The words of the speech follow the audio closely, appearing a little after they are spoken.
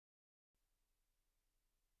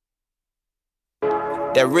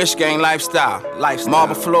That rich gang lifestyle.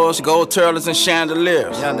 Marble floors, gold turtles, and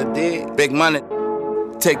chandeliers. Big money,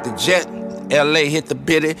 take the jet. LA hit the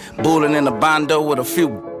bitty, bullin' in the bondo with a few.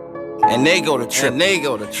 And they go to trip.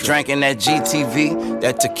 Drinking that GTV,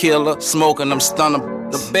 that tequila, smoking them stunner.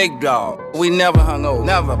 The big dog. We never hung over.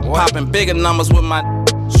 Never, boy. Popping bigger numbers with my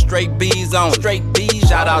straight B's on. Straight B's.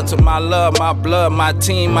 Shout out to my love, my blood, my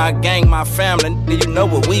team, my gang, my family. You know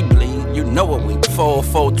what we bleed. You know what we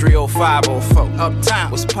 404 30504.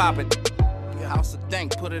 Uptown was popping. House of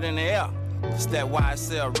Dank, put it in the air. It's that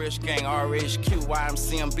YSL, Rich Gang, RHQ,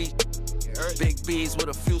 YMCMB. Big B's with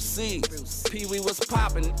a few C's. Pee Wee was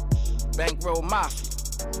popping. Bankroll Mafia.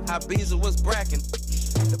 Ibiza was bracking.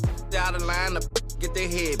 The out of line to get their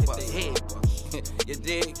head busted. You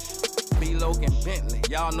dig? B-Loke and Bentley.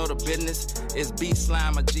 Y'all know the business. It's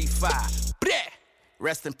B-Slime or G5.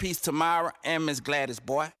 Rest in peace, Tamara and Miss Gladys,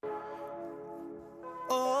 boy.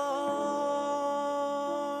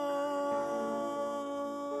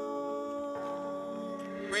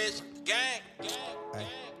 Rich gang.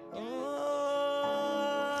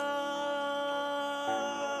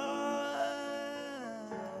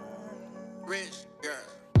 Rich girl.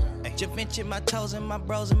 Hey. Javinci, my toes and my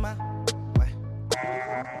bros and my.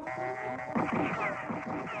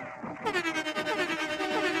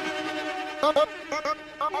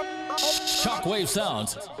 Shockwave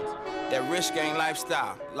sounds. That rich gang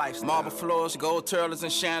lifestyle. Marble floors, gold turtles,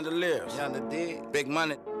 and chandeliers. Big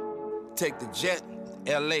money, take the jet.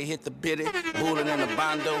 LA hit the bitty, bullin' in the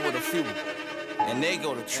bondo with a few. And they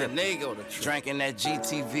go to trip. Drinking that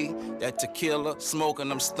GTV, that tequila, smoking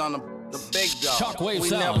them stunner. The big dog. Shockwave we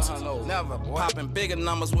sounds. Never. Popping bigger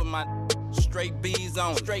numbers with my straight B's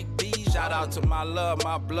on. Straight B's. Shout out to my love,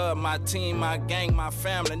 my blood, my team, my gang, my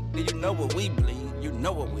family. You know what we bleed. You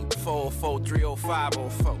know what we 404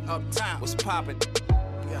 30504. Uptown was popping.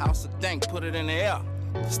 House of Dank, put it in the air.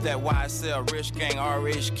 It's that YSL, Rich Gang,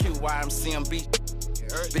 RHQ, YMCMB.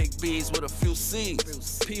 Big B's with a few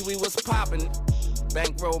C's. Pee Wee was popping.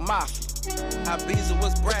 Bankroll Mafia. Ibiza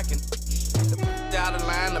was bracking. The out of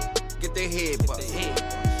line to get their head busted.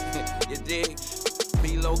 You dig?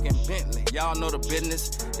 B-Loke and Bentley. Y'all know the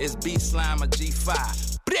business. It's B-Slime or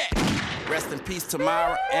G5. Rest in peace,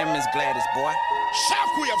 Tamara and Miss Gladys, boy.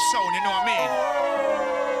 Shockwave sound, you know what I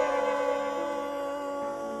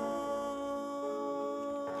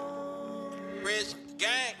mean? Rich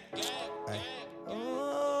gang.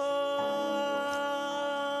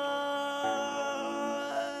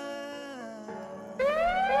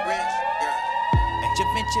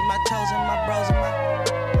 Javinci, my toes and my bros and my.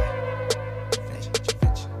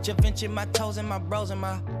 Javinci, my toes and my bros and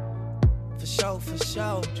my. For sure.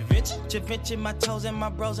 Javinci, my toes and my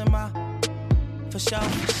bros and my. For sure.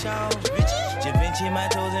 Javinci, my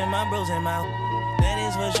toes and my bros and my. That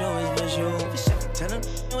is for sure. Tell them,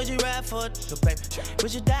 would you ride for it, baby?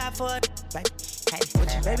 Would you die for it, baby? Hey,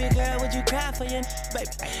 would you, baby girl, would you cry for you,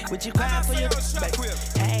 baby? Would you cry for you, baby?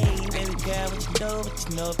 Hey, baby girl, what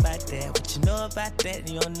you know about that? What you know about that?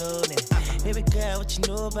 You don't know that. Baby girl, what you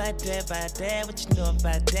know about that? What you know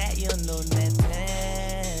about that? You don't know nothing.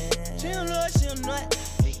 She don't know it.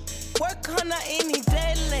 Work on her any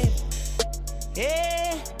day later.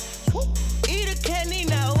 Yeah. Eat a candy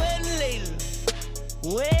now and later.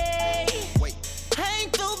 Wait. Hang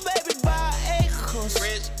through, baby, by acres.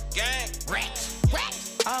 Rich gang.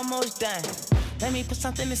 Almost done. Let me put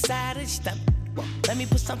something inside of your stomach. Let me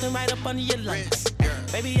put something right up under your lungs.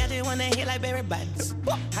 Baby, I just wanna hit like Barry Buttons.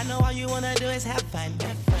 I know all you wanna do is have fun.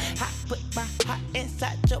 I put my heart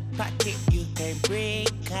inside your pocket. You can't break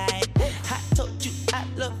it. I told you I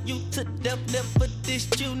love you to death, never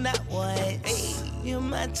dissed you not once. Hey, you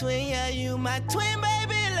my twin, yeah, you my twin,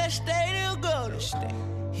 baby. Let's stay together.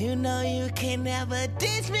 You know you can never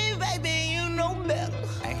diss me, baby. You know better.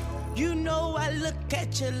 You know I look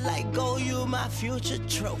at you like, oh, you my future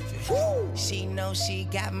trophy. Woo. She know she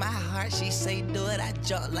got my heart. She say do it, I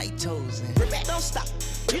jump like toes. Don't stop.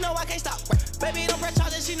 You know I can't stop. Baby, don't press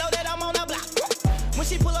charges. She know that I'm on the block. When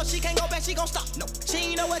she pull up, she can't go back. She gon' stop. No, she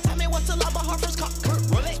ain't know what time it was till I bought her first car.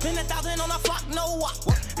 Spend 1,000 on a flock, no walk.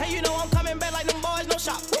 Hey, you know I'm coming back like them boys, no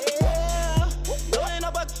shop. Yeah, throwing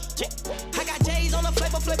up a chick. I got J's on the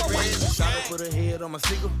flavor watch. Shot up with her head on my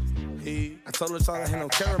seagull. Hey, I told her I had no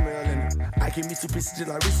caramel in it. I can meet you pieces just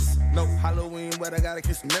like Reese's. No Halloween, but I gotta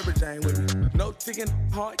kiss some Mary Jane with me. No chicken,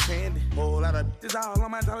 hard candy. Whole lot of this all on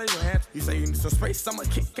my dolly hand. You say you need some space, I'ma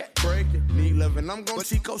kick cat break it. Need loving, I'm gon'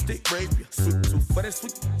 Chico stick break you. Sweet tooth for that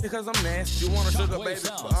sweet because I'm nasty. You want a sugar baby,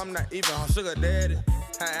 but I'm not even a sugar daddy.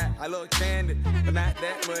 I love candy, but not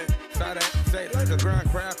that much. Try that, say like a graham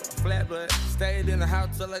cracker, a flat butt. Stayed in the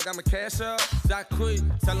house till like I'm a cash up. I quit,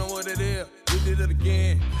 tell them what it is. We did it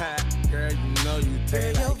again. Girl, you know you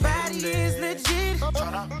take your body is legit.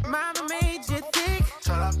 Mama made you thick.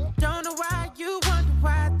 Don't know why you wonder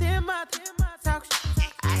why them other talk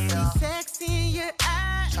shit. I see sex in your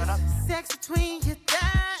eyes, sex between your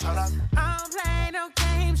thighs. I'm playing no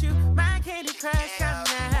games, you my Candy Crush. I'm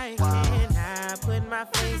not kidding. I put my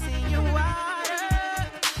face in your water.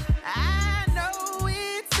 I know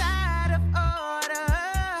it's out of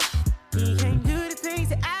order. He can't do the things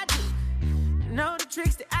that I do. Know the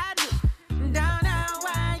tricks that I do. Don't know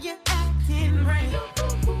why you acting right.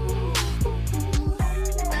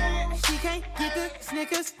 She can't get the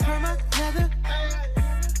Snickers from a mother.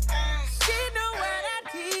 She know what I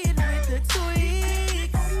did with the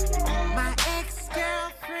tweets. My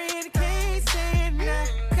ex-girlfriend can't stand her,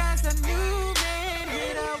 'cause a new man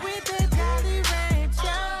hit her with the Jolly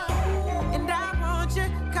Rancher. And I want you,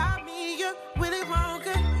 call me your Willy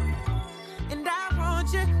Wonka. And I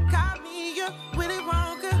want you, call me your Willy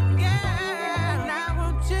Wonka. Yeah, and I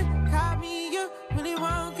want you, call me your Willy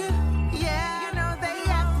Wonka. Yeah, you know they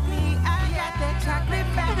after me. I got that chocolate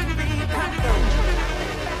factory. Come through.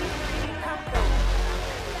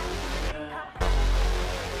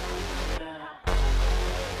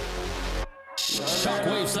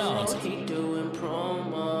 Shockwave sounds. He doing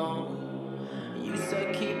promo. You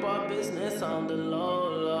said keep our business on the low.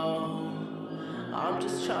 I'm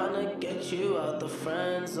just trying to get you out the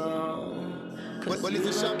friend zone. 'Cause you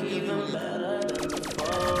look even better than the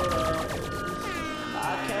photo.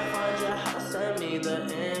 I can't find your house, send me the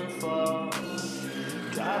info.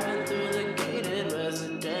 Driving through the gated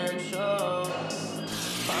residential.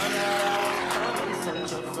 Find out I was coming, send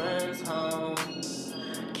your friends home.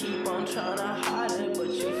 Keep on trying to hide it, but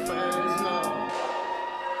your friends know.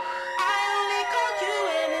 I only call you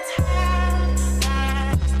when it's hot,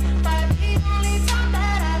 but the only time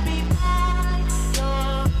that I be by your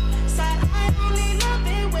side. I only love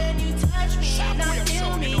it when you touch me and I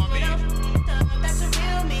feel me when I'm up. That's a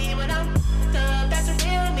real me when I'm up. That's a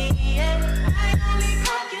real me. Yeah. I only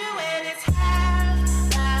call you when it's hot,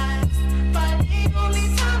 but the only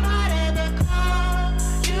time I'd ever call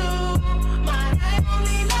you mine. I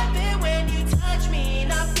only love it when you touch me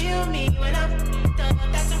and I feel me when I'm up.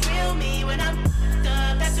 That's a real me when I'm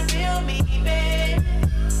up. That's a real me, babe.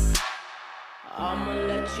 I'ma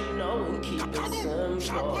let you know and keep it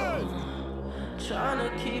simple. Tryna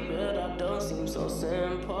keep it up don't seem so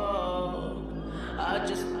simple. I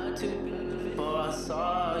just had to before I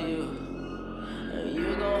saw you. And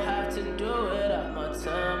you gon' have to do it at my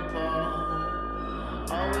tempo.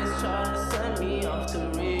 Always try to send me off to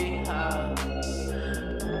rehab.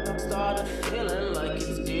 Started feeling like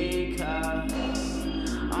it's decaf.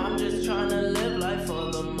 I'm just tryna live life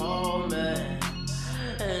for the moment.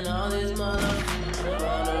 And all these motherfuckers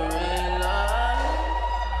wanna realize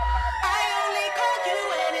I only call you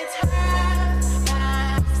when it's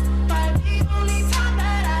hot, but the only time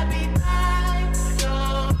that I be by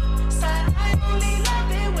your side. I only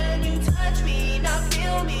love it when you touch me and I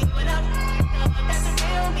feel me when I'm up. That's a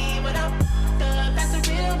real me when I'm up. That's a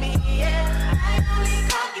real me, yeah. I only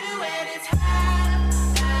call you when it's hot,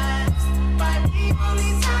 but the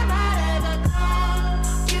only time I'd ever call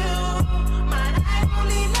you mine. I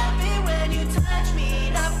only love it when you touch me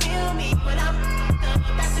and I feel me when I'm up.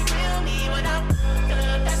 That's a real me when I'm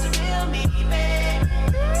up. That's a real me, babe.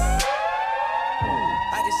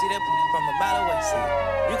 I can see that from a mile away.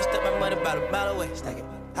 You can step my money about a mile away. Stack it.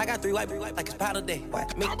 I got 3 white like it's powder day.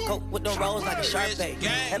 Mix coke with the rolls like a Sharpay.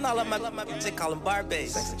 And all of my bitches call them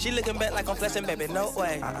Barbies. She looking back like I'm flexing, baby, no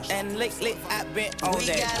way. And lately I've been on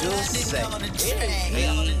that juice.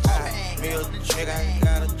 Me a chick, I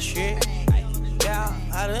got a chick. Yeah,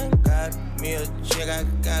 I done got me a chick, I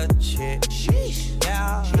got a chick.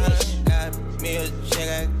 Yeah, I done got me a chick,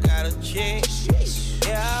 I got a chick.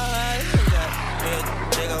 Yeah, I done got me a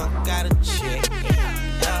chick, I got a chick.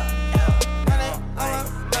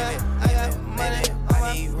 I got money on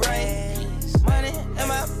my brains, money in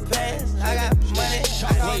my pants. I got money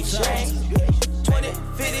on my chain. 20,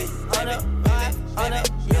 50, 100, 500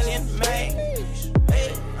 million, man. Hey,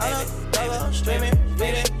 on a double streaming,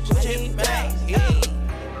 feeding Gucci, man.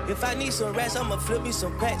 If I I need some rats, I'ma flip me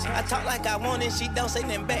some packs. I talk like I want it, she don't say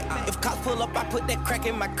nothing back. If cops pull up, I put that crack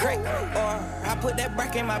in my crack. Or I put that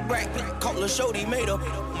brack in my brack. Call Lil' Shorty, made up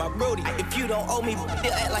my brody. If you don't owe me,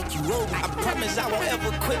 they'll act like you owe me. I promise I won't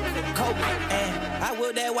ever quit, Kobe. And I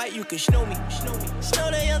will that white, you can snow me. Snow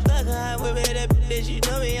that young thugger, I whip it, that bitch, you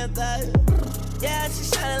know me, young thugger. Yeah, she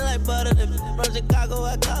shining like butter, the from Chicago,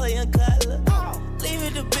 I call her young Cutler. Leave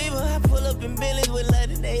it to people, I pull up in Billy's with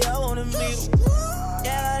London, they all wanna meet em.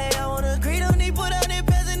 Yeah, they all wanna agree, don't need put on their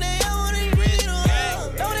pants and they all wanna read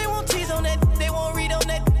them. No, they won't tease on that, they won't read on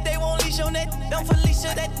that, they won't leash on that. Don't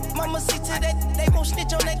Felicia that, mama see to that, they won't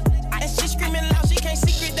snitch on that. And she screaming loud, she can't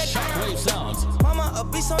secret that. Shockwave sounds. Mama a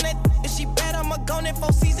beast on that, if she bad, I'ma go in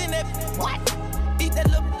 4 season that. What? Eat that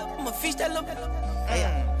little, I'ma feast that little.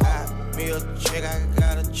 Me a chick, I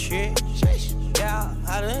got a chick. Yeah,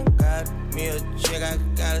 I done got me a chick, I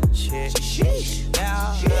got a chick.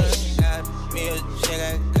 Yeah, I done got me a chick,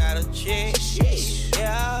 I got a chick.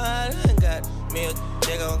 Yeah, I done got me a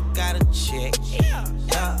chick, I got a chick. Yeah.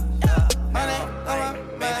 Money on my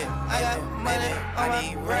money, I got money on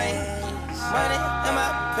my brain. Money in my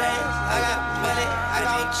pants, I got money, I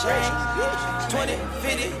got change. 20,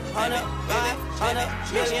 50, 100,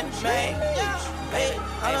 500 million, man. Hey,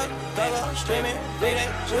 I'm a thugger, streaming,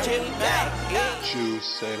 bleeding, switching back.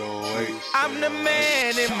 I'm the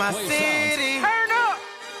man in my city. Turn up.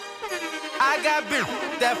 I got bitch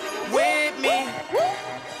that with me.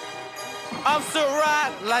 I'm so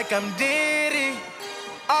rock like I'm Diddy.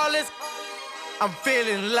 All this, I'm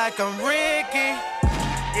feeling like I'm Ricky.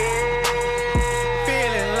 Yeah.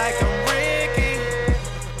 Feeling like I'm Ricky.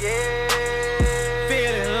 Yeah.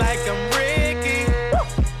 Feeling like I'm Ricky.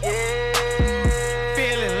 Yeah.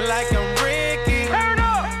 Feeling like I'm Ricky. Turn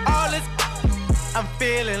up. All this, I'm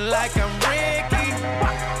feeling like I'm Ricky.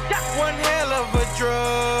 One hell of a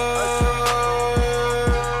drug.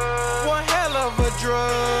 One hell of a drug.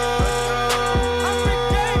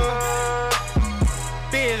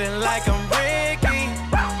 Feeling like I'm Ricky.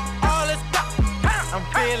 All this, I'm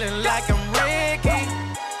feeling like I'm Ricky.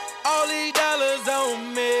 All these dollars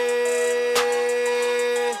on me.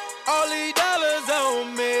 All these dollars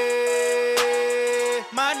on me.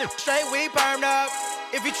 My nigga straight, we permed up.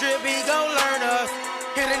 If he trip, he gon' learn us.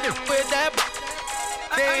 Hit a nigga with that.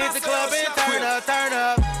 Then hit the club and turn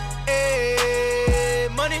up. Ayy,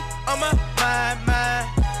 money on my mind.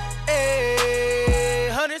 Ayy,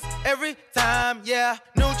 hundreds every time, yeah.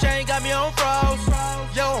 New chain got me on froze.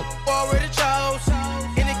 Yo, already chose.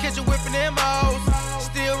 In the kitchen whipping them hoes.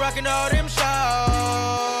 Still rocking all them shows.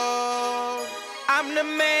 I'm the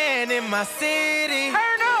man in my city.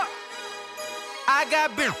 Turn up. I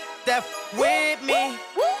got bitch that with me.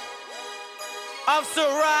 I'm so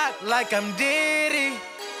rock like I'm Diddy.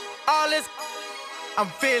 All this, I'm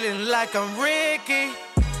feeling like I'm Ricky.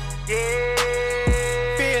 Yeah.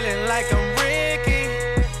 Feeling like I'm Ricky.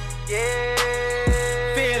 Yeah.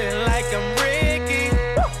 Feeling like I'm Ricky.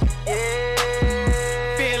 Yeah.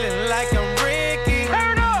 Feeling like I'm Ricky.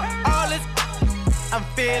 Turn up. All this, I'm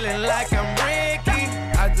feeling like I'm Ricky.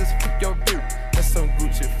 I just pick your boot and some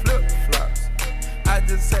Gucci flip-flops. I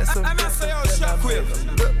just had some bitches and I made a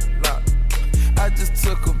lip-lock. I just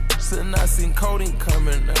took a and I seen codeine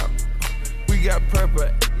coming out. We got purple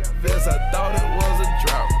vests, I thought it was a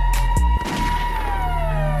drought.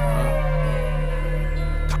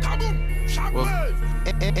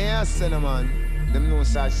 Yeah, cinnamon. Them know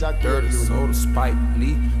side shot. Dirty soda, Spike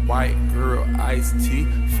Lee, white girl, iced tea,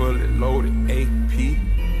 fully loaded AP.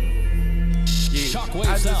 Yeah, Shockwave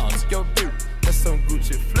I sounds. just took your boot and some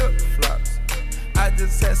Gucci flip-flops. I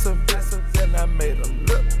just had some bitches and I made a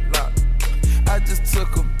lip-lock. I just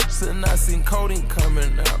took a and I seen codeine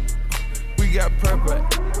coming out. We got purple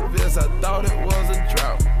vests, I thought it was a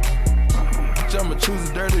drought. I'ma choose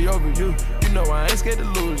the dirty over you. You know I ain't scared to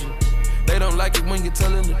lose you. They don't like it when you're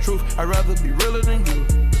telling the truth. I'd rather be realer than you.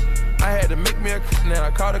 I had to make me a now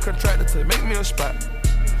I called a contractor to make me a spot.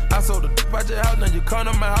 I sold the out your house, now you come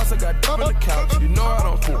to my house, I got on the couch. You know I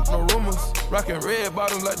don't fool, no rumors. Rockin' red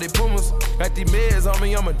bottoms like they Pumas. Got these meds on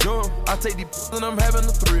me, I'ma do 'em. I take these and I'm having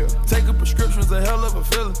a thrill. Taking prescriptions, a hell of a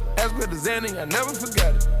feeling. Ask for the Xanny, I never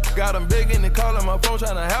forgot it. Got them big and they calling my phone,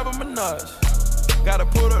 tryna have a menage. Gotta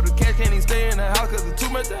pull up the cash, can't even stay in the house cause it's too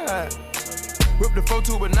much to hide. Whip the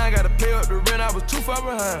 4-2, but now I gotta pay up the rent, I was too far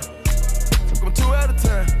behind. I'm 2 at a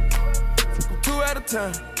time. I'm 2 at a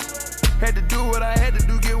time. Had to do what I had to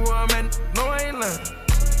do, get where I'm at. No, I ain't lying.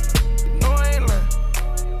 No, I ain't lying.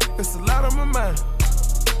 It's a lot on my mind.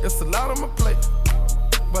 It's a lot on my plate.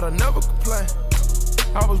 But I never complain.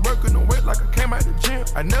 I was working the weight like I came out the gym.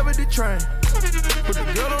 I never did train. Put the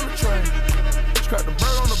girl on the train. Cut the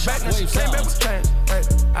bird on the back, now she came back with change. Hey,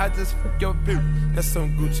 I just fuck your bitch. That's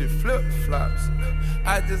some Gucci flip flops.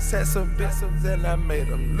 I just had some bitches and I made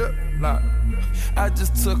them lip lock. I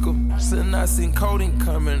just took them, and I seen codeine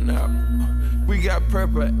coming out. We got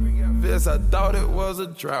purple, this I thought it was a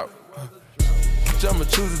drought. I'ma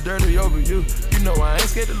choose it dirty over you. You know I ain't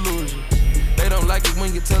scared to lose you. They don't like it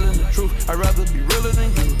when you're telling the truth. I'd rather be realer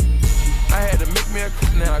than you. I had to make me a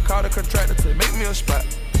cook, now I called a contractor to make me a spot.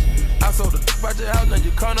 I sold the out your house, now you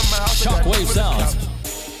come to my house. Shockwave sounds.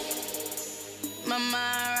 My mind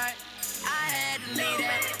right. I had to leave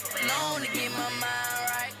that alone to get my mind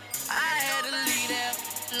right. I had to leave that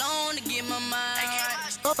alone to get my mind right.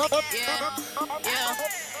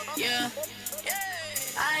 Yeah.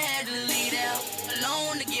 I had to leave that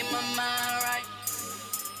alone to get my mind right.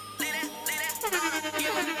 Get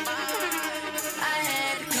my mind right. I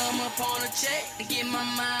had to come up on a check to get my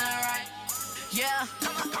mind right. Yeah.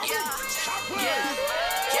 I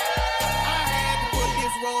had to put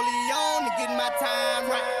this rollie on to get my time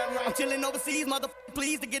right. I'm chilling overseas, motherfucker,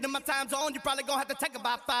 please, to get in my time zone. You probably gonna have to take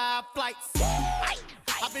about 5 flights.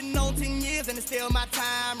 I've been on 10 years and it's still my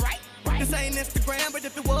time right. This ain't Instagram, but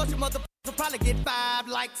if it was, your motherfucker will probably get 5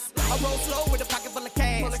 likes. I roll slow with a pocket full of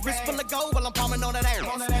cash, wrist full of gold while I'm palming on that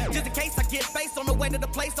ass. Just in case I get faced on the way to the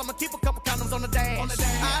place, I'ma keep a couple condoms on the dash.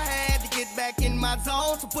 I had to get back in my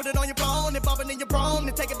zone, so put it on your phone and bump it in your phone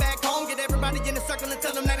and take it back home. Get everybody in a circle and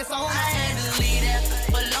tell them that it's on. I had to leave that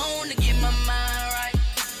alone to get my mind right.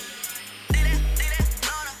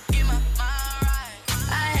 Get my mind right.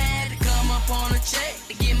 I had to come up on a check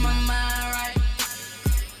to get my mind right.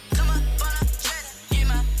 Come up on a check to get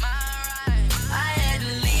my mind right. I had to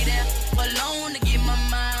leave that alone to get my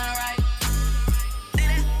mind right.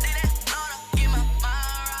 Get my mind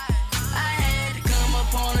right. I had to come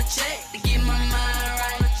up on a check to get my mind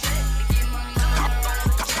right.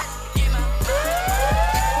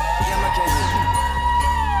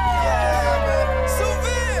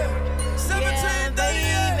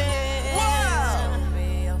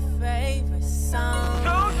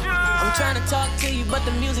 Talk to you, but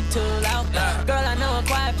the music too loud. Girl, I know a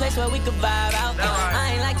quiet place where we could vibe out.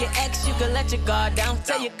 I ain't like your ex, you could let your guard down.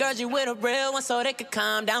 Tell your girls you with a real one so they could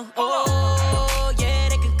calm down. Oh, yeah,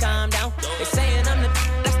 they could calm down. They saying I'm the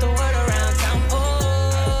that's the word around town.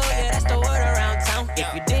 Oh, yeah, that's the word around town.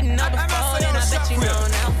 If you didn't know before, then I bet you know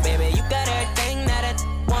now. Baby, you got everything that I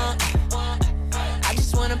want. I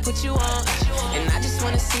just wanna put you on, and I just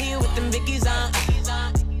wanna see you with them biggies on.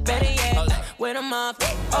 Better yet, with them off.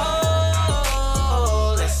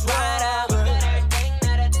 Oh, let's ride out.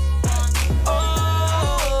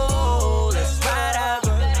 Oh, let's ride out.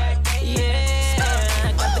 Yeah,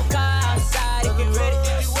 I got the car outside if you ready.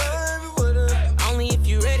 Only if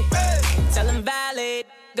you ready. Tell them valid,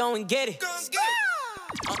 go and get it.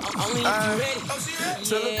 Only if you ready.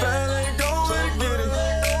 Tell the valet, go and get it.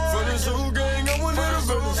 For the zoo gang, I'm one of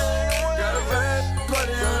the villains. Got a bad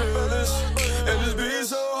buddy on the village. And this beat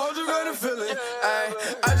so hard, you gotta feel it. I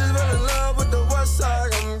just fell in love with the west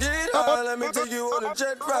side. Come get high, let me take you on a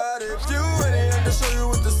jet ride. If you ready, I can show you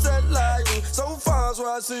what the set like. So far, so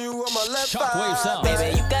I see you on my left Shockwave side. sounds.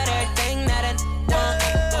 Baby, you got everything that I want.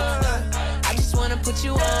 I just wanna put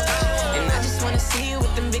you on, and I just wanna see you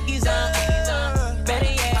with them biggies on.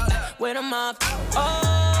 Better yet, with them off.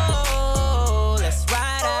 Oh, let's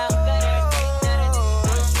ride out.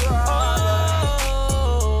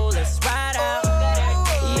 Oh, let's ride out.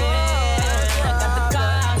 Yeah, I got the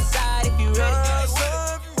car outside if you ready.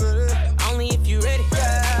 Only if you ready.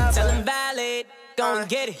 Tell them valid, go and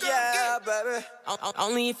get it. Yeah, baby.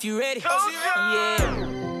 Only if you ready. Yeah.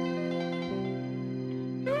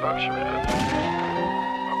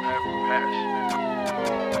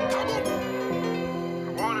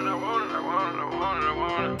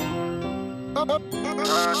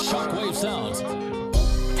 Shockwave sounds.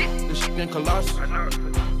 This shit getting colossal.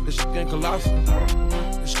 This shit getting colossal.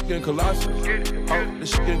 This shit getting colossal. Oh, this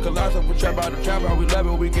shit getting colossal. We trap out the trap out, we love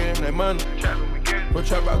it, we getting that money. We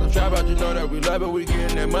trap out the trap out, you know that we love it, we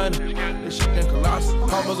getting that money. This shit getting colossal.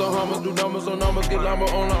 Hummers on hummers, do numbers on numbers, get lumber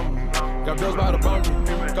on lumber. Got bills by the bundle.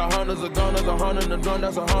 Got hundreds of gunners, 100 in the gun,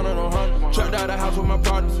 that's 100 on 100. Trapped out the house with my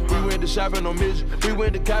partners. We went to shopping on Mission. We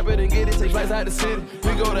went to Capit and get it. Take flights out the city.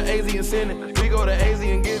 We go to AZ and send it. We go to AZ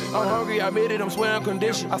and get it. I'm hungry, I admit it, I'm swearing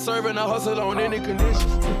condition. I serve and I hustle on any condition.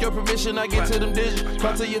 With your permission, I get to them digits.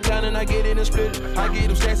 Come to your town and I get it and split it. I get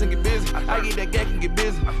them stacks and get busy. I get that gack and get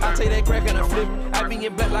busy. I take that crack and I flip it. I be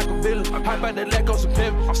in black like a villain. Hop out that lack on some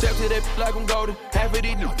pimp. Step to that like I'm golden. Half of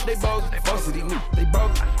these new, they bogus. Most of these new, they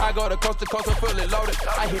broke. I go to coast to coast, I'm fully loaded.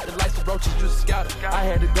 I hit the lights, the roaches, just a scouter. I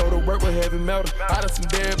had to go to work with heavy metal. I done seen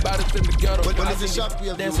dead bodies in the ghetto. But I seen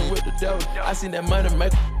them dancing with the devil. I seen that money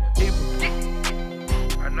make evil.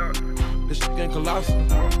 I know. This shit getting colossal.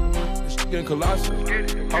 This shit getting colossal.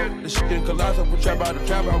 Oh, this shit getting colossal. We trap out the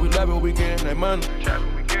trap out, we love it, we getting that money.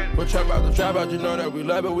 We trap out the trap out, you know that we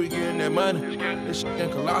love it, we getting that money. This shit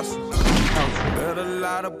getting colossal. Bet a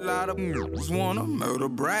lot of niggas wanna murder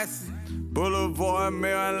Brassy. Boulevard,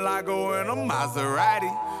 Mar-a-Lago, and a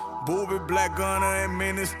Maserati. Booby, black gunner, and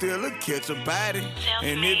men still a catch a body.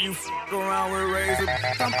 And if you fuck around with razor,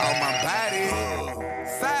 I'm out my body.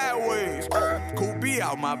 Sideways, cool be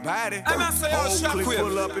out my body. Whole clip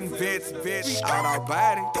pull up and vets out our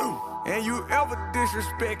body. And you ever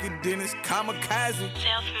disrespect it, then it's kamikaze.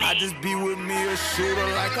 I just be with me a shooter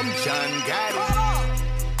like I'm John Gotti.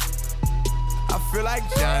 I feel like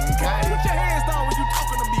John Gotti. Put your hands down when you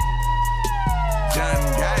talking to me. John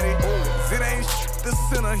Gotti. It ain't the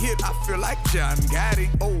center hit, I feel like John Gotti.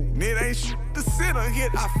 It ain't the center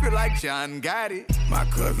hit, I feel like John Gotti. My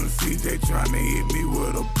cousin CJ tryna hit me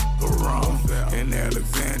with a wrong. And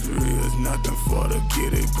Alexandria is nothing for to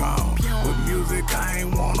get it gone. With music, I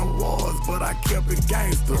ain't won awards, but I kept it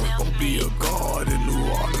gangster. Gon' be a guard in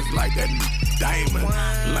New Orleans like that Diamond.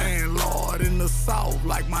 Landlord in the South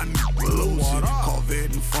like my Lucian.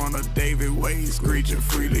 Corvette in front of David Wade, screeching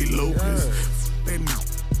freely Lucas.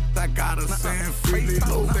 I got her saying freely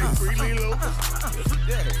Lucas. Freely Lucas.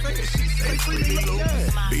 Say freely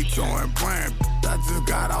Lucas. Beach on brand. I just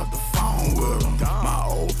got off the phone with him. My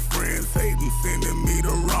old friends hating, sending me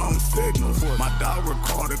the wrong signals. My dog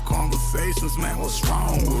recorded conversations, man, what's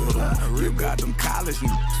wrong with him? You got them college fool.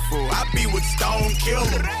 I be with Stone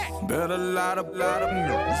Killer. Bet a lot of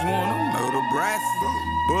niggas wanna murder Brassy.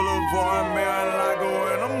 Boulevard, Mar-a-Lago,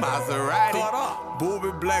 and a Maserati.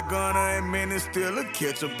 Booby, black gunner, and men still a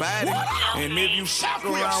catch a body. And if you fuck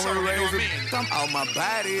around with razor, I'm out my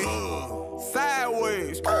body.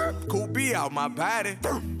 Sideways, cool be out my body.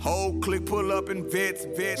 Whole click pull up and vets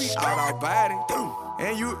out our body.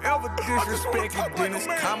 And you ever disrespect it, then it's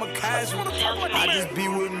kamikaze. I just be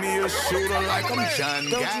with me a shooter like I'm John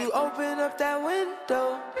Gotti. Don't you open up that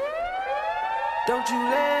window. Don't you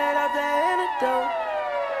let up that antidote.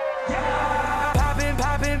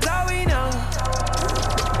 Poppin', all we know.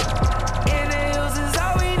 In the hills is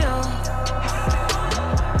all we know.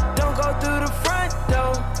 Don't go through the front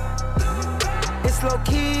door. It's low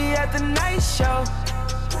key at the night show.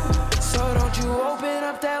 So don't you open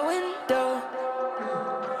up that window.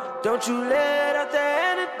 Don't you let up the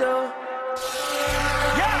antidote.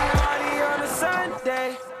 Yeah, party on a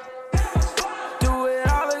Sunday. Do it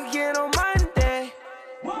all again on Monday.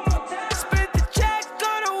 Spend the check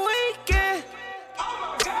on a weekend.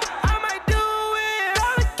 I might do it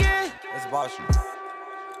all again. That's bossy.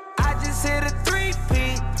 I just hit a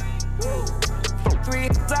 3-peat. 3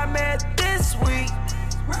 hits I met this week.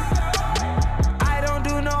 I don't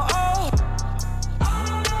do no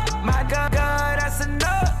my gun, that's a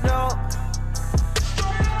no.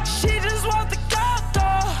 She just want the condo.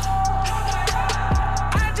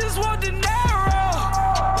 I just want the narrow.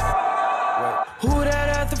 Who that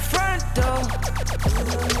at the front door?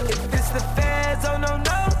 If it's the feds, oh no.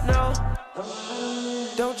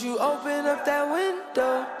 Don't you open up that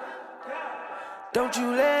window. Don't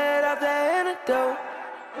you let out that antidote.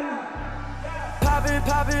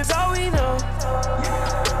 Poppin', all we know.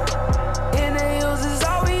 In the hills is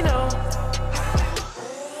all we know.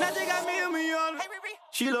 Now they got me a million.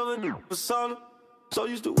 She love a new persona. So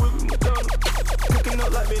used to whipping Madonna. Cooking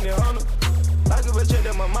up like Benny Hunter. I give a check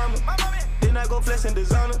to my mama. Then I go flex in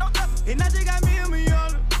designer. And now they got me a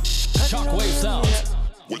million. Shockwave sounds.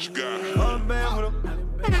 What you got? All band with her.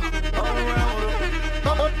 All around with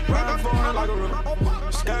her. Riding for her like a river.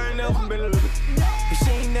 Skying up from Benny Lou. You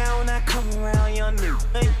see now when I come around, young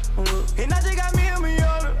nigga. And now they got me a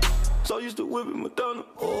million. So used to whipping Madonna.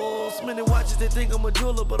 Oh, so many watches, they think I'm a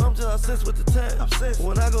jeweler, but I'm just obsessed with the time.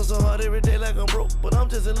 When I go so hard every day like I'm broke, but I'm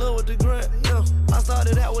just in love with the grind. Yeah, I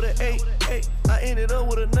started out with an 8, I ended up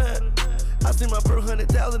with a 9. I see my first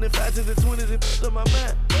 100,000 and 5 to the 20s and f***ed up my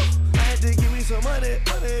mind. I had to give me some money,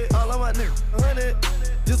 all of my niggas, 100.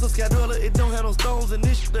 Just a scadola, it don't have no stones, and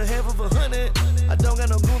this shit the half of 100. I don't got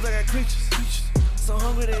no goons, I got creatures. So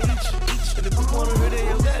hungry they eat you. And the group wanna hear that,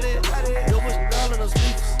 yo, got it. Yo, push all in the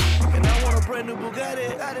speakers. And I want a brand new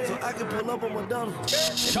Bugatti, so I can pull up on Madonna.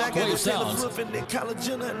 And I got the Taylor Swift and that Kylie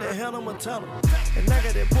Jenner and that Hannah Montana. And I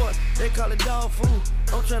got that boy, they call it dog food.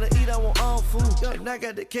 I'm tryna eat, I want all food. And I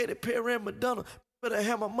got that Katy Perry and Madonna. Better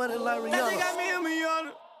have my money like Rihanna. Now they got me a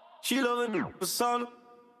million. She love a new persona.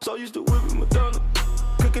 So used to whipping Madonna.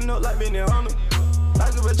 Cooking up like Benny Hunter. I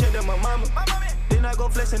give a check to my mama. Then I go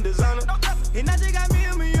flex and designer. And I just got me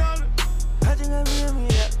a million. I just got me a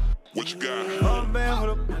million. What you got? All the band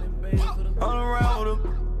with them. All around with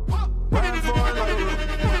them. Running for it like them.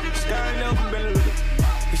 Staring up and belly with them.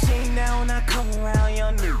 If she ain't down, I come around,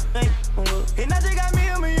 young nigga. And I just got me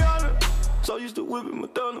a million. So used to whipping my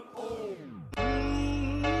thunder.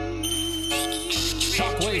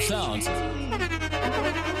 Shockwave sounds.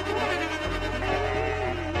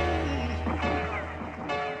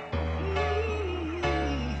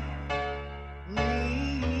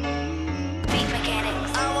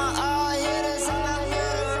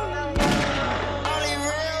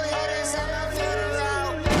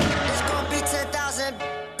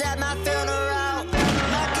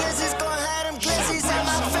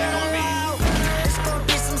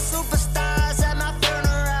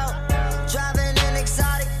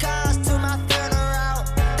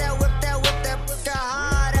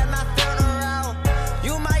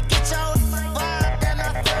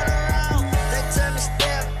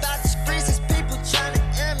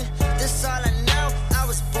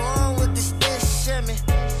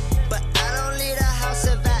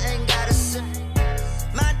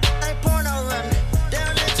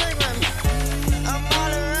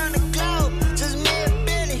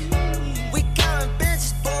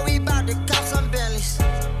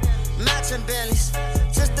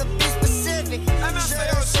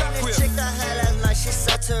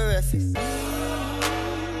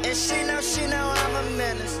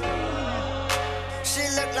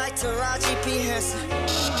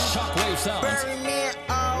 Shockwave sounds. Burning me in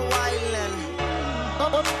all white linen. I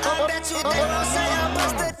bet you they gon' say I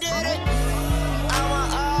busta did it. I want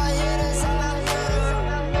all hitters in my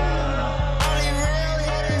funeral. Only real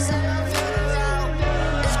hitters in my funeral.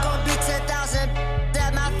 It's gon' be 10,000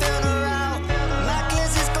 at my funeral. My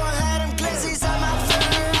glizzy's gon' have them glizzies at my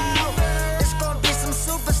funeral. It's gon' be some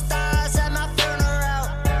superstars at my funeral.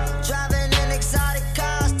 Driving in exotic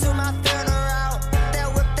cars to my funeral. That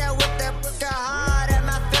whip got hard at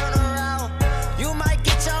my funeral. You might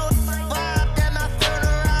get your vibe at my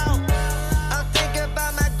funeral. I'm thinking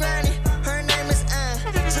about my granny, her name is Ann.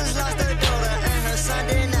 Just lost her daughter and her son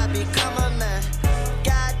did not become a man.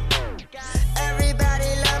 God, everybody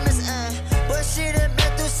love Miss Ann, but she done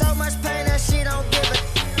been through so much pain that she don't give a.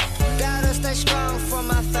 Gotta stay strong for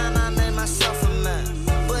my fam, I made myself a man.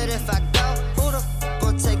 But if I go, who the f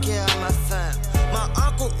will take care of my fam? My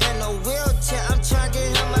uncle in a wheelchair, I'm trying to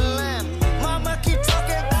get him a lamb. Mama keep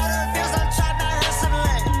talking about her bills, I'm trying to have some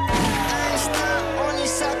land. I ain't stuck on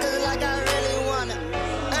these suckers like I really wanna.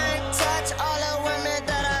 I ain't touch all the women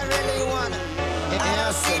that I really wanna. I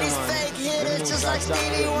don't see these fake hitters just like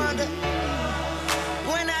Stevie Wonder.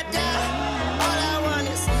 When I die, all I want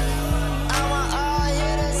is I want all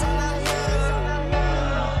hitters in my funeral.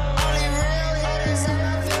 Only real hitters in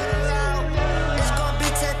my funeral. It's gon' be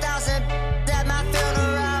 10,000 at my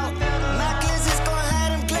funeral. My glizzy's gon'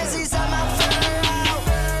 have them glizzies at my funeral.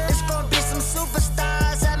 It's gon' be some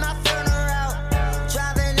superstars at my funeral.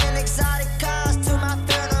 Driving in exotic cars to my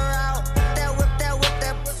funeral. That whip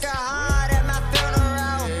got hard at my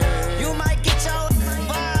funeral. You might get your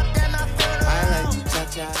vibe at my funeral. I like to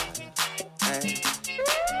cha-cha,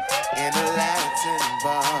 in a Latin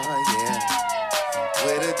bar, yeah,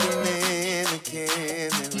 with a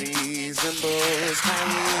Dominican and reasonable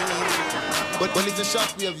time. But when it's a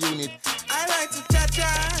Shockwave unit, I like to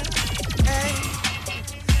cha-cha,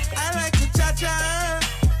 I like to cha-cha,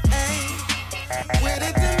 with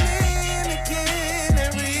a Dominican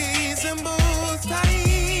and reasonable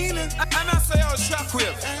time. And I say, oh,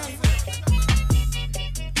 Shockwave.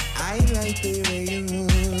 I like the way you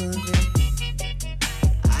move it.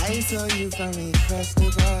 I saw you from across the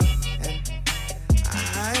bar, and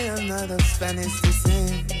I am not of Spanish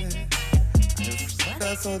descent.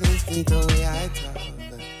 That's all they see the way I talk.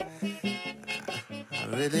 But I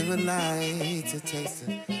really would like to taste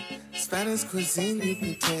the Spanish cuisine you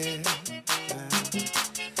prepare.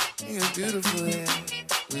 You're beautiful, yeah.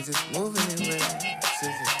 We just moving in red.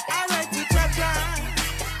 I like to cha-cha,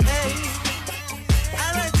 hey. I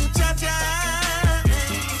like to cha-cha,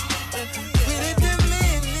 with a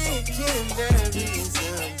Dominican very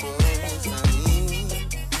simple.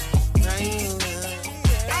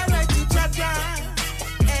 I like to cha-cha,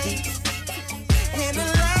 in a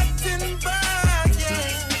Latin bar, yeah,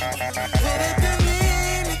 with a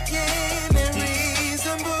Dominican and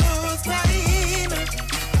reasonable time.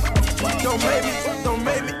 Don't make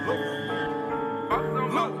me.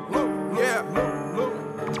 Yeah.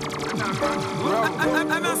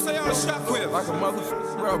 And I say, oh, Shockwave. Like a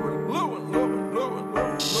motherfucking rubber.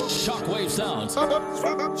 Shockwave sounds.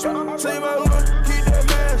 Say my Lord, keep that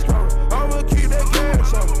man strong. I'ma keep that gas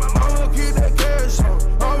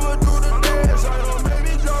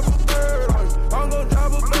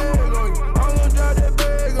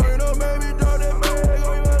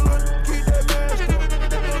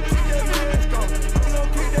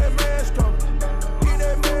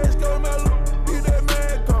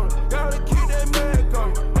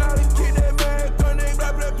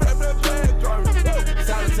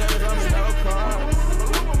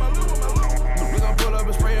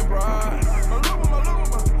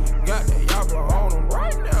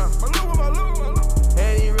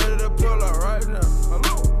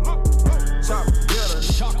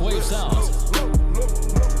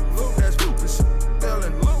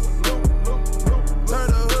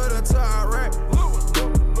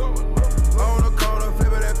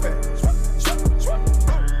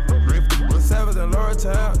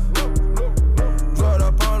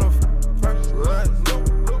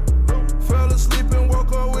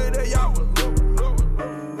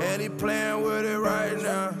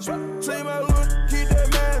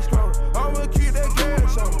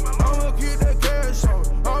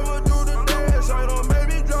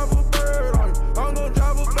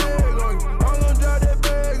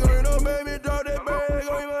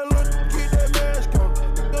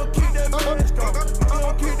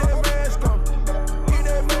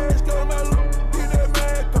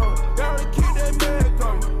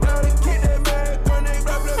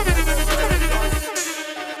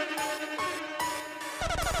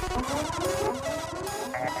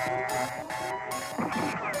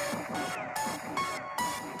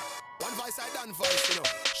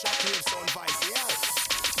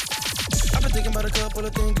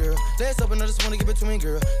girl. Let's open, I just wanna get between,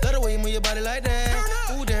 girl. Let the way you move your body like that.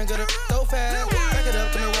 Ooh, damn, girl, so fast. Back it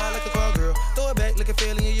up, come and walk like a car, girl. Throw it back like a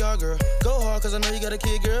fail in your yard, girl. Go hard, cause I know you got a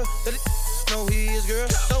kid, girl. Let it know he is, girl.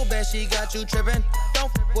 So bad she got you trippin'.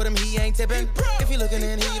 Don't f with him, he ain't tippin'. If he lookin'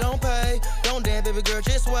 in, he don't pay. Don't dance, baby girl,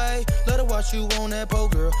 just wait. Let her watch you on that pole,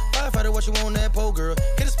 girl. Firefighter, watch you on that pole, girl.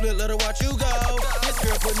 Hit a split, let her watch you go. This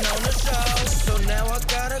girl putting on the show. So now I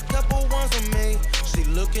got a couple ones for me. She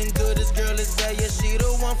looking good, this girl is bad, yeah, she the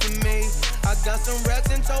one for me. I got some racks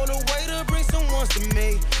and told her waiter bring some ones to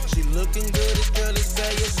me. She looking good, this girl is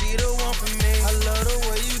bad, yeah, she the one for me. I love the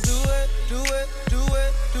way you do it, do it, do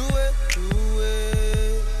it, do it, do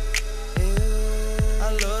it. Yeah. I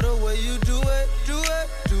love the way you do it, do it,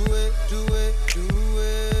 do it, do it, do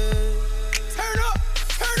it. Turn up,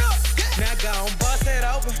 yeah. Now go on, bust it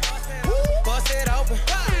open, bust it open,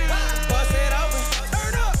 bust it open,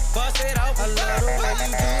 turn up, bust it open. I love the way you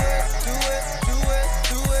do it, do it, do it,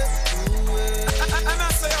 do it, do it. I'm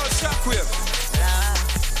not saying on Shockwave.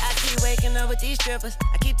 I keep waking up with these strippers.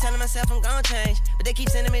 I keep telling myself I'm gonna change, but they keep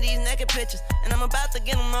sending me these naked pictures, and I'm about to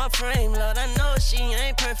get them off frame. Lord, I know she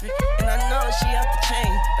ain't perfect, and I know she off the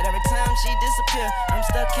chain, but every time she disappear, I'm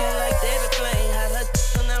stuck here like David Blaine. Had her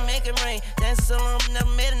when I make it rain, dancing so long but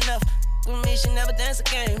never made enough. With me, she never dance a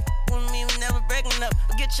game. With me, we never breaking up.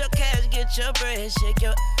 Get your cash, get your bread, shake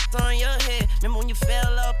your on your head. Remember when you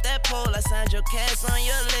fell off that pole? I signed your cast on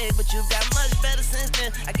your leg, but you got much better since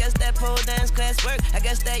then. I guess that pole dance class worked. I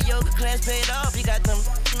guess that yoga class paid off. You got them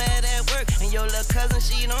mad at work, and your little cousin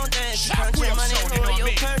she don't dance. She crunch your money for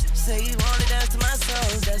your purse. Say you wanna dance to my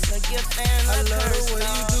soul. That's a gift and a curse. I love the way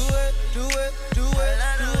you do it, do it, do it.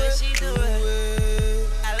 I love the way she do it.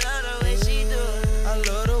 I love the way she do it. I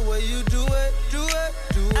love the way you do it, do it,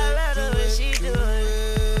 do it. I love the way she do it.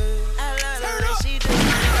 I love the way she do it.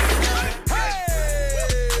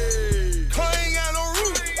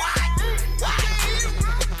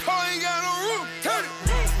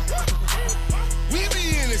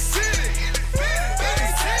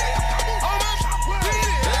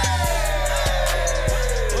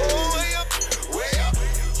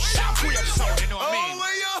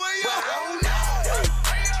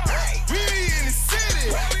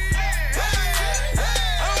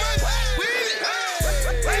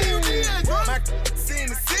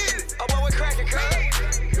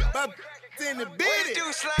 In the beat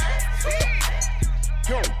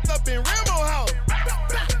Yo, up in Rambo house.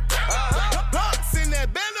 Blocks in that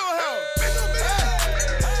Bando house.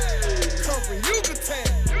 Come from Yucatan.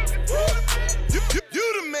 You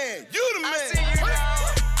the man, you the man.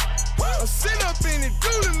 I'm sitting up in it,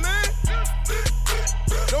 do the man.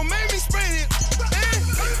 Don't make me spray it, man.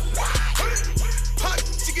 Pop,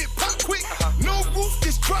 you get pop quick. No roof,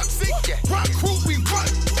 this truck sick. Rock crew, we rock.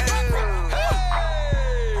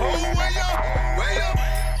 Oh, way up,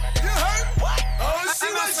 you heard? Oh, she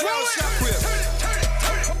was rolling.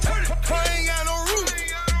 I ain't got no roof.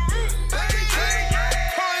 I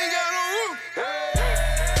ain't got no roof.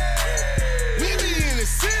 We be in the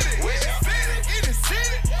city. In the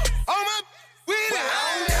city. Oh, my, we in it.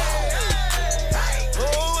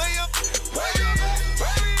 Oh, way up.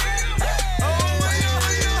 Oh, way up.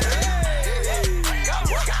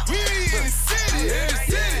 We in the city. In the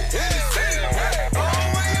city. Oh,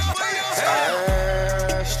 way up.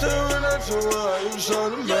 Staring at you while you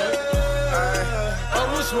shining back. I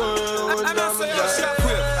was swearing when I'm a guy.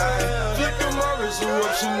 Flicking my wrist up,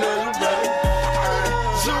 she know you back.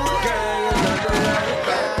 Zoo gang, another right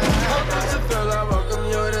back. How does it feel like welcome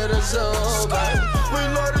you to the zone, babe? We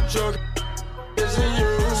love the drug, isn't you,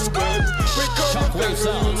 babe? We come to face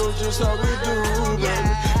and you know just how we do, babe.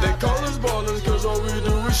 They call us ballers cause all we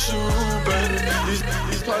do is shoot, babe.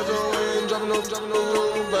 These clouds are in, dropping no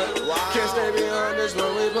room, babe. Can't stay behind us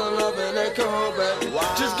when we pull up in that cold, babe.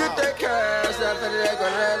 Just get that cash, that fatty, that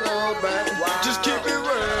gun, that low, babe. Just keep it real,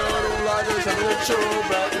 don't lie, just have it true,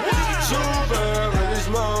 babe. Too bad in these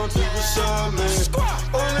mountains beside me.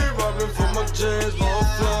 Only robbing for my jeans, more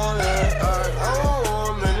flying. I don't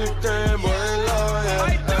want anything but a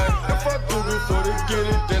lion. If I do before they get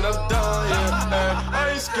it, then I'm dying.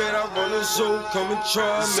 I ain't scared, I run the zoo, come and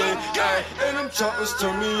try me. And them choppers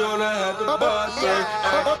turn me on, I had to buy thing.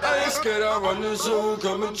 I ain't scared, I run the zoo,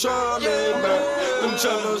 come and try me, man. Them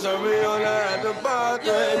choppers turn me on, I had to buy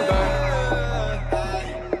thing, man.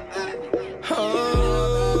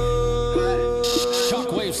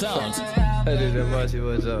 Shockwave Sounds. I did that much,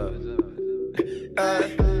 what's up?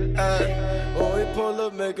 When we pull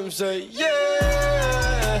up, make them say,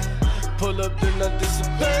 yeah. Pull up, then I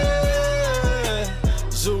disappear.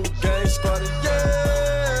 Zoo gang squad,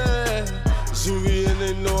 yeah. Zooey and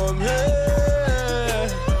they know I'm here.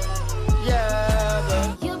 Yeah,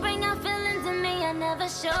 but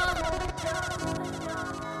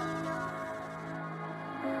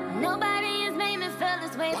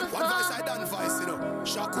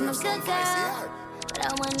I'm a good girl, but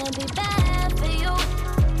I wanna be bad for you.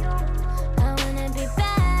 I wanna be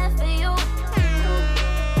bad for you.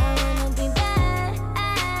 I wanna be bad.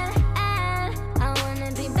 I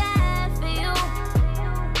wanna be bad for you.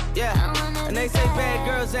 Yeah, and they say bad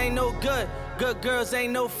girls ain't no good. Good girls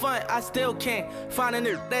ain't no fun, I still can't find a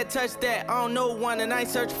nigga that touch that. I don't know one and I ain't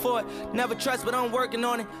searching for it. Never trust, but I'm working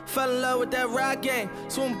on it. Fell in love with that ride game.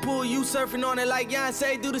 Swimming pool, you surfing on it like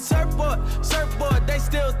Beyonce do the surfboard. Surfboard, they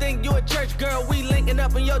still think you a church girl. We linking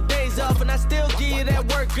up in your days off, and I still give you that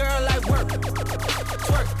work, girl, like work.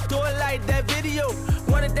 Twerk, do it like that video.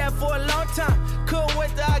 Wanted that for a long time. Couldn't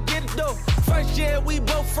wait till I get it though. First year we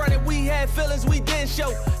both fronted, we had feelings we didn't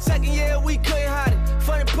show. Second year we couldn't hide it.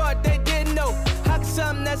 Funny part, they didn't know. How can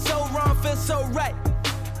something that's so wrong feel so right?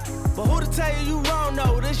 But who to tell you you wrong,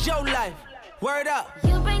 no, this your life. Word up.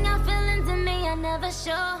 You bring out feelings in me I never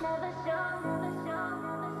show.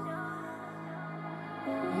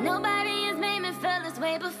 Nobody has made me feel this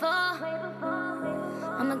way before.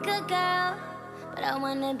 I'm a good girl, but I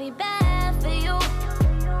wanna be bad for you.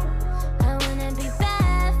 I wanna be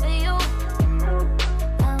bad for you.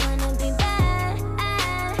 I wanna be bad.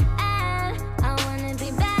 I wanna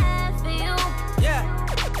be bad for you. Yeah.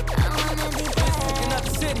 I wanna be bad. Waking up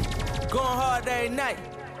the city, going hard every night.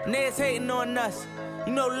 Niggas hating on us.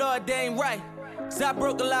 You know, Lord, they ain't right. 'Cause I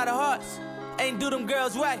broke a lot of hearts. Ain't do them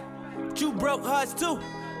girls right. But you broke hearts too.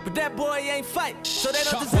 But that boy ain't fight. So they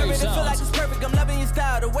don't deserve it. They feel like it's perfect. I'm loving your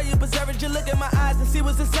style. The way you preserve it. You look in my eyes and see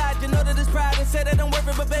what's inside. You know that it's pride and say that I'm worth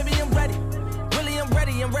it. But baby, I'm ready. Really, I'm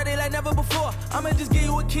ready. I'm ready like never before. I'ma just give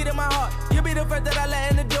you a key to my heart. You'll be the first that I let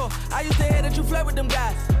in the door. I used to hear that you flirt with them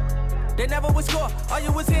guys. They never would score. All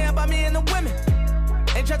you was hearing about me and the women.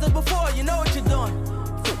 Ain't trust us before. You know what you're doing.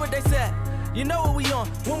 Fuck what they said. You know what we on.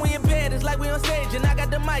 When we in bed, it's like we on stage. And I got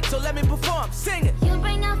the mic, so let me perform. Sing it. You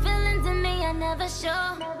bring out feelings in me I never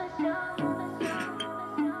show.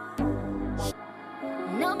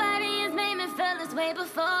 Nobody has made me feel this way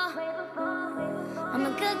before. I'm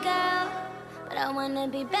a good girl, but I wanna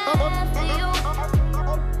be bad for you.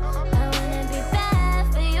 I wanna be bad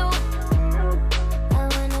for you. I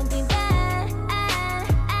wanna be bad.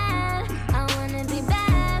 I wanna be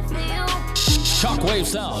bad for you. Shockwave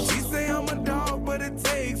Sounds. She say I'm a dog, but it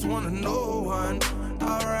takes one to know one.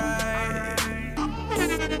 Alright.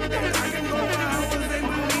 And I can go hours, they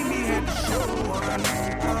believe me, had to show one.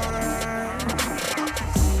 Alright.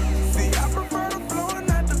 See, I prefer the floor,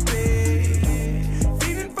 not the bed.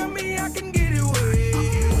 Feeding for me, I can get it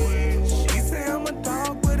wet. She say I'm a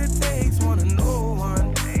dog, but it takes one to know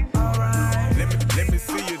one. Alright. Let me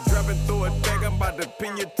see you dropping through a deck. I'm about to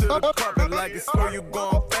pin you to the carpet like it's slow. You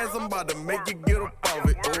going fast, I'm about to make you get up off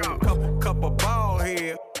it. Ooh, cup of ball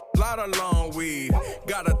here. Lot of long weed,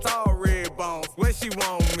 got a tall red bones, where she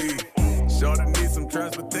want me? Shorty need some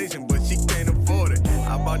transportation, but she can't afford it.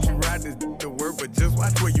 How about you ride this to work, but just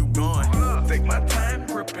watch where you going. Take my time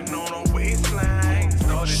gripping on her waistline.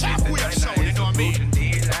 Shockwave sound, you know what I mean?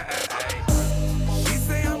 She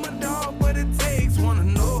say I'm a dog, but it takes one to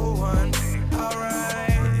know one.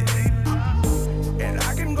 Alright. And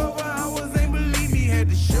I can go for hours, ain't believe me, had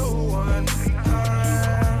to show one.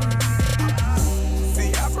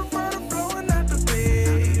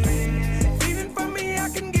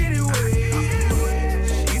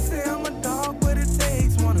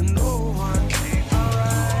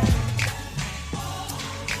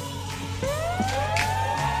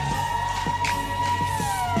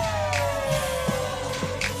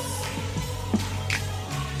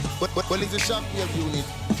 Well, it's a Shockwave unit.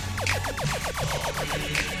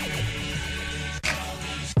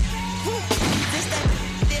 This that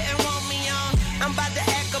didn't want me on. I'm about to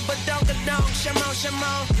act up, but don't condone. Shimon.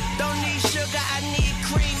 Don't need sugar, I need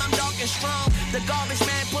cream. I'm dark and strong. The garbage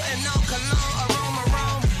man putting on cologne.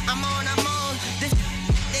 Aroma. I'm on. This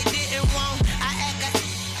they didn't want. I act a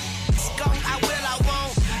skunk. I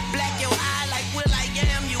won't. Black your eye like Will I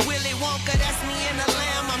Am. You Willy Wonka, that's me in the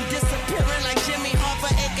lamb. I'm disappearing like Jimmy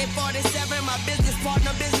Hoffa, AK-47. My business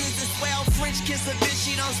partner, business is swell. French kiss a bitch,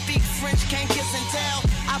 she don't speak French, can't kiss and tell.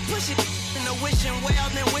 I push it in the wishing well,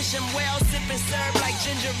 then wish him well. Sip and serve like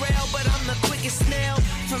ginger ale, but I'm the quickest snail.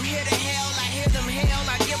 From here to hell, I hear them hail,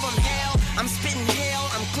 I give them hell. I'm spitting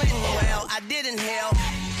hell, I'm Clinton well. I did inhale.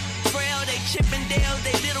 Frail, they Chippendales,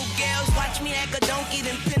 they little gals. Watch me act a donkey,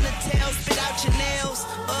 then pin the tail, spit out your nails.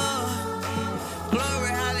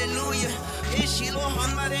 Glory, hallelujah.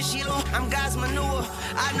 I'm God's manure.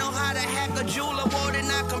 I know how to hack a jeweler, more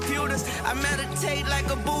not computers. I meditate like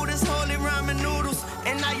a Buddhist, holy ramen noodles.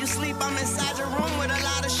 And now you sleep, I'm inside your room with a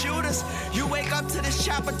lot of shooters. You wake up to this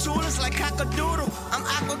chopper toolers like cockadoodle. I'm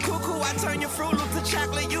aqua cuckoo, I turn your Fruit Loop to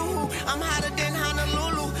chocolate yoo-hoo. I'm hotter than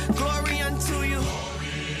Honolulu.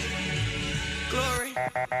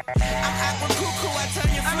 I'm aqua cuckoo, I turn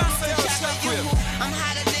your fruit to chocolate yoo-hoo. I'm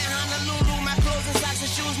hotter than Honolulu, my clothes and socks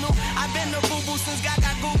and shoes new. I've been a boo-boo since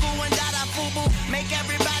Gaga Goo-Goo and Dada Fubu. Make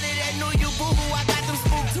everybody that knew you boo-boo, I got them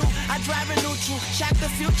spooked too. I drive a neutral, shock the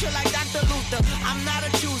future like Dr. Luther. I'm not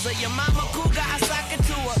a chooser, your mama cougar, I sock it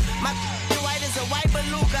to her. My white is a white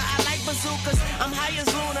beluga, I like bazookas. I'm high as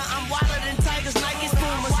Luna, I'm wilder than tigers, Nike's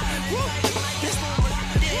Pumas. Woo. This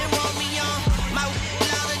didn't want me on. My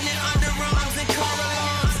louder than underarms and car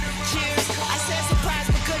alarms. Cheers, I said surprise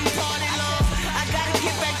but couldn't party long. I gotta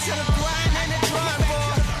get back to the grind and the drawing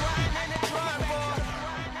board.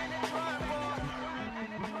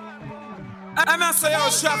 I'm not saying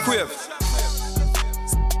Shockwave.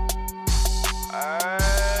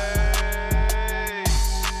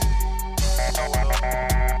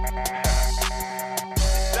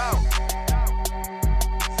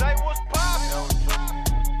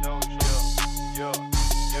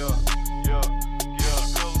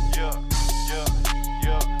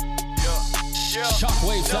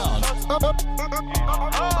 Shockwave sounds.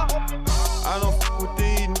 I don't f with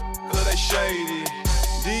these cause they shady.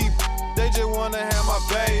 Deep, they just wanna have my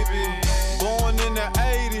baby. Born in the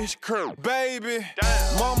 80s, baby.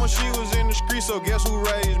 Mama, she was in the street, so guess who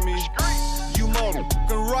raised me? You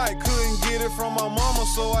motherfucking right, couldn't get it from my mama,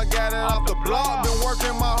 so I got it off the block. Been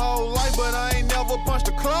working my whole life, but I ain't never punched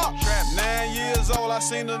a clock. 9 years old, I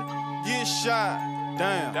seen her get shot.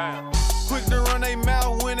 Damn. Quick to run they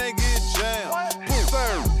mouth when they get jammed.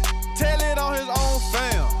 Third, tell it on his own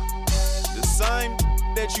fam. The same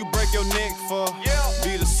that you break your neck for.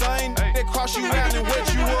 Be the same that cross you out and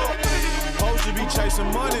wet you up. Supposed to be chasing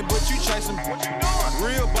money, but you chasing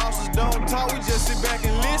real bosses don't talk, we just sit back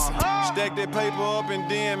and listen. Stack that paper up and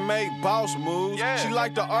then make boss moves. She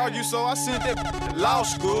like to argue, so I sent that law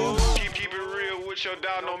school. Keep it real with your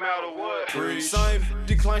dog no matter what. Preach. Same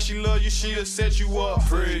decline, she love you, she'll set you up.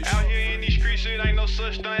 Preach. Out here in these streets, it ain't no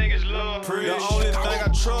such thing as love. Preach. The only thing I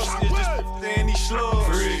trust is this and these slugs.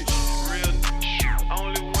 Preach. Real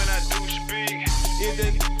only when I do speak. If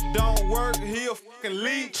that don't work, he'll fucking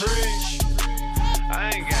leak. Preach.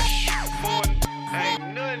 I ain't got shit for it.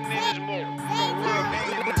 Ain't nothing in this world.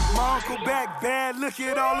 My uncle back bad, look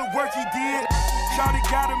at all the work he did. Shawty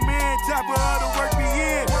got a man, top of all the work we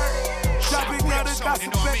in. Shopping got a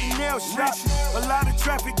gossip at the nail shop. A lot of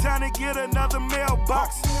traffic trying to get another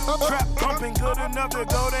mailbox. Trap bumping good enough to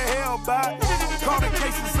go to hell by. Call the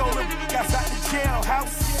case and sold him outside the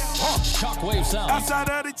jailhouse. Shockwave sounds. Outside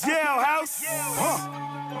of the jailhouse.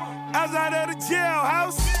 Outside of the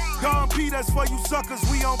jailhouse. Gone P, that's for you suckers,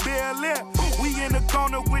 we on Bel Air. We in the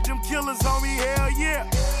corner with them killers, homie, hell yeah.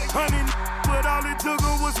 100, but all it took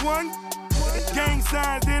was one. Gang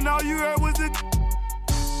signs, then all you heard was a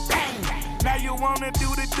bang. Now you wanna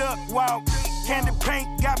do the duck walk. Candy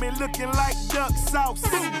paint got me looking like duck sauce.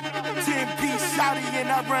 10-piece shotty and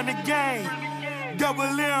I run the game. Double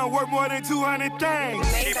M, worth more than 200 things.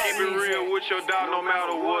 Keep it real with your dog no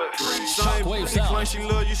matter what. Shockwave sounds. She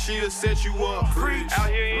love you, she'll set you up. Out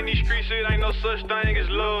here in these streets, it ain't no such thing as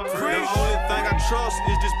love. The only thing I trust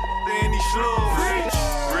is this and these slugs.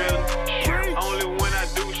 Real only when I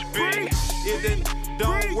do speak. If that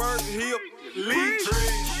don't work, he'll leak.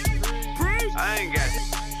 I ain't got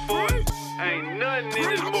for it. Ain't nothing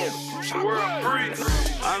in this world free.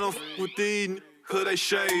 I don't f with these cause they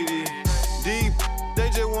shady. Deep, they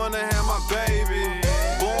just wanna have my baby.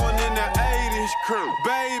 Born in the 80s,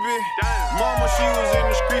 baby. Mama, she was in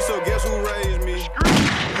the street, so guess who raised me?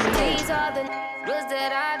 These are the niggas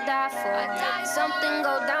that I die for. Something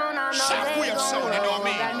go down, I know they gon' roll.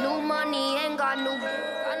 Got new money, ain't got new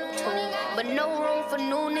tools, but no room for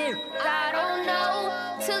new niggas. I don't know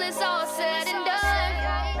till it's all said and done.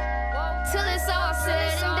 Till it's all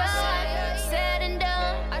said and done. Said and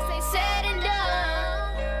done. I say said and done.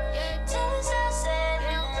 Till it's all said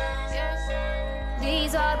and done.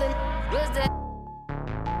 These are the niggas that.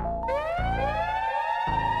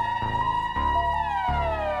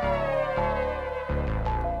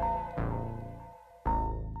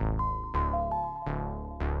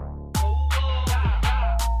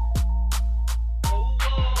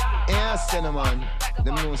 Cinnamon,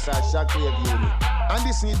 them new side Shockwave unit. And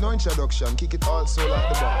this need no introduction, kick it all soul at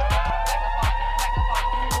the bar.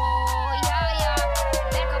 Oh, yeah.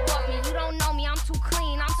 Back up off me, you don't know me, I'm too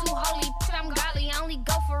clean, I'm too holy, I'm godly, I only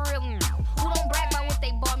go for real. Who don't brag about what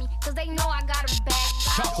they bought me, cause they know I got a bag.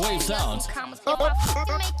 Shockwave sounds. If I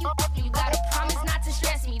fucking make you gotta promise not to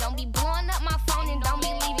stress me. Don't be blowing up my phone and don't be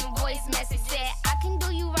leaving voice message. Said, I can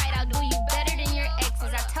do you right, I'll do you better than your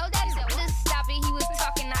exes. I told that nigga to stop it, he was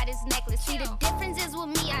talking out his necklace. See, the difference is with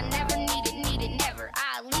me, I never needed, never.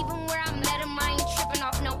 I leave him where I met him, I ain't tripping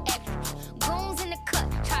off no extra. Goons in the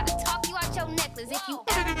necklace. If you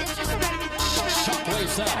ever disrespect me, Shockwave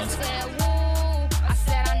sounds. I said, woo. I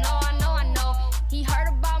said, I know. He heard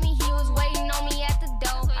about me, he was waiting on me at the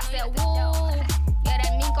door. I said, woo. Yeah,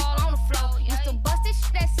 that mink all on the floor. Used to bust this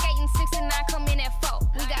shit at skating 6 and 9, come in at 4.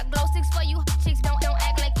 We got glow sticks for you chicks, don't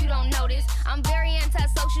act like you don't know this. I'm very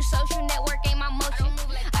antisocial, social network ain't my motion.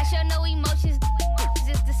 I show no emotions,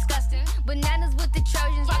 just disgusting. Bananas with the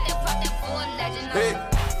Trojans, fuck that for a legend. Hey,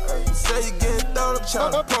 you say you getting thrown, I'm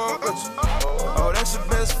tryna pump with you. Oh, that's your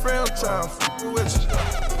best friend, I'm tryna fuck with you.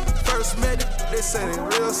 First met it, they say they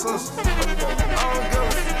real sisters. I don't give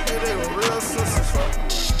a fuck, they were real sisters.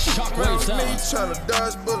 Shockwave Around me, tryna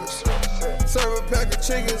dodge bullets. Serve a pack of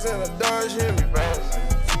chickens and a Dodge Hemi.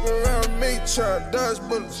 Around me, tryna dodge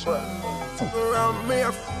bullets. Around me,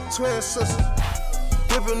 I fuck twin sisters.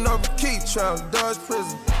 Whipping up a key, tryna dodge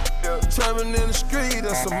prison. Traveling in the street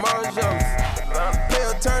and some more jealous. Pay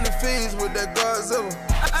attorney fees with that Godzilla.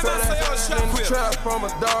 So that in the trap from a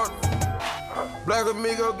dog. Black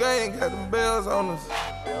Amigo gang got them bells on us.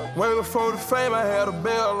 Way before the fame, I had a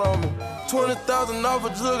bell on me. 20,000 off a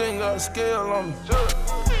jug, ain't got a scale on me.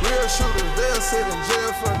 Real shooters, they'll sit in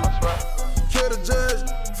jail for me. Kill the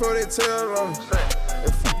judge before they tell on me.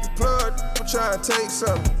 If you plug, I'm trying to take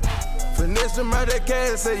something. Finesse them out that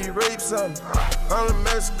cash, say you rape something. I'm the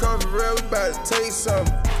Mexico for real, we bout to taste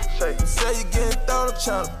something. Say you getting thrown, I'm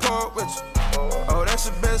trying to park with you. Oh, that's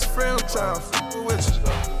your best friend, I'm trying to fuck with you.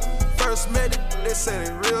 First met it, they say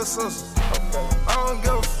they real sisters. I don't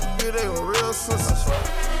give a fuck, they were real sisters.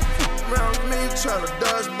 Around me, tryna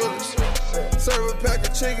dodge bullets. Serve a pack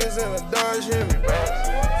of chickens and a Dodge Hemi.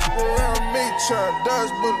 Around me, tryna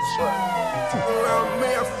dodge bullets. Around me,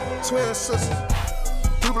 I fuck twin sisters.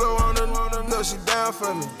 People on her know she down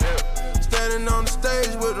for me. Standing on the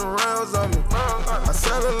stage with the rounds on me. I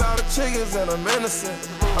sell a lot of chickens and I'm innocent.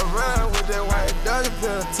 I ride with that white Dodge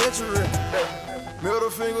penitentiary. Middle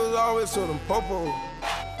fingers always to them popos.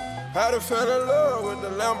 I done fell in love with the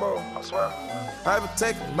Lambo. I been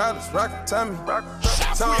taking mileage, rockin' Tommy.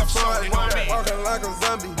 Time for it, walking like a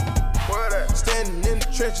zombie. Standing in the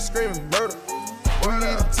trenches screaming murder. We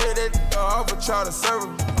need to take that off and try to serve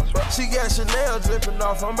her. She got Chanel dripping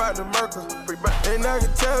off, I'm about to murk her. And I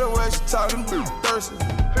can tell the way she talking thirsty.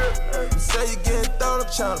 You say you getting thrown, I'm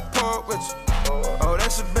tryna park with you. Oh,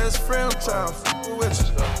 that's your best friend, I'm tryna fuck with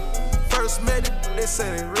you. First met it, they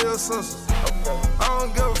say they real sisters. I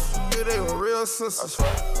don't give a fuck, they were real sisters.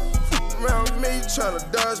 Around me,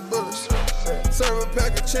 tryna dodge bullets. Serve a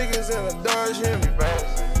pack of chickens and a Dodge Hemi.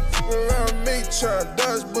 Around me, tryna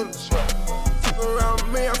dodge bullets.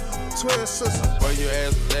 Around me, I fuck twin sisters. Where your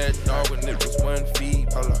ass was at, dog, when it was 1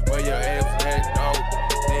 feet. Where your ass was at, dog,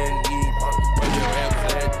 then eat. Where your ass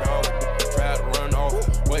was at, dog, try to run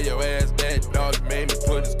off. Where your ass at, dog, you made me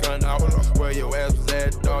put his gun out. Where your ass was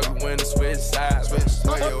at, dog, you went and switch sides.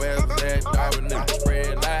 Where your ass was at, dog, when it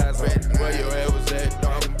spread lies. Where your ass was at,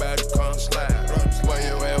 dog, I'm about to come slide. Where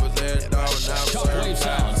your ass was at, dog, when I was Shockwave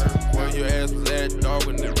sounds. Where your ass was at, dog,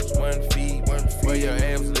 when it was 1 feet. Where your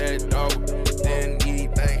ass was at, dog, then eat.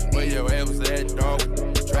 Where your ass was at, dog,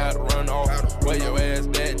 try to run off. Where your ass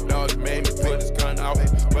at, dog, you made me put his gun out.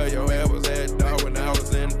 Where your ass was at, dog, when I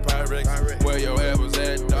was in the Pyrex. Where your ass was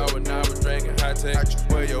at, dog, when I was drinking high tech.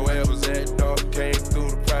 Where your ass was at, dog, came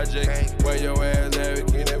through the project. Where your ass at,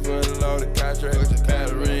 we get that for the loaded contract.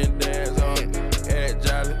 Battery and dance on, head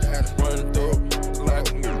jolly, running through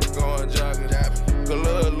like I'm going jogging. Good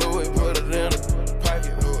little Louis, put it in a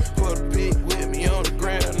pocket. Put a pic with me on the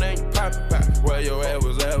ground, then you pop it. Where your ass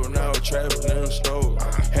was at when I was trapping in the store.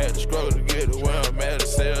 Had to scroll to get to where I'm at to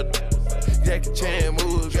sell. Jackie Chan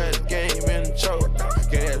moves, got the game in the choke.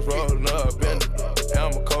 Gas rolling up in the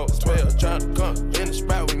Alma Coast 12, trying to come in the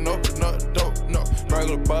spot, we know the dope. No,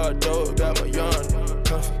 regular bar door, got my yarn.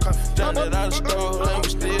 Jumped it out the store, and we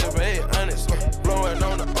still made honest. Blowing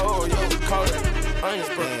on the old, yo, we call it onions,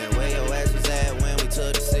 bro. Man, where your ass was at when we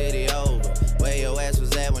took the city over? Where your ass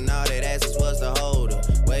was at when all that asses was the holder?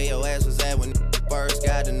 Where your ass was at when first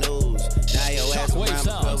got the news? Now your ass around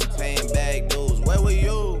because we paying back dues. Where were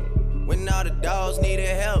you when all the dogs needed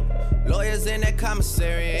help? Lawyers in that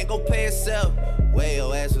commissary ain't gon' pay itself. Where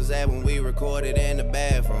your ass was at when we recorded in the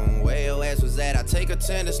bathroom? Where your ass was at? I take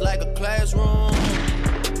attendance like a classroom.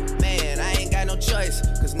 Man, I ain't got no choice,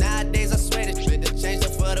 cause nowadays I swear this shit to change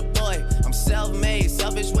up for the boy. I'm self-made,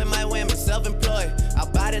 selfish with my women, self-employed.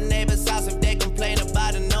 I'll buy the neighbor's house if they complain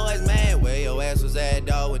about the noise, man. Where your ass was at,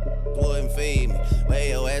 dog, when wouldn't feed me? Where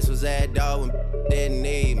your ass was at, dog, when didn't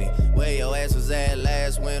need me? Where your ass was at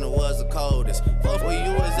last winter was the coldest? Fuck where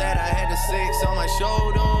you was at, I had the 6 on my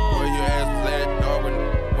shoulder. Where your ass was at, dog,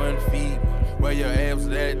 when 1 feet. Where your ass was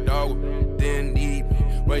at, dog, didn't eat.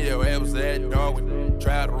 Where your ass was at, dog?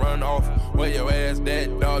 Tried to run off. Where your ass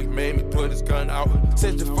that, dog? You made me put his gun out.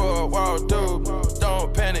 Set you for a wall, dude.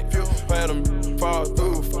 Don't panic. Let him fall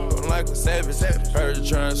through. I'm like a savage. Heard you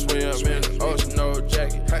trying to swim in the ocean, no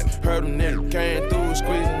jacket. Heard him nigga came through,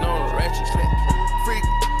 squeezing on a ratchet. Freak,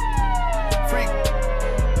 freak.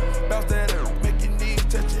 Bounce that air, make your knees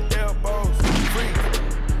touch your elbows. Freak,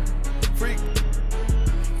 freak.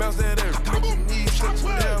 Bounce that air, make your knees touch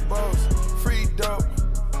your elbows. Free dope,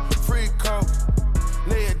 free coke.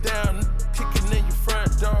 Lay it down, kicking in your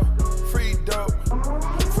front door. Free dope,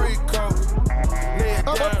 free coke. Lay it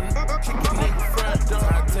down, kicking in your front door.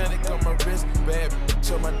 Titanic on my wrist, bad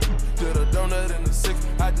bitch on my did a donut in the 6.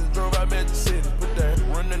 I just drove out Magic City. Put that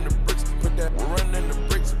run in the bricks, put that run in the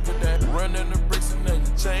bricks, put that run in the bricks, and then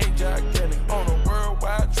you change gigantic. On a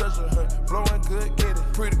worldwide treasure hunt, blowing good, get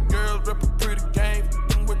it. Pretty girls rep a pretty game,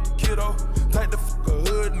 with the kiddo. Like the fuck a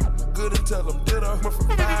hood, good and tell them ditto. Went from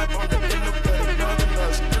 5 on the window, got another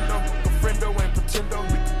notch. A friendo ain't pretendo.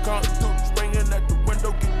 We can come through, springing at the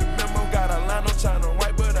window, get the memo. Got a line on China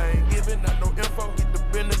white, but I ain't giving out no info. Get the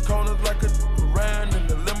bend the corners like a around in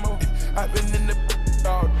the limo. I've been in the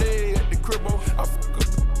all day at the cribbo. I fuck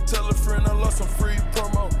up, tell a friend I lost some free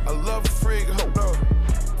promo. I love a freak, hold up.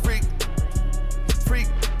 Freak, freak.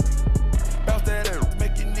 Bounce that air,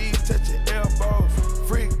 make your knees touch your elbows.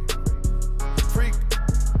 Freak, freak.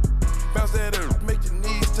 Bounce that air, make your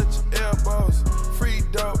knees touch your elbows. Free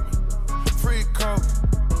dope, free coke.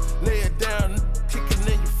 Lay it down, kicking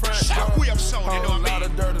in your front door. Shockwave sound, you know what I mean? A lot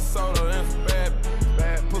of dirty soda and some bad.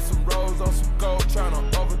 Put some rolls on some gold, tryna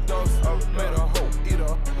overdose. Made a hoe, eat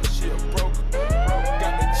her, she a broke.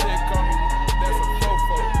 Got the check on me, that's a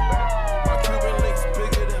fofo. My Cuban links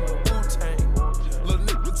bigger than a Wu-Tang. Little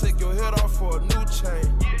nigga, take your head off for a new chain.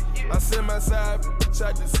 I send my side,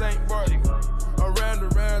 shot to St. Barty.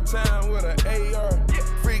 Around town with an AR.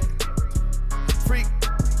 Freak, freak.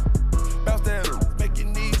 Bounce that, make your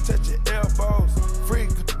knees touch your elbows.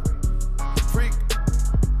 Freak, freak.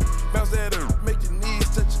 Bounce that, make your knees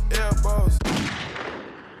touch your elbows.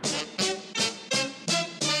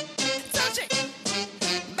 Touch it,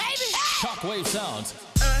 baby. Shockwave sounds.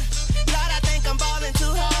 Lord, I think I'm balling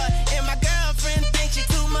too hard, and my girlfriend thinks she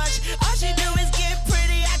too much. All she do is get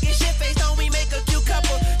pretty. I get shit faced on. We make a cute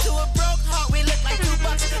couple. To a broke heart, we look like $2.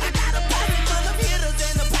 I got a pocket full of hitters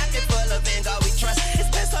and a pocket full of Vanguard we trust. It's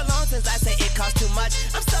been so long since I say it costs too much.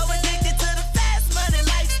 I'm so addicted to the fast money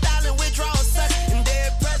lifestyle and withdrawal sucks. And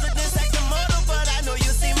dead presidents act the model, but I know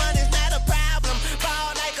you see money's not a problem.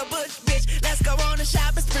 Ball like a bush, bitch. Let's go on a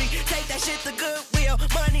shopping spree. Take that shit to Goodwill.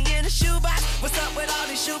 Money in a shoebox. What's up with all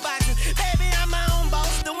these shoeboxes? Baby, I'm my own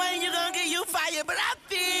boss. The way you gon' get you fired, but I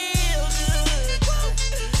feel good.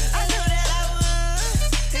 I knew that I would.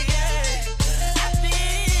 Yeah, I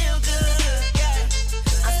feel good. Yeah,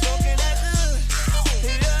 I'm smoking that good.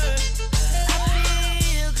 Yeah, I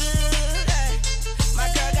feel good. Yeah, my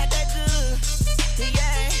girl got that good.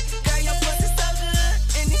 Yeah, girl, your pussy so good,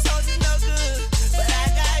 and these hoes is no good, but I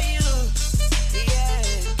got you. Yeah,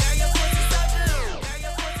 girl, your pussy so good. Girl,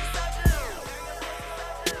 your pussy so good.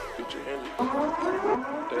 Get your hand in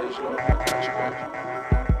days low, got you back.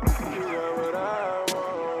 You got what I want.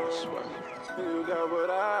 You got what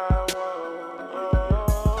I want.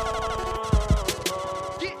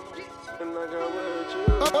 And I got what you.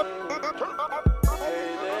 Hey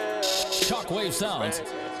there. Shockwave sounds. Yeah,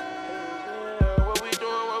 what we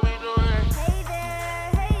doing? What we doing?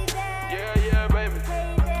 Yeah, yeah, baby.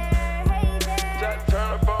 Just turn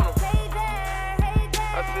up on 'em.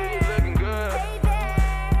 I see you looking good.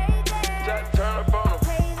 Just turn up on 'em.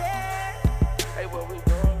 Hey, what we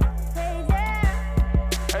doing?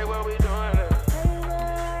 Hey, what we doing?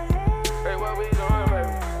 Hey, what we doing,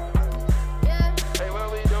 baby? Hey, what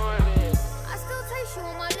we doing? I still taste you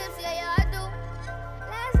on my lips, yeah, I do.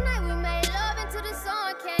 Last night we made love until the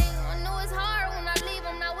sun came. I know it's hard when I leave,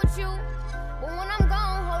 I'm not with you. But when I'm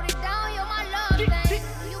gone, hold it down, you're my love thing.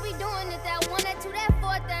 You be doing it, that 1, that 2, that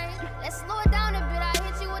 4 thing. Let's slow it down a bit, I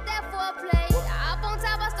hit you with that foreplay. Up on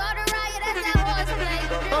top, I start a riot, that's that horseplay.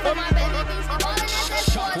 For my baby beast, I'm all in that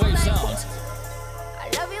Shockwave sounds. I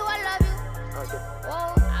love you, I love you.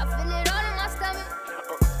 Whoa, I feel it all in my stomach.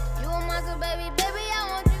 You a monster, baby, baby, I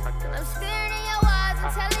want you. I'm staring in your eyes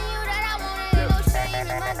and telling you that I want it. Ain't no shame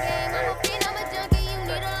in my game. I'm a fiend, I'm a junkie. You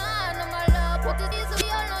need a line on my love. Put the diesel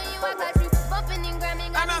on you. I got you bumping and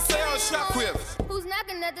grabbing. And I say on Shockwave. Who's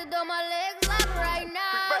knocking at the door? My legs locked right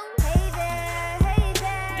now. Hey there, hey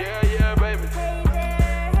there. Yeah, yeah, baby. Hey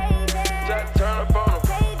there, hey there. Just turn up on 'em.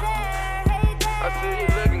 Hey there, hey there. I see you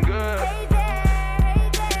looking good. Hey there, hey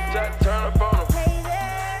there. Just turn up on 'em. Hey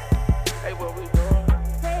there, Hey, what we doing?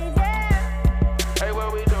 hey there. Hey,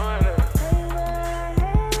 what we doing?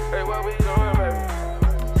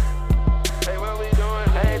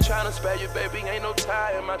 baby, ain't no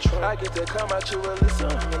tie in my trunk. I get to come out you a listen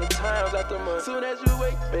many times after month. Soon as you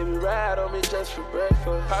wake, baby, ride on me just for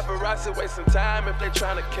breakfast. Paparazzi wasting time if they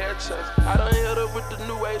tryna catch us. I done hit her with the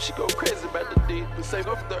new wave, she go crazy about the deep. We save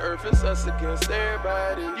up the earth, it's us against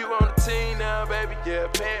everybody. You on the team now, baby, yeah,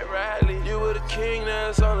 Pat Riley. You were the king, now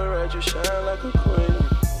it's only right, you shine like a queen.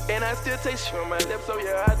 And I still taste you on my lips, so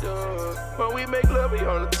yeah, I do. When we make love, we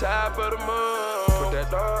on the top of the moon. Put that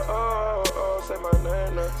say my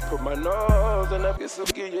name now. Put my nose in that bitch, so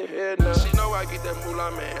get your head now. She know I get that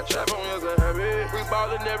moolah, man. Trap on wheels and habit. We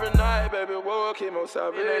ballin' every night, baby. Whoa, Kimo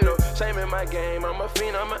Savage. It ain't no shame in my game. I'm a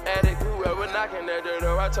fiend, I'm an addict. Whoever knocking that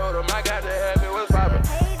door, I told him I got to have it. What's poppin'?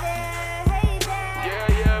 Hey there, hey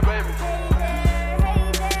there. Yeah, baby. Hey there,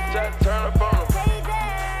 hey there. Just turn up on him. Hey there,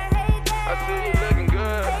 hey there. I see you looking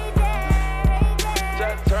good. Hey there, hey there.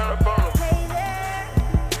 Just turn up on him. Hey there.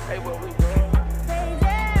 Hey, what we doing? Hey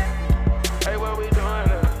there. Hey, what we doing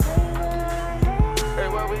now? Hey,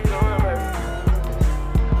 what we doing, baby?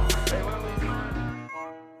 Hey, what we doing?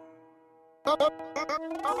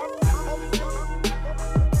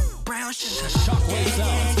 Brown sugar. Shockwave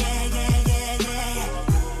sounds.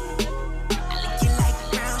 I lick you like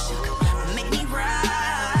brown sugar. Make me ride.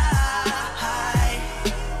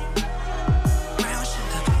 Brown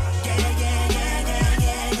sugar.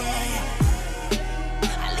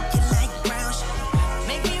 I lick you like brown sugar.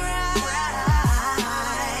 Make me ride.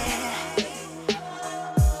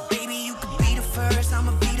 Baby, you could be the first.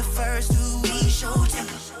 I'ma be the first to ease your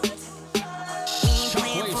temper.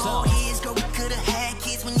 Shockwave sounds. Years ago, we could've had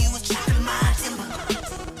kids when you was chopping my timber.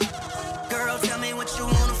 Girl, tell me what you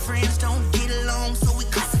want. Friends don't get along, so we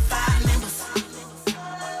classify members.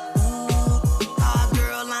 Ooh,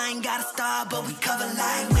 girl, I ain't got a star, but we cover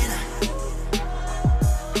like winner.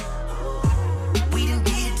 We done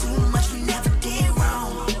did too much, we never did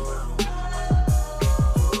wrong.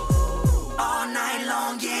 All night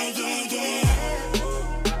long, yeah.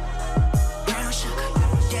 Brown sugar,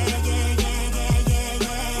 yeah.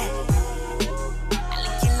 I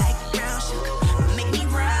lick you like brown sugar, make me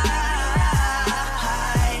ride.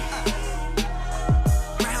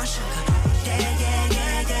 Brown sugar, yeah.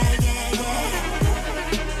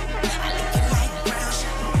 I lick you like brown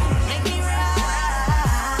sugar, make me ride.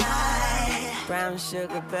 Brown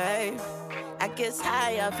sugar, babe. I get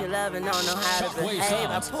high off your love and don't know how to behave.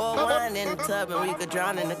 I pour wine in the tub and we could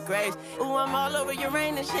drown in the graves. Ooh, I'm all over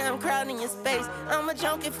Uranus, yeah, I'm crowding your space. I'm a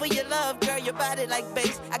junkie for your love, girl, your body like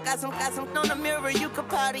bass. I got some on the mirror, you could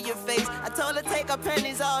powder your face. I told her take her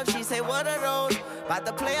panties off, she say, what are those? About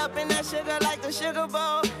to play up in that sugar like the Sugar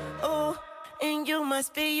Bowl. Ooh, and you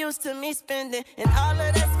must be used to me spending and all of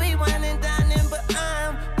that sweet wine and dining, but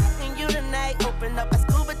I'm and you tonight. Open up a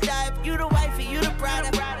scuba dive, you the wifey, you the bride.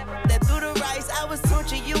 That through the rice, I was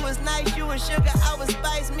torture, you was nice, you was sugar, I was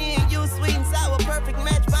spice. Me and you, sweet and sour, perfect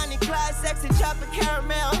match. Bonnie Clyde, sexy chocolate,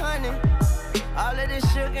 caramel, honey. All of this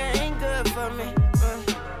sugar ain't good for me.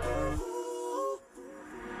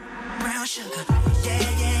 Brown sugar, yeah.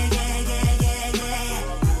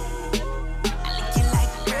 I lick you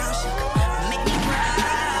like brown sugar, make me ride.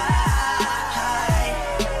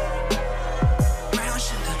 Brown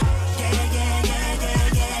sugar, yeah.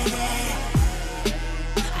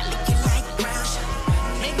 I lick you like brown sugar,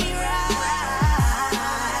 make me ride.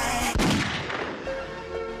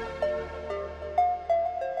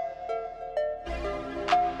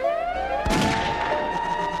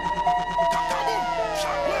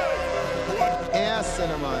 Yeah,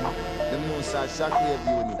 cinnamon. The moose are Shockwave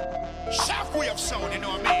unit. Shockwave sound, you know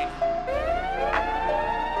what I mean?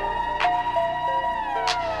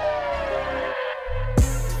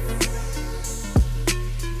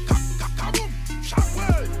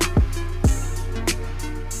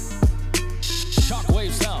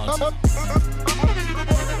 Shockwave sounds.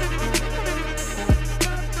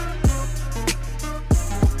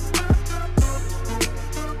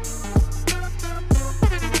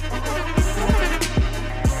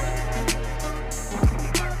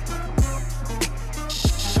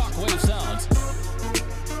 Shockwave sounds.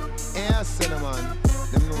 Yeah, cinnamon.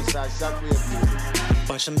 The moose are Shockwave unit.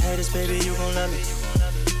 Bunch of haters, baby, you gon' love me.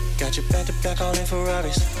 Got you back to back all in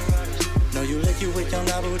Ferraris. Know you lick you with young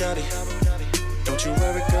Abu Dhabi. Don't you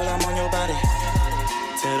worry, girl, I'm on your body.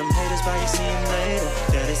 Tell them haters bye, you see him later.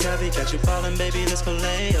 Daddy's happy, got you ballin', baby, let's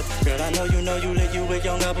play up. Girl, I know you lick you with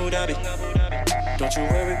young Abu Dhabi. Don't you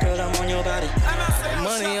worry, girl, I'm on your body.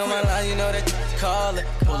 Money on my line, you know that call it.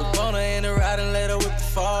 Pull a boner in the ride and let her whip the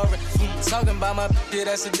foreign. Talking about my yeah,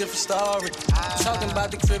 that's a different story. Talking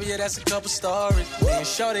about the crib, yeah, that's a couple stories. And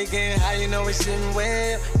shorty getting high, you know we sitting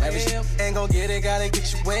well. Every shit ain't gon' get it, gotta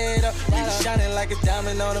get you wet up. We be shining like a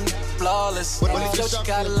diamond on them, flawless. When you float, you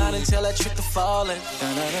got a line and tell that trick to fallin'.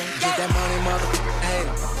 Get that money, motherfucker, hey.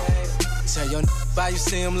 Tell your bye, you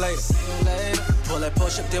see him later. Pull that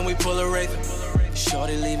push up, then we pull a raven.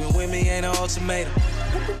 Shorty leaving with me ain't an ultimatum.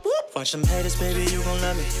 Watch them haters, baby, you gon'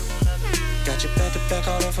 love me. Got your back to back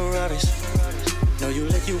all in Ferraris. Know you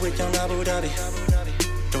lick you with young Abu Dhabi.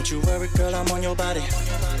 Don't you worry, girl, I'm on your body.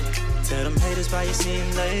 Tell them haters why you see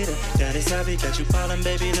him later. Daddy's happy, got you ballin',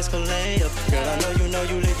 baby, let's go lay up. Girl, I know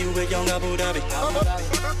you lick you with young Abu Dhabi.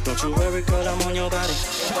 Don't you worry, girl, I'm on your body.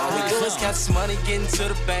 All we do is count this money, getting to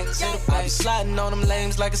the bank. I be sliding on them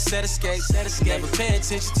lanes like a set of skates. Never pay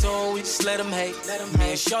attention to them, we just let them hate. Me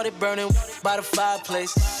and Shorty burning by the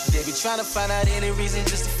fireplace. They be trying to find out any reason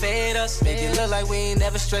just to fade us. Make it look like we ain't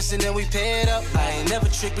never stressing and we paid up. I ain't never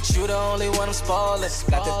tricked, but you the only one I'm spoiling.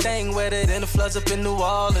 Got the thing wetter than the floods up in New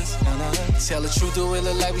Orleans. Tell the truth, do it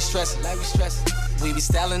look like we stressin'. We be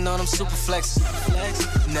styling on them super flex.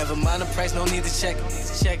 Never mind the price, no need to check it.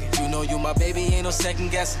 You know you my baby, ain't no second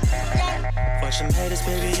guessing. Watch them haters,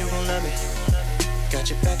 baby, you gon' love me. Got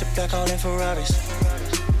your back to back all in Ferraris.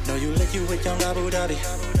 Know you lick you with young Abu Dhabi.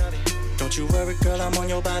 Don't you worry, girl, I'm on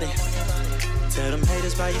your body. Tell them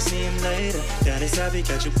haters why you see him later. Daddy's happy,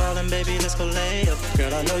 got you ballin', baby, let's go lay up.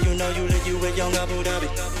 Girl, I know you lick you with young Abu Dhabi.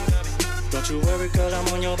 Don't you worry, girl, I'm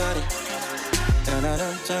on your body. Don't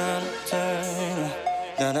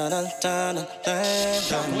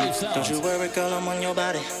you worry, girl, I'm on your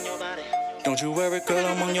body. Don't you worry, girl,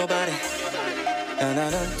 I'm on your body.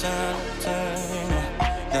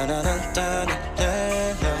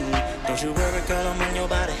 Don't you worry, girl, I'm on your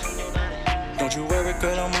body. Don't you worry,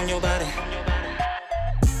 girl, I'm on your body.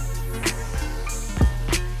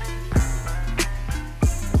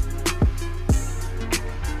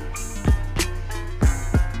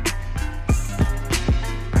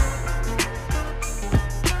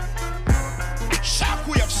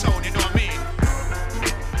 Shockwave sound, you know what I mean?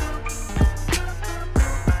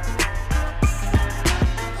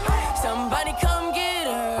 Somebody come get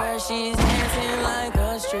her, she's dancing like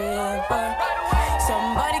a stripper.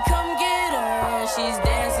 Somebody come get her, she's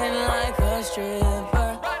dancing like a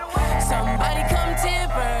stripper. Somebody come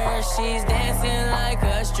tip her, she's dancing like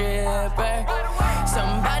a stripper.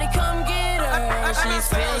 Somebody come get her, she's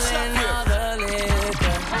feeling all the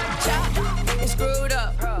liquor. Chop and screwed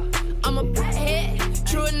up, I'm a head,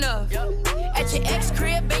 true enough. At your ex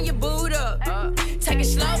crib and your boot up. Take it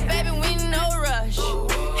slow, baby, we no rush.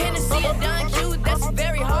 Hennessy or Don Q, that's a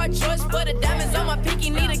very hard choice. But the diamonds on my pinky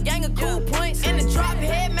need a gang of cool points. In the drop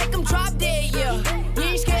head, make them drop dead, yeah. You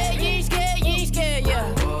ain't scared, you ain't scared, you ain't scared,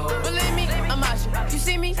 yeah. Believe me, I'm out you. You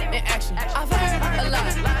see me in action. I've heard a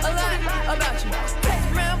lot about you. Catch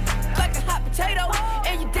around like a hot potato.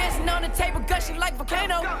 And you dancing on the table, gushing like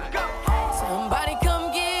volcano. Somebody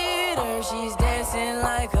come get her, she's dancing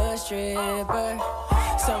like a stripper.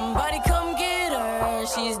 Somebody come get her,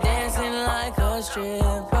 she's dancing like a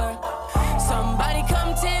stripper. Somebody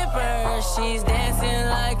come tip her, she's dancing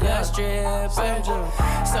like a stripper.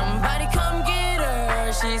 Somebody come get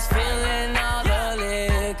her, she's feeling all the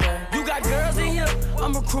liquor. You got girls in here,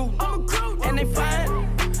 I'm recruiting. And they fine,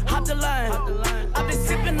 hop the line. I've been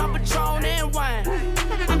sipping on Patron and wine.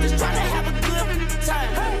 I'm just trying to have a good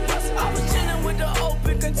time. I was chilling with the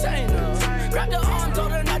open container. Grabbed the arm,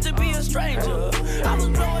 told her not to be a stranger. I was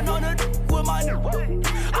blowing on her with my I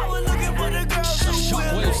was looking for the girls who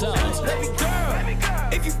will. Baby girl,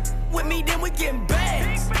 if you with me, then we getting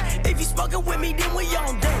bags. If you smoking with me, then we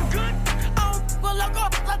on deck. Well, look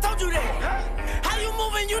up, I told you that. How you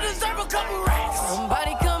moving? You deserve a couple racks.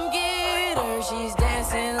 Somebody come get her, she's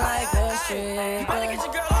dancing like a stripper.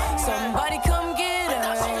 Somebody come get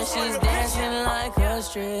her, she's dancing like a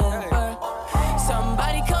stripper.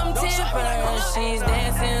 Somebody come tip her, she's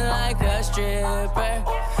dancing like a stripper.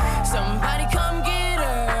 Somebody come get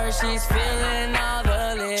her, she's feeling all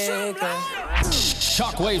the liquor.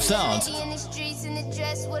 Shockwave sounds. In the streets in the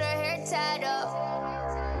dress with her hair tied up.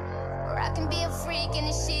 Or I can be a freak in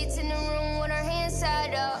the sheets in the room with her hands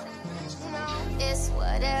tied up. You know, it's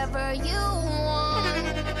whatever you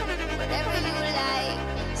want, whatever you like.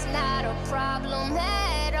 It's not a problem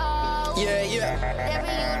at all. Yeah.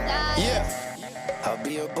 Whatever you like. Yeah. I'll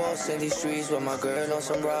be a boss in these streets with my girl on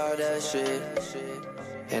some raw that shit.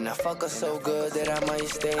 And I fuck her so good that I might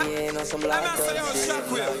stay in on some locked up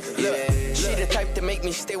shit. Yeah, she the type to make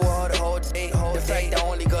me stay with her the whole day. The fact I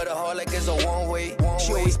only got a heart like it's a one-way.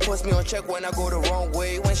 She always puts me on check when I go the wrong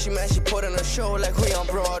way. When she mad, she put on a show like we on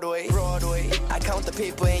Broadway. I count the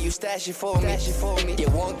paper and you stash it for me. Yeah,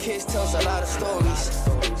 one kiss tells a lot of stories.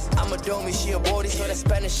 I'm a dummy, she a body, so that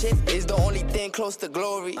Spanish shit is the only thing close to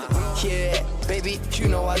glory. Yeah, baby, you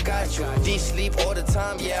know I got you. Deep sleep all the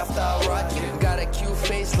time, yeah, after I rock you. Got a cute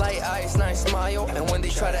face, light eyes, nice smile. And when they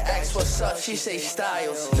try to ask what's up, she say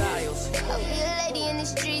styles. I'll be a lady in the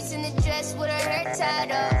streets in a dress with her hair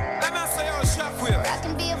tied up. I'm not saying on Shockwave. Or I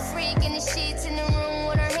can be a freak in the sheets in the room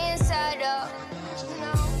with her hands tied up.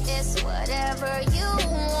 It's whatever you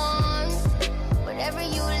want, whatever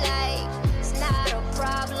you like. It's not a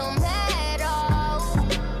problem at all.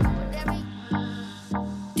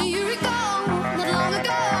 Do you recall not long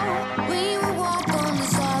ago when you would walk on the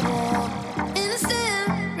sidewalk? Innocent,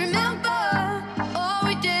 remember, all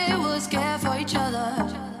we did was care for each other.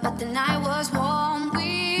 But the night was warm,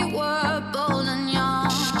 we were bold and young.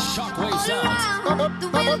 Shockwave All sounds. around, the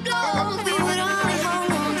wind blows, we would only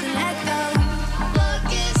hold on to let go.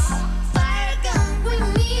 Buckets, fire gun, we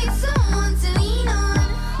need someone to lean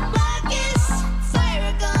on. Buckets,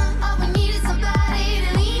 fire gun, all we need is somebody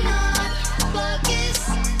to lean on. Buckets,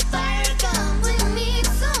 fire gun, we need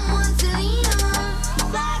someone to lean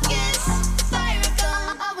on. Buckets, fire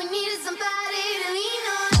gun, all we need is somebody to lean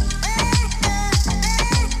on.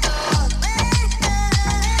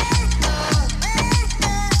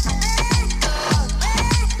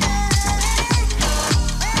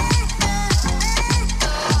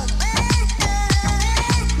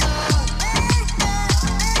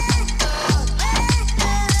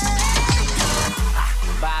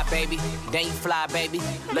 Bye, baby. Then you fly, baby.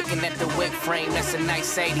 Looking at the whip frame, that's a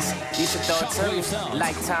nice 80s. You should throw it to me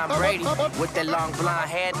like Tom Brady. With that long blonde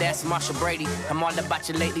hair, that's Marshall Brady. I'm all about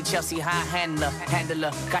you lately, Chelsea high handler.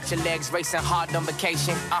 Got your legs racing hard on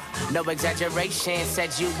vacation. No exaggeration,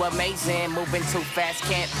 said you amazing. Moving too fast,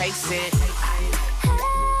 can't pace it.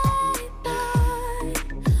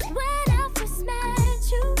 When I first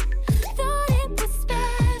met you, thought it was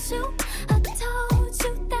special. I told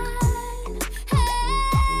you that.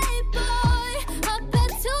 Hey boy, up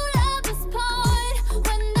until lover's point.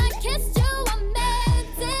 When I kissed you, I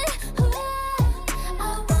meant it. Ooh, I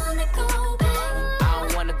wanna go back. I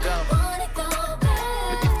don't wanna go, Wanna go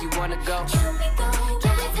back. but if you wanna go, Can we go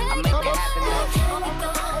back? I'll make it happen. Can we go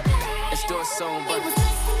back? Let's do it soon, It but was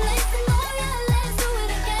late, oh yeah, let's do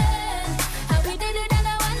it again. How we did it on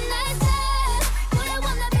a one night stand. But I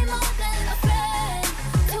wanna be more than a friend.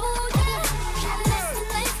 Do that.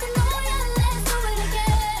 Late, oh yeah, let's do it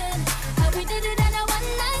again. How we did it on a one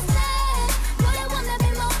night stand. But I wanna be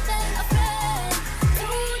more than a friend. Do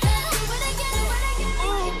that. Do it again.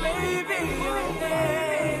 Ooh, baby,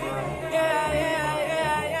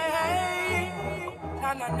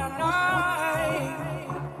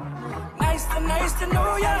 Nice to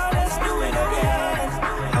know ya, let's do it again.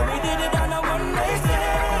 How we did it on a one night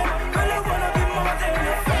stand. Girl, I wanna be more than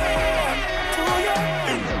a friend to ya.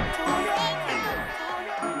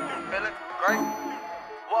 Feeling great?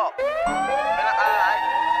 Whoa. Feeling alright?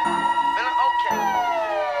 Feeling okay?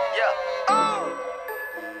 Yeah.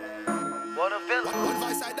 What a feeling. What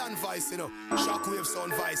vice I done vice, you know? Shockwave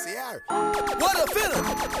sound vice, yeah. What a feeling.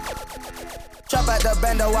 Chop out the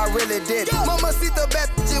bando, I really did it. Mama see the bad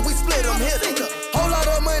shit, we split them hits. Whole lot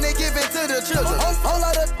of money given to the children. Whole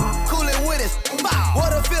lot of coolin' with it.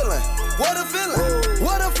 What a feeling. What a feeling.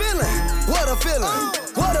 What a feeling. What a feeling.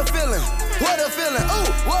 What a feeling. What a feeling. Ooh,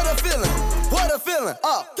 what a feeling. What a feeling.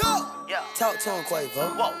 Go. Talk to him,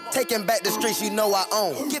 Quavo. Taking back the streets, you know I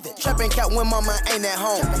own. Give it. Trapping cat when mama ain't at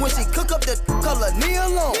home. When she cook up the color, knee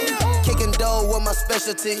alone. Kicking dough was my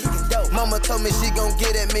specialty. Mama told me she gon'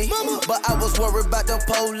 get at me. But I was worried about the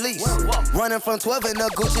police. Running from 12 in a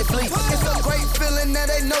Gucci fleece. It's a great feeling that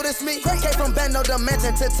they notice me. Came from Bando the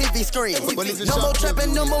mansion to TV screen. No more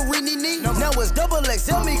trapping, no more rini. Now it's double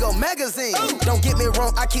XL Migo magazine. Don't get me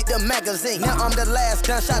wrong, I keep the magazine. Now I'm the last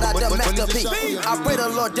gun, shout out the masterpiece. I pray the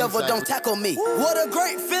Lord devil don't tackle me. What a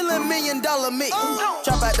great feeling, $1 million me.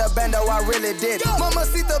 Chop out the bando, I really did it. Mama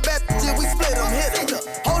see the bad shit, we split them hits.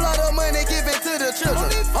 Whole lot of money given to the children.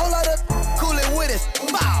 Whole lot of coolin' with it.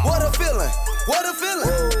 What a feeling. What a feeling.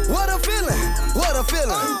 What a feeling. What a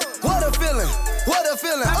feeling. What a feeling. What a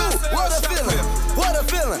feeling. Ooh, what a feeling. What a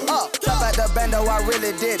feeling. Chop out the bando, I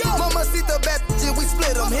really did it. Mama see the bad shit, we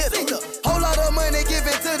split them hits. Whole lot of money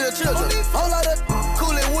given to the children. Whole lot of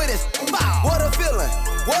coolin' with it. What a feeling.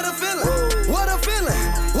 What a feeling. What a feeling.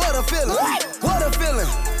 What a feeling. What a feeling.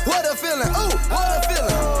 What a feeling. Ooh, what a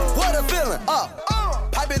feeling. What a feeling.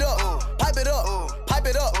 Pop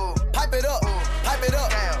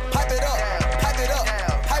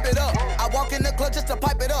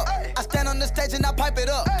stage and I pipe it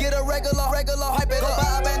up. Get a regular, hype it up.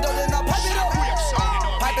 Buy a bando, then I pipe it up.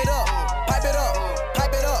 Pipe it up, pipe it up,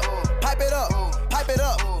 pipe it up, pipe it up, pipe it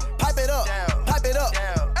up, pipe it up, pipe it up.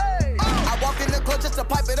 I walk in the club just to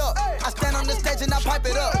pipe it up. I stand on the stage and I pipe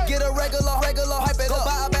it up. Get a regular, hype it up.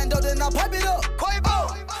 Buy a bando, then I pipe it up.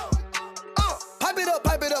 Pipe it up,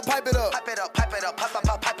 pipe it up, pipe it up. Pipe it up, pipe it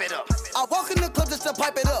up, pipe it up. I walk in the club just to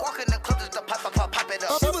pipe it up. Walk in the club just to pipe it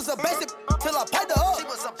up. She was a basic till I piped her up. She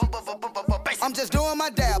was a basic. I'm just doing my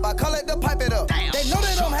dab. I call it the pipe it up. They know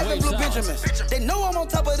that I'm having blue Benjamins. They know I'm on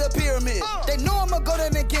top of the pyramid. They know I'ma go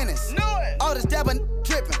down in Guinness. All this dabbing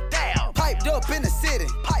dripping. Piped up in the city.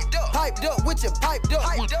 Piped up with your piped up.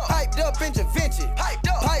 Piped up in your Vinci.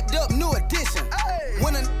 Piped up new edition.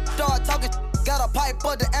 When a start talking, got a pipe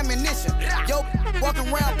up the ammunition. Yo, walking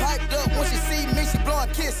around piped up. When she see me, she blowing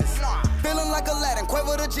kisses. Feeling like Aladdin,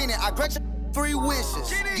 Quavo the genie. I grant you 3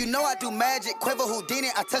 wishes. You know I do magic, Quavo Houdini.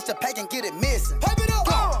 I touch the pack and get it missing. Pipe it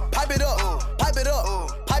up, pipe it up, pipe it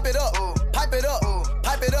up, pipe it up, pipe it up,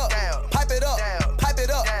 pipe it up, pipe it up, pipe it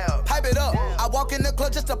up, pipe it up. I walk in the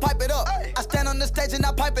club just to pipe it up. I stand on the stage and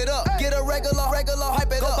I pipe it up. Get a regular,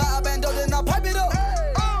 hype it up. Buy a bando, then I pipe it up.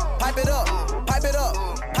 Pipe it up, pipe it up,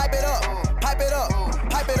 pipe it up, pipe it up,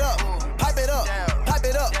 pipe it up, pipe it up, pipe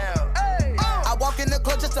it up. I walk in the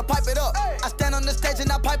club just to pipe it up. I stand on the stage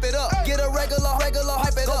and I pipe it up. Get a regular, hype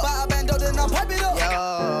it up. Buy a bando, then I pipe it up.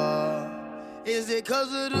 Yo, is it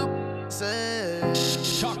cause of the say?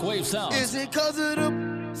 Shockwave sounds. Is it cause of the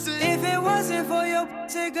say? If it wasn't for your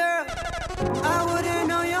pussy, girl, I wouldn't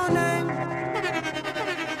know your name.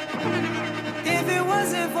 If it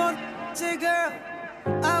wasn't for pussy, girl,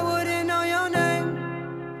 I wouldn't know your name.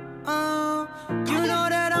 You know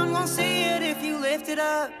that I'm gon' see it if you lift it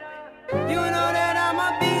up. You know that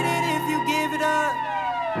I'ma beat it if you give it up.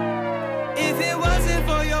 If it wasn't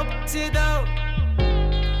for your pussy though.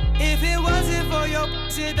 If it wasn't for your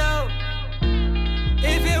pussy though.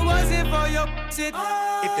 If it wasn't for your pussy.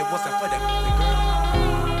 If it wasn't for that pussy, girl,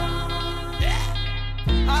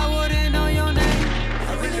 I wouldn't know your name.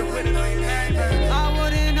 I really wouldn't know your name, baby. I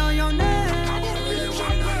wouldn't know your name. I really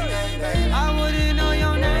wouldn't know your name, baby. I wouldn't know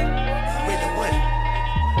your name. I really wouldn't.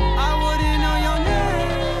 I wouldn't know your name.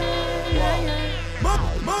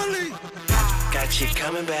 Molly. Got you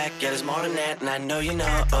coming back, yeah, there's more than that, and I know you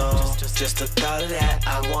know. Oh, just the thought of that,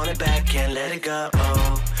 I want it back, can't let it go.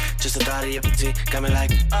 Oh, just the thought of your petite, got me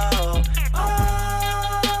like, oh, oh.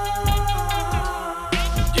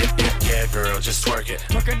 Yeah, girl, just twerk it.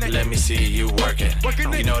 Let me see you work it.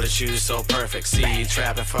 You know that you're so perfect. See you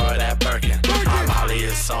trapping for that Birkin. Molly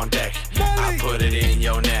is on deck. I put it in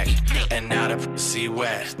your neck, and now the pussy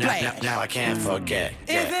wet. Now I can't forget.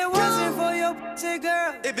 If it wasn't for your pussy,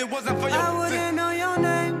 girl, If it wasn't for your I wouldn't know your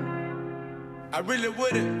name. I really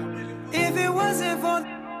wouldn't. If it wasn't for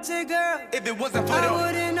pussy, girl, If it wasn't for I them,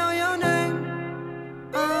 wouldn't know your name.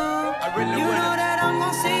 I really You know wouldn't. that I'm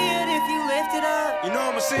gon' see it if you lift it up. You know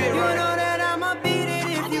I'ma see it, You right? know that I'ma beat it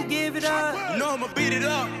if you give it up. You know I'ma beat it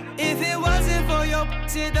up. If it wasn't for your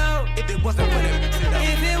pussy though. If it wasn't for them,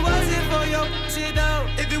 If it wasn't for your pussy though.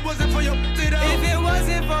 if it wasn't for your pussy, though. If it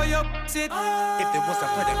wasn't for your pussy, If it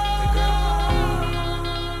wasn't for them, girl,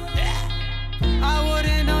 I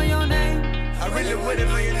wouldn't know your name. I really wouldn't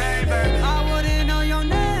know your name, baby. I wouldn't know your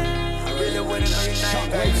name. I really wouldn't know your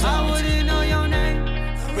name, baby. I wouldn't know your name.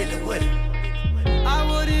 I really wouldn't. I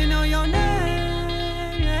wouldn't know your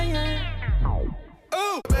name. Yeah, yeah.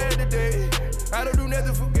 Oh, bad today. I don't do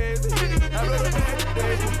nothing for gays. I blow the bag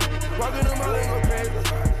today. Walking on my leg, go crazy.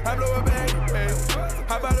 I blow a bag today.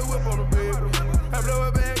 I buy the whip on the baby. I blow a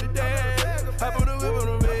bag today. I put the whip on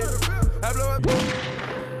the baby. I blow a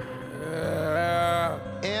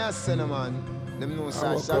Yeah, cinnamon. Them know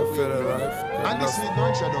Shockwave. And this need no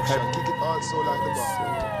introduction. Kick it all so like the bar.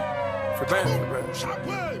 For band.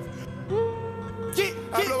 Shockwave.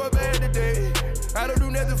 I blow a bag today. I don't do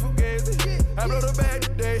nothing for gays. I blow the bag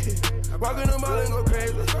today. Walking the mall and go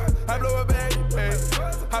crazy. I blow a bag today.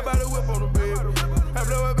 I buy the whip on the baby. I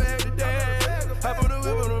blow a bag today. I put the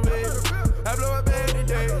whip on the baby. I blow a bag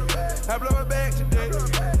today. I blow a bag today.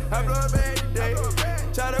 I blow a bag today.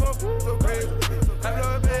 Try to go crazy. I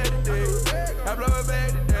blow a bag today. I blow a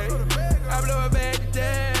bag today. I blow a bag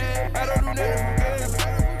today. I don't do nothing for gays.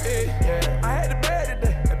 Yeah. I had the bag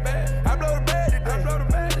today. I blow the bag today. I blow the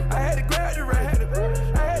bag. I had to grab the rack.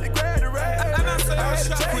 I had to grab the rack. I had to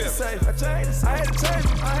change the safe. I had to change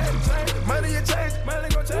it. I had to change it. Money you change it. Money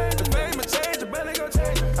gon' change it. The fame will change it. Money gon'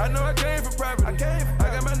 change it. I know I came from property. I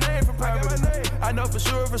got my name from property. I I know for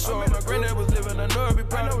sure, my granddad was living, I know he'd be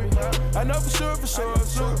proud of me. I know for sure, if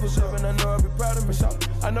Suge was living, I know he'd be proud of me.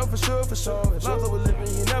 I know for sure, if Lonzo was living,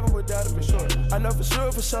 he never would doubt me. I know for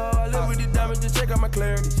sure, I live with these diamonds, just check out my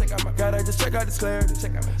clarity. Gotta just check out this clarity.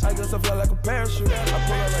 I just fly like a parachute. I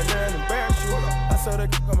pull up right now and embarrass you. I saw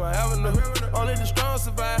that on my avenue. Only the strong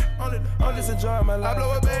survive. I'm just enjoying my life. I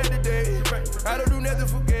blow a bag today. I don't do nothing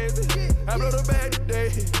for games. I blow the bag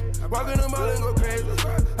today. Walking the mall and go crazy.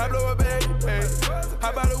 I blow a bag today.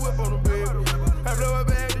 I buy the whip on the baby. I blow a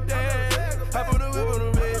bag today. I put the whip on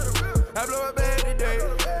the baby. I blow a bag today.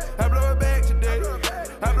 I blow a bag today.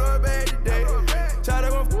 I blow a bag today. Try to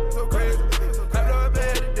go so crazy. I blow a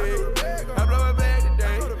bag today. I blow a bag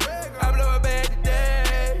today. I blow a bag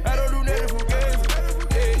today. I don't do nothing for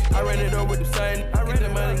games. I ran it up with the same. I ran the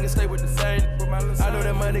money and stay with the same. I know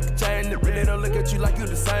that money can change. It really don't look at you like you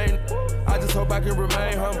the same. I just hope I can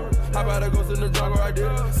remain humble. How about I go in the jungle? I did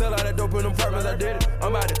it. Sell out that dope in them apartments, I did it.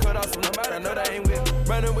 I'm about to cut off some numbers, I know they ain't with it.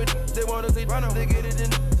 Running with it, they wanna see running. They get it in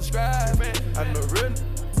describe, man. I know real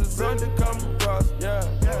is run to come across, yeah.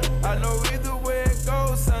 I know either way it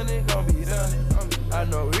goes, son, it gon' be done. I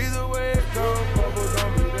know either way it goes, bubble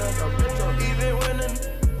gon' be done. Even when the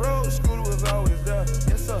road school was always there.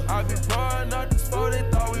 Yes, sir. I be pouring out this 4, they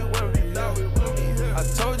thought we wouldn't be there. I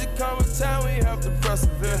told you come a time we have to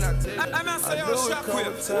persevere. I'm not saying I know it come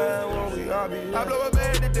a time when we all be here. I blow a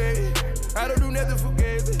bag today. I don't do nothing for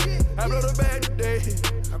games. I blow the bag today.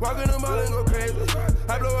 Walk in the mall and go crazy.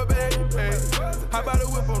 I blow a bag today. I buy the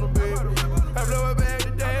whip on the baby. I blow a bag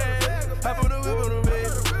today. I put the whip on the baby.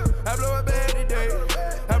 I blow a bag today.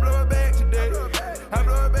 I blow a bag today. I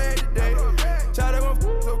blow a bag today. Try to go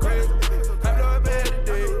so crazy. I blow a bag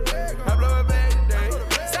today. I blow a bag today.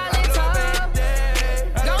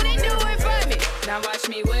 Don't it do it for me? Now watch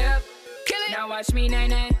me whip. Kill it. Now watch me nay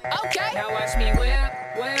nay. Okay. Now watch me whip.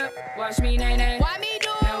 Watch me nay nay. Why me do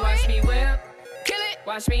it? Now watch me whip. Kill it.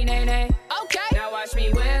 Watch me nay nay. Okay. Now watch me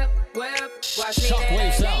whip. Watch me nay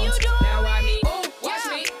nay. Shockwave sounds. Now watch me. Ooh. Watch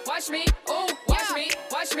me. Ooh. Watch me.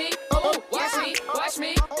 Ooh. Watch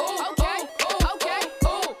me. Ooh. Okay. Okay.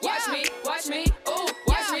 Ooh. Watch me. Ooh. Watch me. Ooh.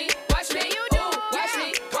 Watch me. You do. Watch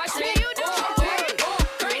me. You do. Okay.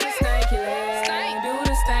 Do the stanky leg. Do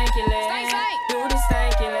the stanky leg. Do the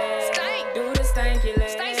stanky leg. Do the stanky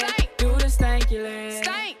leg. Do the stanky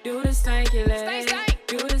leg. Do the stanky leg.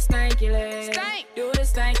 Do the stanky leg. Do the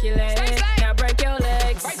stanky leg. Now break your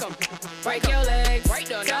legs. Break your legs.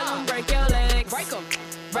 Tell them break your legs.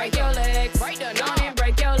 Break your legs. Don't even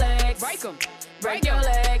break your legs. Break your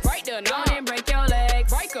legs. Don't even break your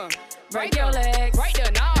legs. Break your legs.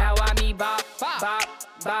 Now I me bop, bop, bop,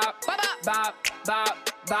 bop, bop, bop,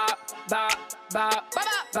 bop, bop, bop,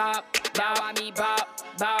 bop. Now I me bop,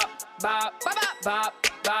 bop, bop, bop, bop,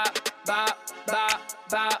 bop, bop, bop,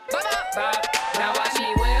 bop, bop. Now watch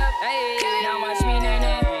me whip. Hey. Now watch me nay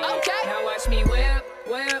nay. Okay. Now watch me whip.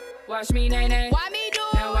 Watch me nay nay. Why me do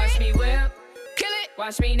it? Now watch me whip. Kill it.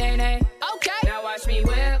 Watch me nay nay. Okay. Now watch me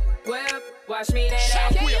whip. Watch me nay nay.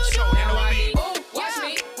 Shockwave sound, you know what I mean? Ooh. Watch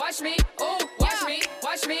me. Ooh. Watch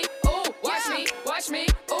me. Ooh. Watch me.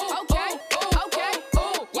 Ooh. Okay. Ooh.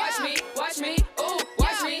 Watch me. Ooh. Watch me.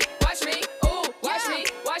 Ooh.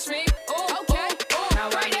 Watch me. Ooh. Okay. Now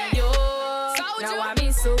I me you. Now I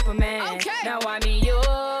me Superman. Okay. Now I me you.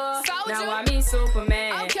 Now I me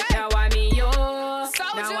Superman. Okay. Now I me you.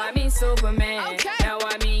 Now I me Superman. Okay. Now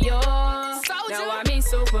I me you. Now I me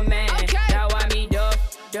Superman. Okay. Now I me Duff.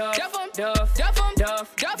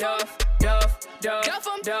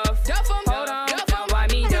 Hold on. Now I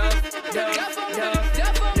me Duff.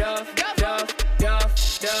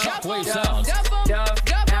 Shockwave sounds.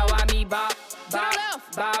 Now I me bop. To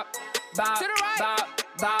the right.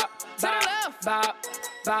 Bop. To the left. Bop.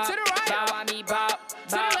 To the right. Now I me bop.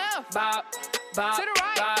 To the left. Bop. To the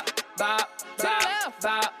right. Bop. To the left.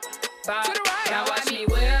 Bop. To the right. Now watch me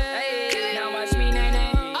whip. Now watch me nay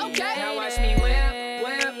nay. Okay. Now watch me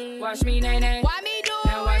whip. Watch me nay nay. Why me do it?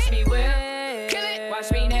 Now watch me whip. Kill it.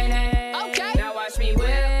 Watch me nay nay. Okay. Now watch me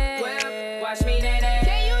whip. Watch me nay nay.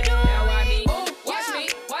 Can you do it? Now watch me. Ooh.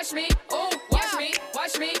 Watch me. Ooh. Watch me. Ooh.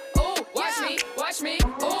 Watch me. Ooh. Okay. Watch me. Ooh.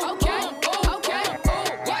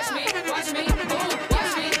 Watch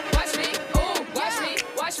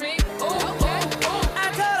me. Ooh. Okay.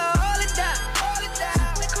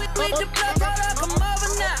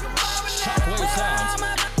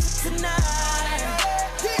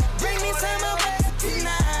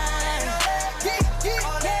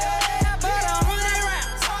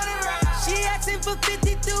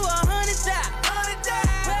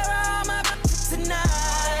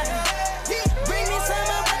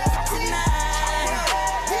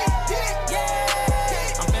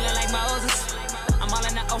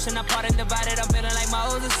 ocean, I parted, divided, I'm feeling like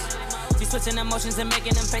Moses. She switching emotions and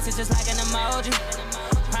making them faces just like an emoji.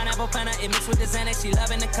 Pineapple planner, it mixed with the Xanax, she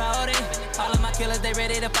loving the codeine. All of my killers, they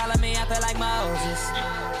ready to follow me, I feel like Moses.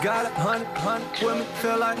 Got 100 women,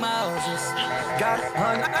 feel like Moses. Got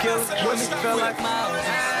 100 killers, women, feel like Moses.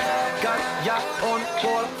 Got a yacht on the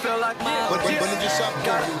water, feel like Moses.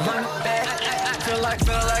 Got 100 bags, feel like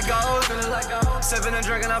gold, Sipping and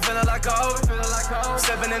drinking, I'm feeling like gold.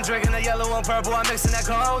 Sipping and drinking, the yellow and purple, I'm mixing that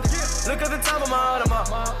cold. Look at the top of my Audemars.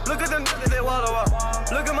 Look at them, they wallow up.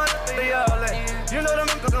 Look at my, they yell at. You know them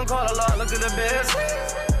gon' call a lot. Look at the biz.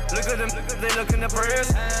 Look at them, they look in the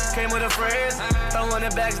prayers. Came with a phrase. Throwing the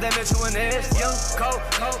bags, that bitch you in this. Young, cold,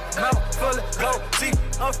 mouth full of gold. See,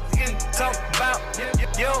 I'm f***ing talk about.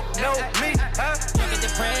 You don't know me, huh? Look at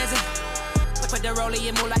the present. Put the rollie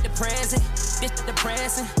and move like the present. Bitch,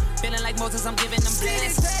 depressing. Feeling like Moses, I'm giving them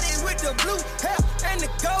blessings. Steady with the blue hair and the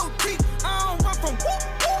gold teeth. I don't run from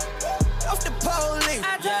off the police.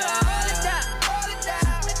 I told her all it down.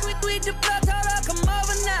 We the blood, told her come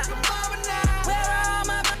over now. Where are all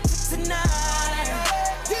my tonight?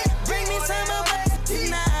 Bring me some of it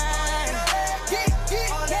tonight.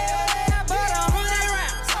 Yeah, I bought 100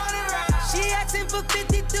 rounds. She asking for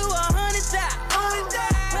 50 to 100,000.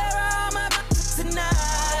 Where are all my tonight?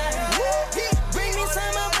 Bring me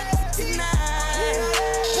some of it tonight.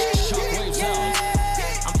 Shockwave sounds.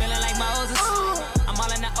 I'm feeling like Moses. I'm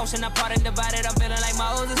all in the ocean, I parted, divided, I'm feeling like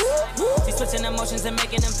Moses. She switching emotions and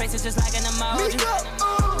making them faces just like an emoji.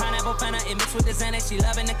 Pineapple planner, it mixed with the Xanax, she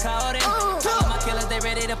loving the codeine. All of my killers, they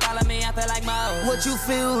ready to follow me, I feel like Moses. What you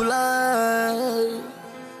feel like?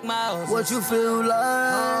 Moses. What you feel like?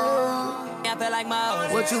 I feel like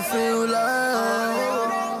Moses. What you feel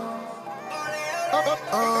like?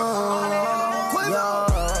 Yeah.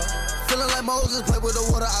 Feeling like Moses, play with the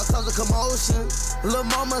water, I cause a commotion. Lil'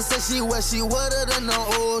 mama said she wet, she wetter than the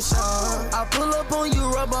ocean. I pull up on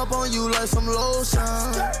you, rub up on you like some lotion.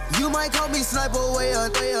 You might call me sniper, way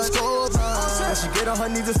a scorpion. When she get on her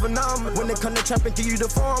knees, it's phenomenal. When they come to trap and give you the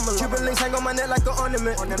formula. Cuban links hang on my neck like an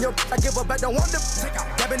ornament. Yo, I give her back the wonder.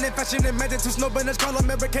 Dabbing in fashion and magic to snowbirds, call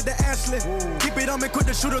America to Ashley. Keep it on me, quick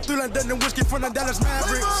to shoot her through London and whiskey from the Dallas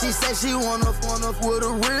Mavericks. She said she wanna with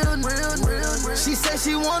a real. She said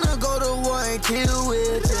she wanna go to war and kill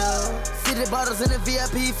with ya. 50 bottles in the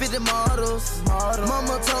VIP, 50 models.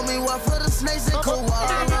 Mama told me walk for the snakes and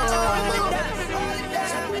koalas.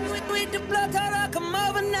 With the blood, told her come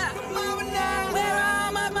over now. Where are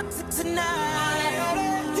all my tonight?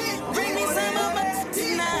 Bring me some of it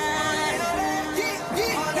tonight.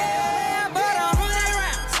 Yeah, I bought 100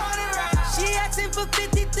 rounds. She asking for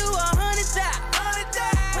 50 to 100,000.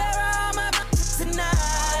 Where are all my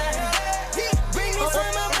tonight? Bring me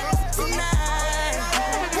some of it tonight.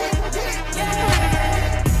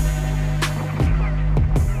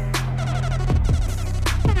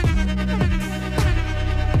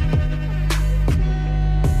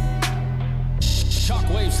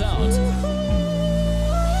 Shockwave sounds.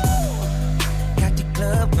 Got the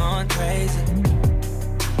club going crazy.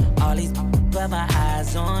 All these but my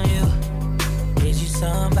eyes on you. Is you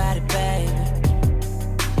somebody, baby?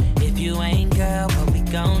 If you ain't, girl, what we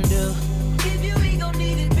gon' do? If you ain't gon'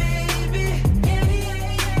 need it, baby. Yeah.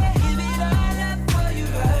 Give it all up for you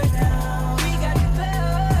right now. We got the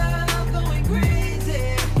club going crazy.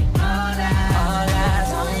 All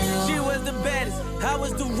eyes on you. She was the baddest, I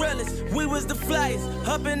was the realest. We was the flyest,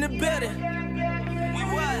 up in the building. We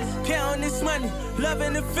was counting this money,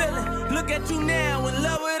 loving the feeling. Look at you now, in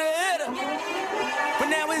love with a hitter. But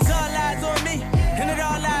now it's all eyes on me, and it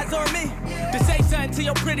all eyes on me. To say something to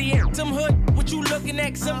your pretty ass, some hood, what you looking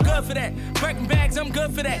at, 'cause I'm good for that. Breaking bags, I'm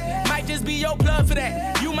good for that. Might just be your blood for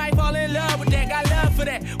that. You might fall in love with that, got love for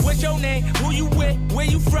that. What's your name, who you with, where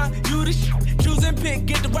you from, you the shit. Choose and pick,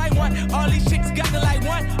 get the right one. All these chicks got the like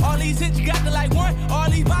one. All these hits got the like one. All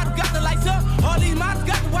these bottles got the lights up. All these models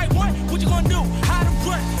got the right one. What you gonna do? How to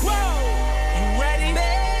run? Whoa! You ready?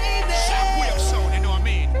 Baby. Shockwave sound, you know what I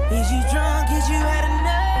mean? Is you drunk? Is you had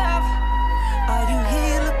enough? Are you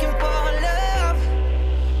here looking for love?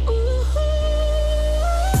 Ooh.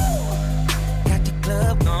 Got the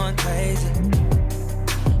club going crazy.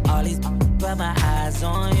 All these but my eyes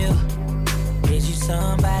on you. Is you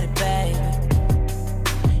somebody, baby?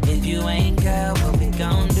 If you ain't, girl, what we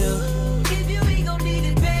gon' do? If you ain't gon' need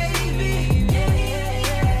it, baby. Yeah.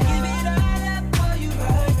 Give it all up for you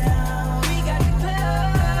right now. We got the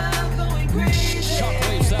club going crazy.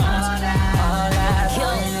 Shockwave sounds. All eyes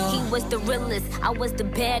on you. He was the realest, I was the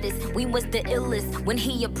baddest, we was the illest. When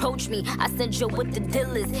he approached me, I said, yo, what the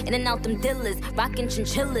deal is? In and out them dealers, rockin'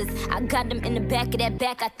 chinchillas. I got him in the back of that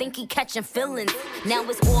back, I think he catching feelings. Now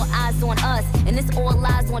it's all eyes on us, and it's all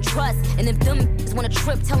lies on trust. And if them wanna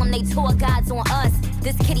trip, tell them they tour guides on us.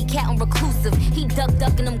 This kitty cat on reclusive, he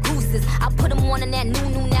ducking them gooses. I put him on in that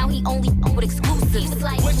new, now he only with exclusives.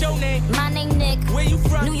 Like, what's your name? My name Nick. Where you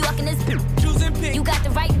from? New York and this choose and pick. You got the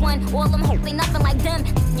right one, all them hoes ain't nothing like them.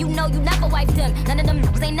 You know you never wipe them, none of them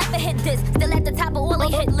they never hit this. Still at the top of all they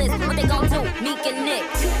hit list. What they gon' do? Meek and Nick.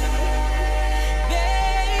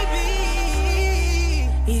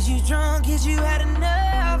 Baby, is you drunk? Is you had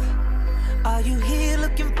enough? Are you here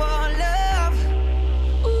looking for love?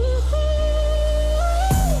 Ooh,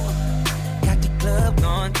 got the club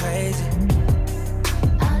going crazy.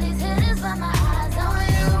 All these hitters got my eyes on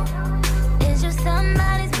you. Is you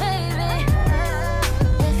somebody's baby?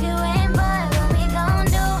 If you ain't, boy, what we gon'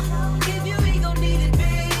 do? If you ain't gon' need it,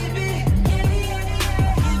 baby. Give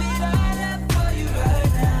it all up for you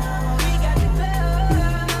right now. We got the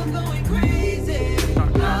club going crazy.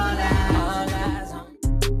 All eyes on.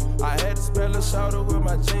 I had to spell a shoulder with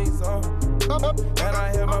my jeans on, and I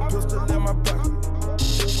had my pistol in my pocket.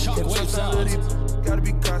 Shockwave sounds. Gotta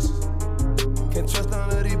be cautious. Can't trust none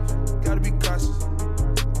of these, gotta be cautious.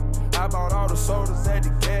 I bought all the sodas at the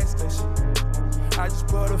gas station. I just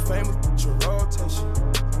put a famous bitch in rotation.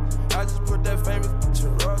 I just put that famous bitch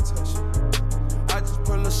in rotation. I just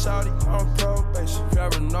put a shawty on probation.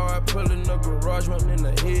 Paranoid, pulling the garage, one in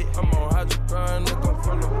the head. I'm on hydrogen, looking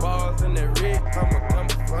full of balls in that red. I'm a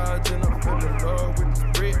camouflage and I'm feeling love with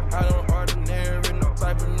the spread. I don't ordinary, no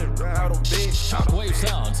type of nigga out on bed. Shockwave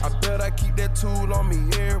sounds. I bet I keep that tool on me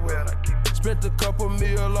everywhere. Spent a couple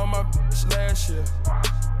mil on my bitch last year.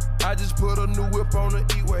 I just put a new whip on the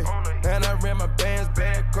E-way, and I ran my bands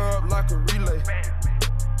back up like a relay.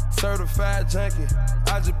 Certified junkie,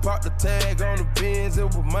 I just popped the tag on the Benz, it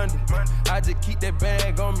was Monday. I just keep that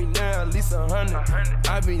bag on me now, at least 100.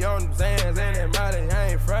 I be on them Zans and that money,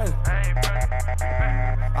 I ain't frontin'.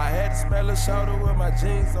 I had to smell a shoulder with my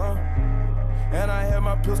jeans on, and I had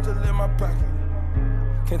my pistol in my pocket.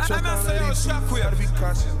 Can't trust none of these, gotta be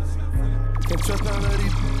cautious. Can't trust none of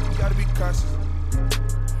these, gotta be cautious.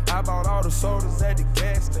 I bought all the sodas at the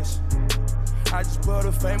gas station. I just put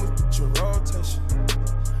a famous bitch in rotation.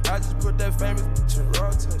 I just put that famous bitch in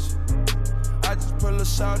rotation. I just put a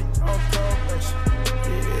shawty on probation.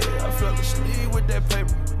 Yeah, I fell asleep with that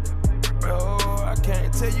paper. No, I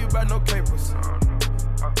can't tell you about no capers.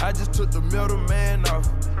 I just took the middleman off.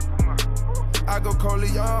 I go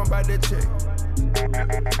Corleone by that check.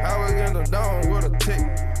 I was in the dome with a tick.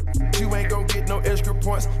 You ain't gon' get no extra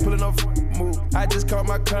points, pulling up move. I just called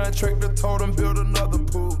my contractor, told him build another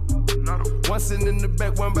pool. One sitting in the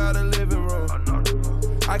back, one by the living room.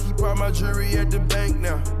 I keep all my jewelry at the bank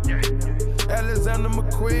now. Alexander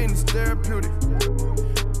McQueen is therapeutic.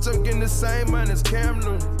 I'm getting the same money as Cam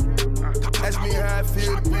Newton. Ask me how I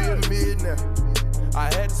feel to be a mid now.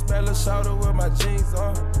 I had to smell a shoulder with my jeans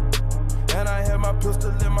on, and I had my pistol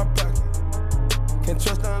in my pocket. Can't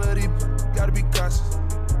trust none of these, gotta be cautious.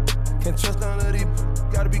 Can't trust none of these,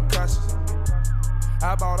 gotta be cautious.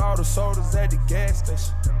 I bought all the sodas at the gas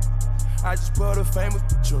station. I just put a famous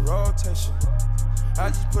bitch in rotation. I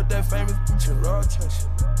just put that famous bitch in rotation.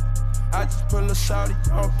 I just put a shawty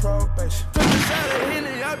on probation. Took a shot at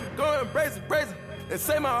Henny, I be going brazen. They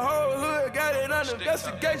say my whole hood got it under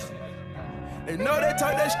investigation. They know they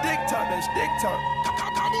talk that stick talk.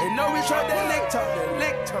 They know we talk that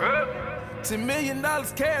lick talk. $10 million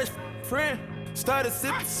cash, friend. Started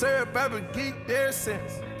sipping syrup, I've been geeked ever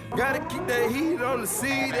since. Gotta keep that heat on the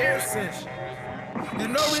seed ever since. You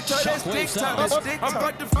know we talk that stick talk. I'm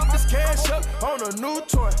about to fuck this cash up on a new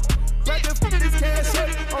toy. About to fuck this cash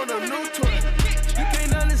up on a new toy. You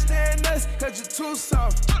can't understand us, cause you're too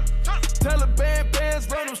soft. Taliban bands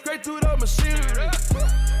run them straight through the machinery.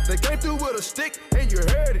 They came through with a stick and you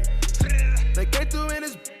heard it. They came through in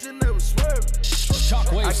this bitch and they was swerving.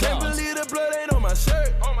 Shockwave I can't believe the blood ain't on my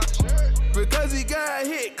shirt. Because he got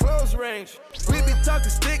hit close range. We be talking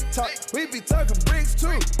stick talk, we be talking bricks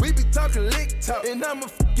too. We be talking lick talk, and I'ma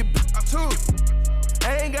fuck your bitch too.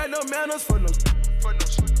 I ain't got no manners for no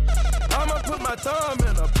I'ma put my thumb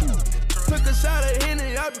in a pool. Took a shot at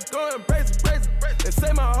Henny, I be going brazen. They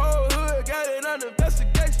say my whole hood got it under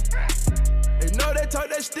investigation. They know they talk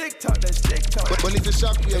that stick talk. But it's a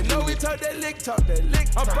Shockwave. They know we talk that lick talk.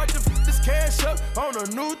 I'm about to fuck this cash up on a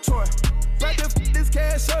new toy. About to fuck this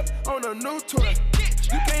cash up on a new toy.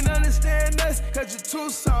 You can't understand us, cause you're too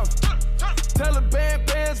soft. Taliban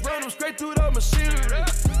bands run them straight through the machinery.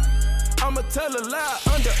 I'ma tell a lie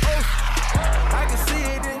under oath. I can see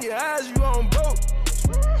it in your eyes, you on boat.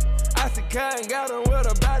 I said, Kai got on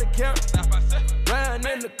with a body count.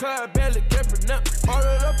 Riding in the car, barely kept up.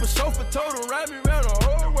 Ordered up a chauffeur, told him ride me around the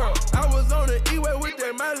whole world. I was on the E-way with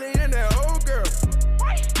that Miley and that old girl.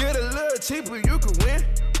 Get a little cheaper, you can win.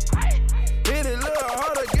 Hit it a little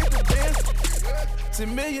harder, get the dance.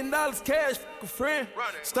 $10 million cash, fuck a friend.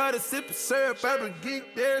 Started sipping syrup, I've been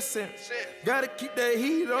geeked ever since. Gotta keep that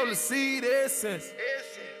heat on the seed essence.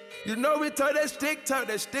 You know we talk that stick talk,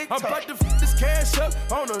 that stick talk. I'm about to f this cash up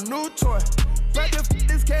on a new toy. About to f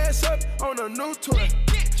this cash up on a new toy.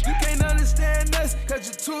 You can't understand us, cause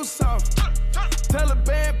you're too soft.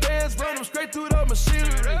 Taliban bands, run them straight through the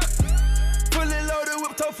machinery. Fully loaded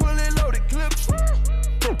whip top, fully loaded clips.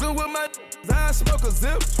 Good with my I smoke a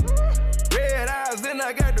zip. Red eyes, then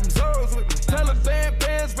I got them Zoes with me. Taliban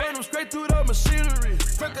bands, run them straight through the machinery.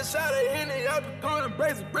 Took a shot at Henny, I been going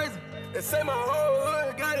brazen. They say my whole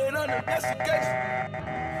hood got it under investigation.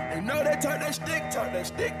 They know they talk that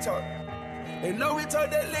stick talk. They know we talk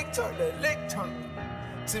that lick talk.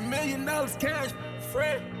 $10 million cash,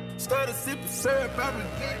 friend. Started sipping syrup, I've been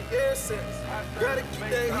getting ever since. Gotta keep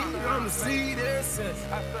that heat on the seed ever since.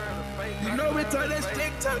 You know we talk that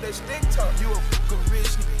stick talk. You a fucking rich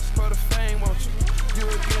nigga for the fame, won't you? You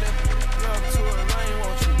will get it up to a lane,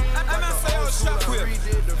 won't you? I'm not saying Shockwave.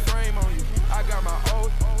 Redid the frame on you. I got my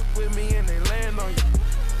old with me and they land on you.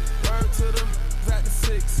 Word to them at the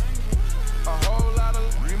 6. A whole lot of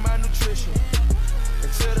my nutrition. They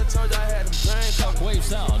should've told you I had them brain. Shockwave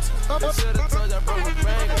sounds. They should've told you I broke my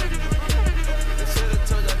brain. They should've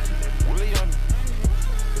told you I keep that bully on me.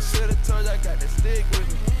 They should've told you I got that stick with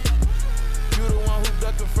me. You the one who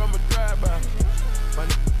ducking from a drive-by. My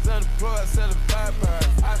niggas unemployed selling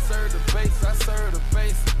bye-byes. I serve the bass. I serve the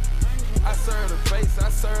bass.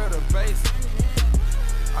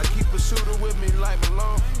 I keep a shooter with me like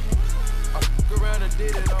Malone. I fuck around and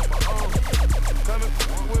did it on my own. Come and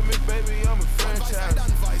fuck with me, baby, I'm a franchise.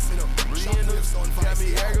 Got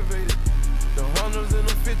me aggravated. The hundreds and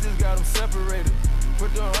the 50s got them separated.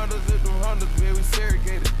 Put the hundreds in the hundreds, man, we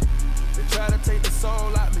segregated. They try to take the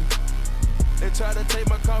soul out me. They try to take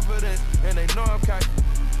my confidence, and they know I'm cocky.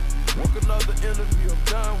 Book another interview, I'm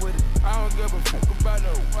done with it. I don't give a fuck about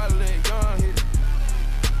no white leg young hit it.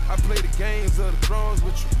 I play the games of the thrones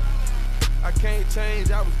with you. I can't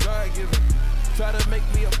change, I was God-given. Try to make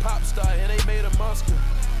me a pop star, and they made a monster.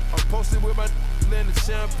 I'm posted with my in the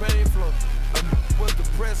champagne flow. I was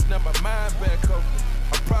depressed, now my mind back up.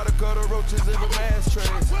 I'm product of the roaches in the mass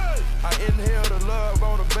trays. I inhale the love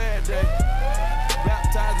on a bad day.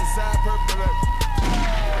 Baptized inside percolate.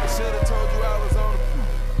 I should've told you I was on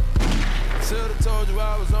the should've told you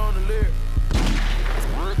I was on the lyric.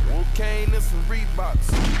 Cocaine and some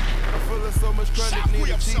Reeboks. I'm full of so much chronic, need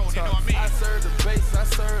a detox. I serve the bass, I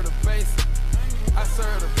serve the bass. I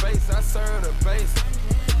serve the bass, I serve the bass.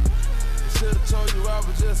 Should've told you I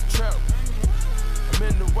was just a trap. I'm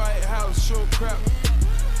in the White House, sure crap.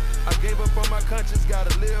 I gave up on my conscience,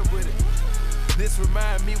 gotta live with it. This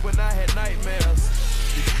remind me when I had nightmares.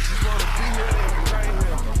 If you just wanna be here, then be right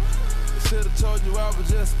here. Should've told you I was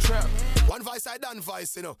just a trap. One voice I done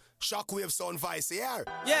voice, you know. Shockwave sound voice, yeah.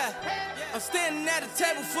 Yeah, I'm standing at a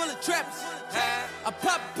table full of trappers. I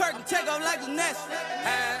pop a perk and take off like a nest.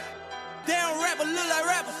 They don't rap but look like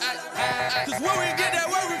rappers. Cause when we get that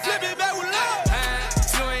work, we flip it back with love.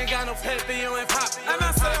 You ain't got no paper, you ain't poppin'. I'm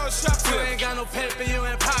not saying Shockwave. You ain't got no paper, you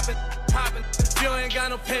ain't poppin'. You ain't got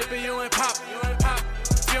no paper, you ain't poppin'.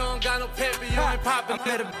 You don't got no paper, you ain't poppin'. I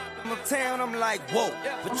met a town, I'm like, whoa.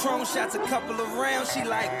 Patron shots a couple of rounds, she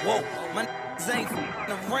like, whoa. My niggas ain't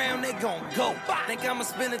around, they gon' go. Think I'ma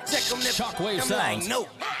spend a check on that. Shockwave I'm sounds. like, no.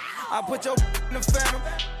 I put your in the phantom.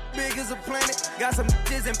 Big as a planet. Got some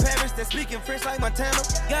bitches in Paris that speaking French like Montana.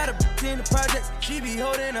 Got a bitch in the projects, she be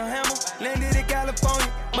holding a hammer. Landed in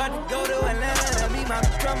California, about to go to Atlanta. Meet my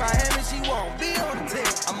bitch from Miami, she won't be on the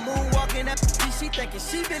ticket. I'm moonwalking that bitch, she thinking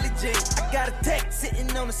she Billie Jean. I got a tech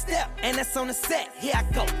sitting on the step, and that's on the set. Here I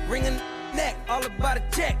go, ring a neck, all about a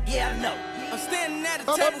check, yeah I know. I'm standing at a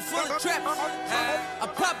table full of trappers. I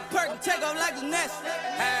pop a perk and take off like a nest.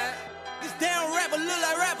 This damn rapper look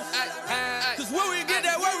like rappers. Cause when we get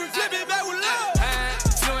that work, we flip it back with love.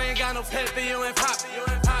 You ain't got no paper, you ain't poppin'.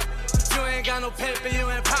 You ain't got no paper,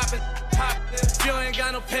 you ain't poppin'. You ain't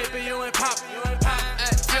got no paper, you ain't poppin'. You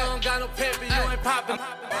don't got no paper, you ain't poppin'.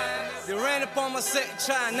 They ran up on my set and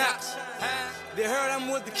trying knocks. They heard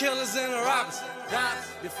I'm with the killers and the robbers.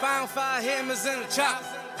 They found 5 hammers in the chopper.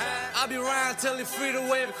 I'll be around till they free to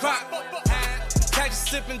wave a crop. Catch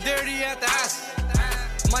you sippin' dirty at the house.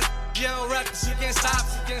 My young rappers, you can't stop.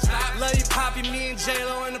 Love you, Poppy, me and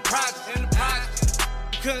J-Lo in the project.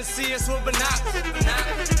 couldn't see us with binoculars.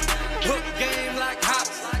 Hook game like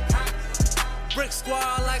hops. Brick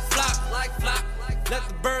squad like flop. Let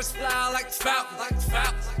the birds fly like the falcon.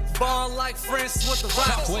 Ball like Prince with the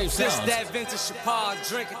rock. Shockwave This sounds. that vintage Chapar,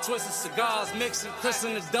 drinking twisted cigars, mixing Chris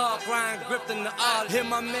in the dark, Ryan gripped in the art. Hit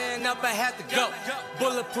my man up, I had to go.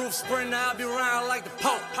 Bulletproof sprinter, I'll be round like the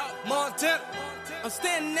Pope. Montana, I'm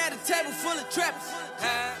standing at a table full of trappers.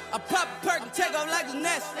 I pop a perk and take off like a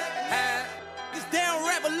nest. This damn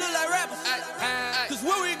rapper look like rappers. Cause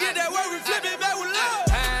when we get that work, we flip it back with love.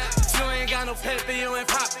 if you ain't got no paper, you ain't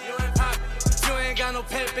poppin'. If you ain't got no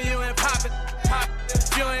paper, you ain't poppin'.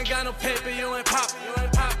 If you ain't got no paper, you ain't poppin'.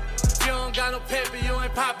 If you don't got no paper, you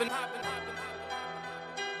ain't poppin'.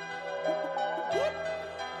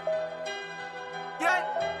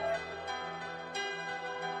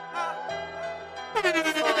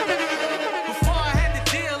 Before I had the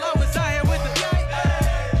deal, I was out here with the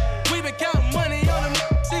we been counting money on them.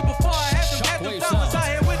 See, before I had them, I was out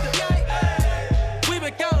here with the we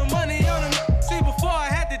been counting money on them. See, before I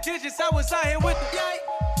had the digits, I was out here with the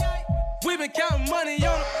we been counting money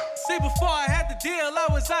on them. See, before I had the deal, I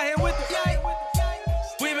was out here with the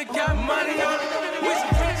we been counting money on them. We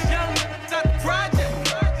some rich young niggas out the project.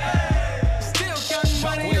 Still counting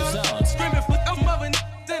money on them. Screaming for them other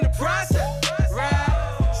niggas in the process.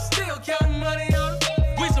 Still counting money on them.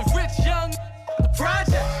 We some rich young the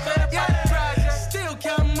project. Still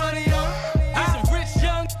counting money on them. We some rich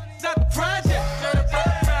young out the project.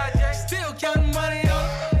 Still counting money on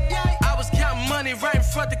them. I was counting money right in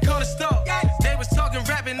front the corner store. They was talking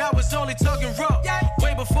rapping, I was only talking raw.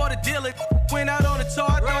 Way before the dealer went out on the tour.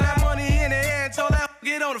 I throw that money in the air and told that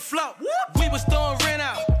get on the floor. We was throwing rent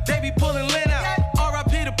out. They be pulling lint out.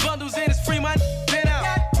 R.I.P. the bundles and it's free my been out.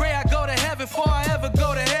 Pray I go to heaven before I ever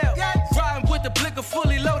go to hell. Riding with the blicker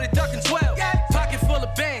fully loaded, ducking 12. Pocket full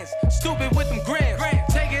of bands, stupid with them grams.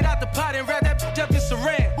 Take it out the pot and wrap that bitch up in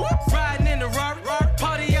saran. Riding in the Rari,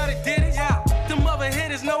 party out at Denny's. Them other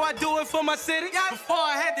hitters know I do it for my city. Before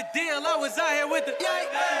I had the deal, I was out here with the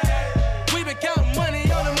we been counting money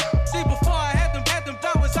on them. See, before I had them,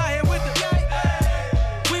 I was out here with the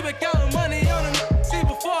we been counting money on them. See,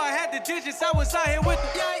 before I had the digits, I was out here with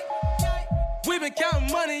the we been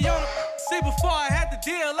counting money on them. See, before I had the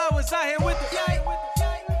deal, I was out here with the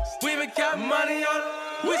we been counting money on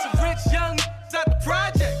them. We some rich young niggas out the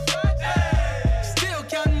project. Still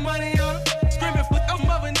counting money on them. Screaming for them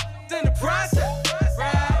other niggas in the process.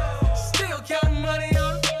 Still counting money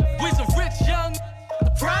on them. We some rich young out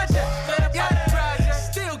the project.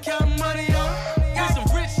 Still counting money on them. We some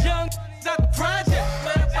rich young out the project.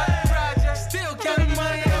 Still counting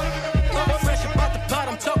money on them. I'm fresh about the pot,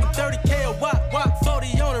 I'm talking 30K a wop.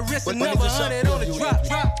 40 on the wrist, another 100 on the drop.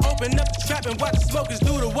 Open up the trap and watch the smokers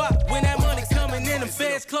do the wop. When that money coming in, the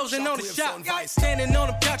feds closing on the shop. Standing on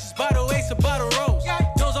them couches, bottle ace, a bottle rose.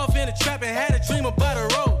 Goes off in the trap and had a dream about a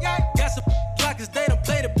road. Got some blockers, they done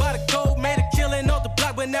played it by the code. Made a killing off the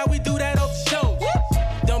block, but now we do that off the show.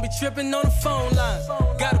 Don't be tripping on the phone line.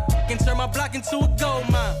 Gotta and turn my block into a gold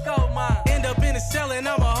mine. End up in the cell and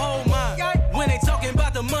I'm a whole mine. When they talking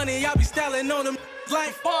about the money, I be styling on them. Like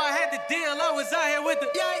before I had the deal, I was out here with the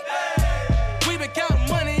we been counting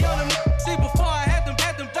money on them. See, before I had them,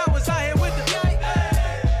 I was out here with the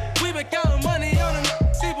we been counting money on them.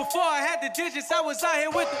 See, before I had the digits, I was out here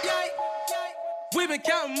with the we been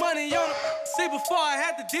counting money on them. See, before I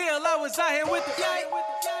had the deal, I was out here with the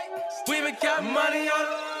we been counting money on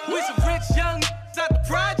them. We some rich young niggas out the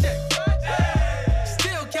project.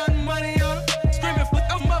 Still counting money on them. Screaming for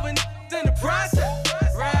them other niggas in the process.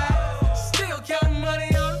 Still counting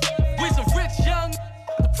money on them. We some rich young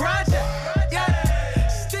out the project.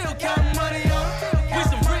 Still counting money on them. We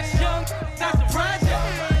some rich young out the project.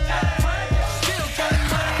 Still counting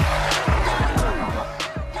money on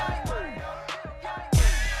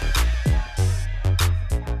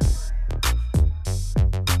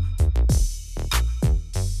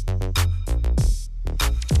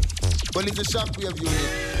Well, it's a Shockwave unit.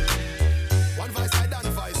 One voice, I done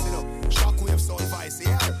voice, you know. Shockwave sound voice,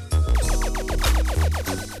 yeah.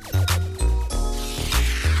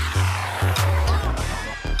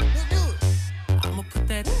 I'ma put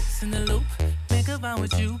that ass in the loop. Think about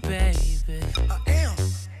with you, baby. I am.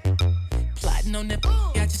 Plotting on that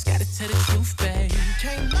I just gotta tell the truth, baby.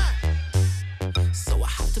 Can't lie. So I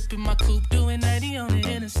hopped up in my coupe doing 90 on the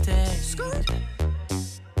interstate.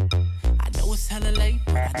 I know it's hella late,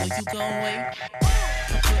 but I know you gon' wait.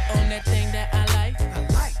 Put on that thing that I like.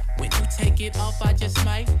 When you take it off, I just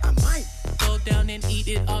might. Go down and eat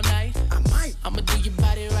it all night. I'ma do your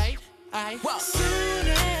body right. Soon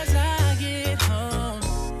as I get home,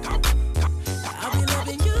 I'll be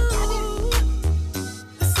loving you.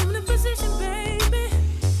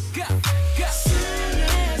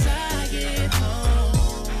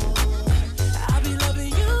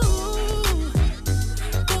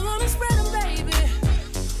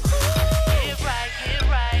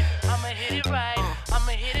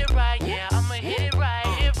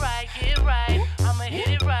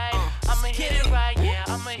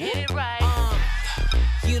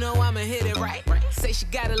 she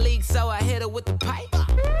got a leak, so I hit her with the pipe.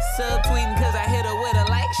 Subtweeting cause I hit her with a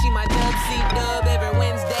like. She my dub C-dub every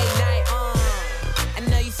Wednesday night. I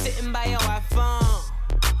know you sitting by your iPhone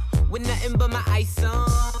with nothing but my ice on.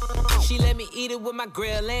 She let me eat it with my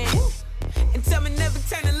grill in and tell me never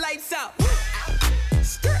turn the lights out.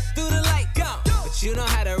 Through the light go. But you know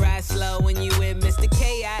how to ride slow when you with Mr.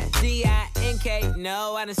 K-I-D-I-N-K.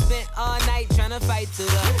 No, I done spent all night trying to fight through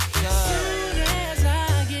the soon as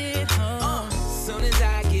I get home, soon as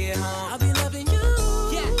I get home, I'll be loving you,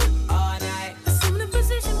 yeah, all night. Assume the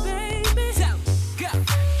position, baby. So, go.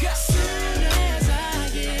 Soon as I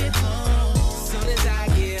get home, soon as I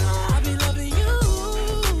get home, I'll be loving you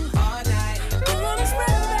all night. Go on and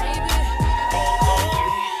spread, baby.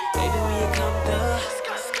 Baby, when you come through,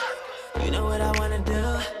 you know what I wanna do. I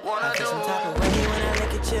feel some type of way when I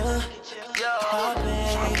look at you. Oh,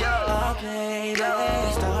 baby,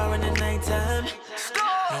 star in the nighttime,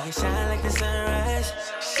 and you shine like the sunrise.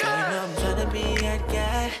 So you know I'm tryna be that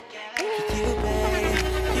guy with you, babe,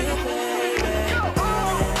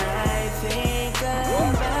 And I think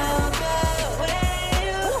about the way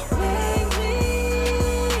you make me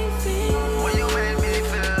feel. When you make me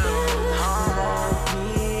feel, me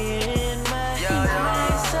in my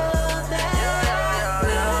eyes so that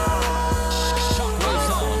Shockwave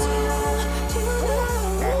sounds. I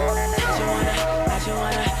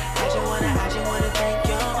just wanna thank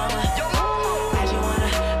your mama.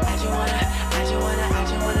 I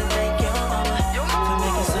just wanna thank your mama for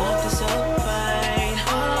making something so fine,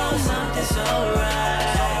 oh, something so right.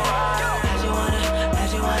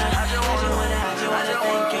 I just wanna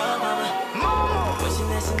thank your mama. What's your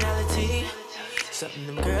nationality? Something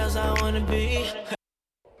them girls I wanna be.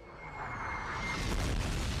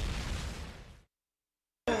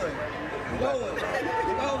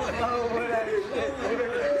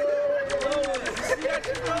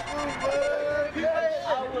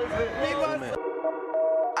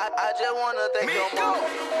 I just wanna thank your mom.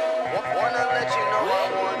 Wanna let you know I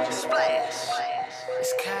want you. Splash.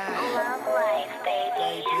 It's kind. Love life,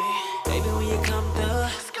 baby. Baby, when you come through,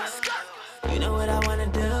 you know what I wanna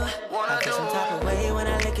do. I feel some type of way when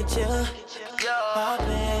I look at you. Oh,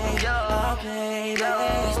 baby,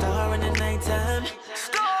 star in the nighttime,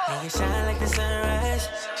 and you shine like the sunrise.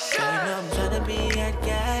 So you know I'm tryna be that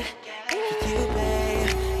guy with you,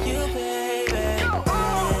 baby. And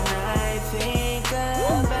I think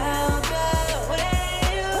about the way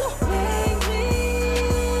you make me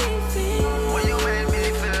feel. When you make me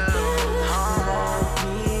feel,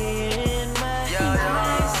 Me in my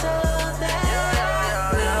eyes so that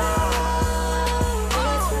it's real.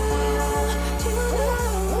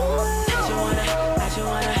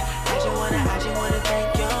 I just wanna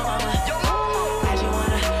thank your mama.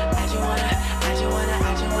 I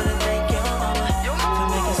just wanna thank your mama for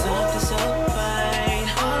making something so fine,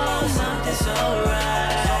 oh, something so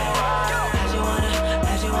right. I just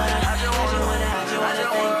wanna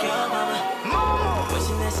thank your mama. What's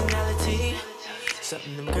your nationality?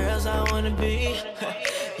 Something them girls I wanna be.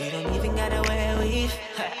 You don't even gotta wear a weave.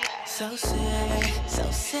 So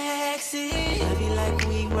sexy. Love you like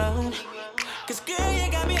we grown. Cause girl, you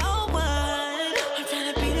got me on one. I'm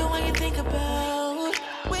tryna be the one you think about.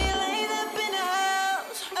 When you lay up in the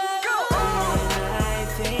house, and I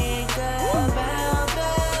think about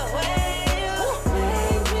the way you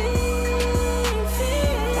make me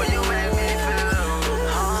feel. when you make me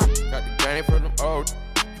feel, Got the game from them old.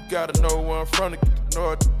 You gotta know where I'm from to get to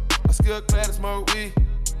know it. I still glad to smoke weed.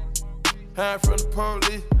 Hide from the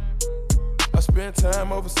police. I spend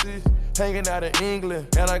time overseas, hanging out in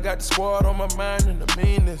England. And I got the squad on my mind and the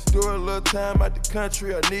meanness. Do a little time out the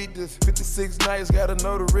country, I need this. 56 nights, gotta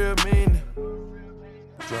know the real meaning.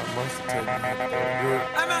 Drop monster, tell me how to do it.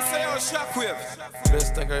 And I say, oh, Shockwave.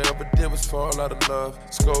 Best thing I ever did was fall out of love.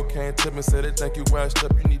 Skull came to me, said they think you washed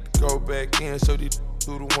up. You need to go back in, show these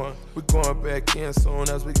through the one. We going back in soon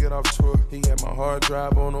as we get off tour. He had my hard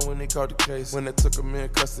drive on him when they caught the case. When they took him in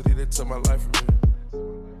custody, they took my life from me.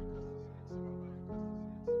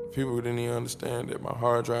 People didn't even understand that my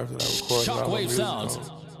hard drive that I recorded all my Shockwave music sounds. on.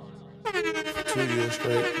 2 years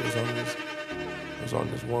straight, it was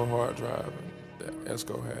on this one hard drive that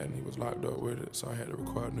Esco had, and he was locked up with it, so I had to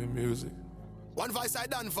record new music. One voice I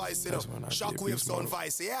done voice, you know. That's when I did Shockwave Beast sound Mode.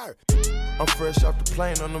 voice, yeah. I'm fresh off the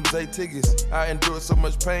plane on them Zay tickets. I endured so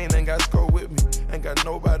much pain, ain't got Sco with me. Ain't got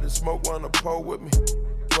nobody to smoke on the pole with me.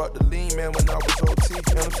 Brought the lean man when I was OT,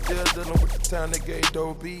 and I'm still dealing with the time they gave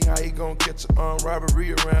Doe B. How he gon' catch an armed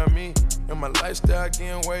robbery around me? And my lifestyle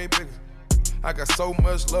getting way bigger. I got so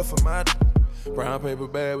much love for my brown paper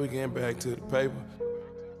bag, we getting back to the paper.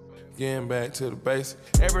 Getting back to the basics.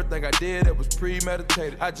 Everything I did, it was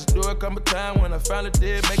premeditated. I just knew it come a time when I finally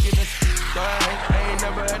did make it. So I ain't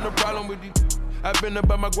never had no problem with you. I been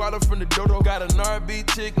about my guala from the dodo. Got an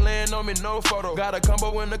RB chick laying on me, no photo. Got a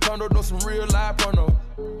combo in the condo, doing some real live porno.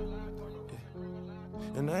 Yeah.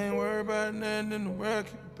 And I ain't worried about nothing in the world,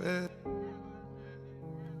 keep it bad.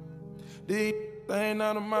 These ain't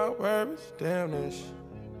none of my worries, damn that shit.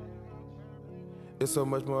 It's so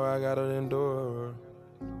much more I gotta endure.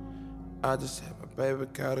 I just had my baby,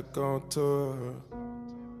 gotta go on tour.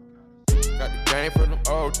 Got the game from them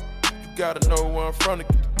old. You gotta know where I'm from to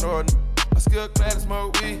get to know. I still glad to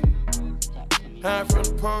smoke weed. Hide from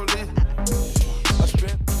the police.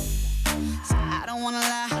 So I don't wanna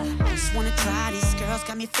lie, I just wanna try. These girls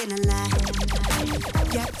got me feeling like,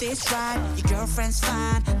 yeah, this right. Your girlfriend's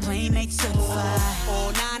fine, playmate certified.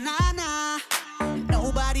 Oh, nah, nah, nah.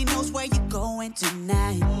 Nobody knows where you're going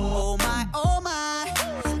tonight. Oh my,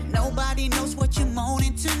 nobody knows what you're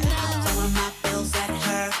moaning tonight. Some of my bills at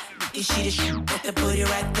her, you see the shit with the booty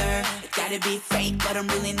right there. It gotta be fake, but I'm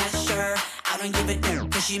really not sure. I don't give a damn,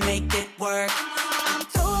 cause she make it work. I'm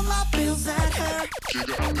throwing my bills at her.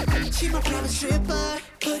 She my private stripper.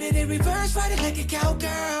 Put it in reverse, ride it like a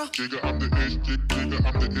cowgirl. Jigga, I'm the ish, jigga,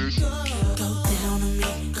 I'm the ish. Go down on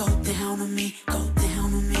me, go down on me, go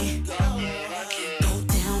down on me. Go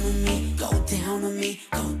down on me, go down on me,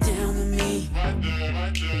 go down on me. Right there.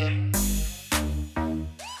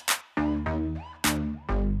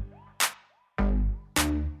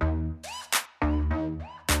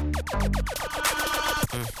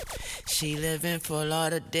 She live in Fort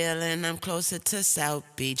Lauderdale and I'm closer to South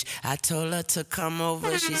Beach. I told her to come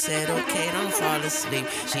over, she said okay, don't fall asleep.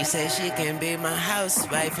 She said she can be my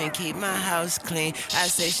housewife and keep my house clean. I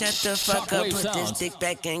say shut the fuck up, put this dick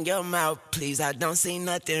back in your mouth, please. I don't see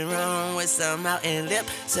nothing wrong with some out in lip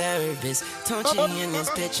service. Tunchi in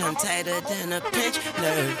this bitch, I'm tighter than a pinch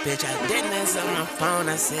nerve, bitch. I didn't answer my phone,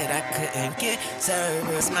 I said I couldn't get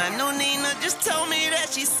service. My new Nina just told me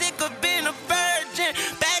that she's sick of being a virgin,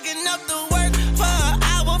 bagging up the work for her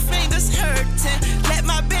hour, fingers hurting. Let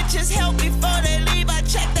my bitches help before they leave, I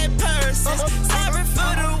check their purses. Sorry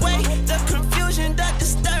for the way, the confusion, the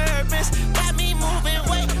disturbance. Got me moving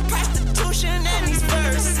weight, prostitution and these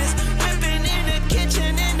verses. Whipping in the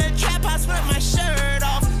kitchen, in the trap house with my shirt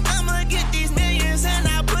off. I'ma get these millions and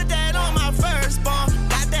I put that on my firstborn.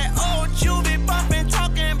 Got that old juvie bumping,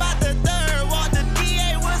 talking about the third wall. The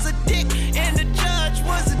DA was a dick and the judge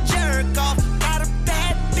was a jerk off.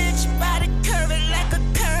 Body curving like a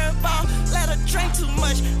curveball. Let her drink too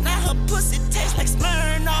much, now her pussy tastes like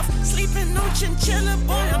Smirnoff. Sleeping on chinchilla,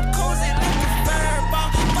 boy, I'm cozy like a furball.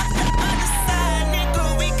 But the other side, nigga,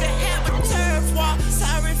 we could have a turf wall.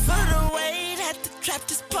 Sorry for the wait, had to trap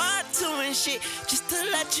this part 2 and shit. Just to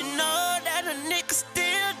let you know that a nigga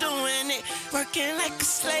still doing it. Working like a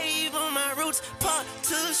slave on my roots, part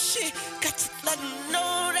 2 shit. Got to let them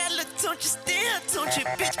know that little Tunchi still Tunchi,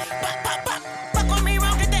 bitch. Pop, pop, pop, fuck on me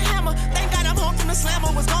wrong, get the hammer. Thank God I'm home from the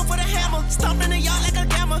slammer. Was gone for the hammer. Stomped in the yard like a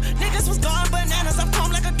gamma. Niggas was gone bananas. I'm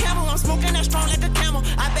calm like a camel. I'm smoking that strong like a camel.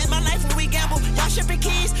 I bet my life when we gamble. Y'all shipping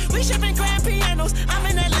keys. We shipping grand pianos. I'm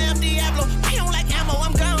in that Lamb Diablo. Pew like ammo.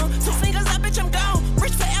 I'm gone. 2 fingers up, bitch, I'm gone.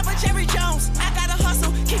 Rich forever, Jerry Jones. I gotta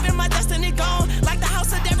hustle. Keeping my destiny gone. Like the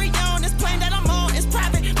house of Derry Dawn. This plane that I'm on is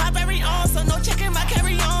private. My very own. So no checking my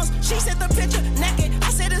carry-ons. She sent the picture naked.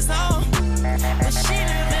 I said it's on. But she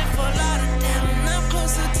living for a lot of them. And I'm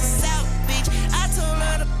closer to South Beach. I told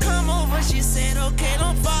her to come over, she said okay,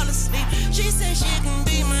 don't fall asleep. She said she can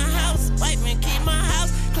be my house, wipe and keep my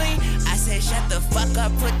house clean. I said shut the fuck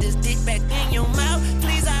up, put this dick back in your mouth,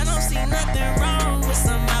 please. I don't see nothing wrong with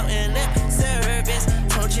some out and lip service.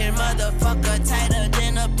 Approaching motherfucker tighter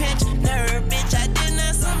than a pinch nerve, bitch. I didn't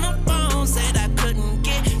answer my phone, said I couldn't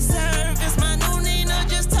get service. My new Nina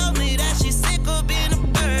just told me that she's sick of being a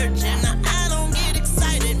virgin. Now I don't get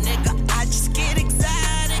excited, nigga, I just get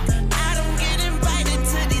exotic. I don't get invited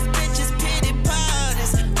to these bitches' pity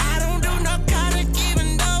parties. I don't do narcotic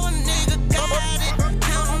even though a nigga got it.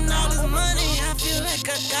 Counting all this money, I feel like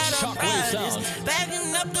I got arthritis.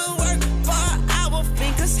 Bagging up the work for an hour,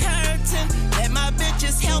 fingers hurting. Let my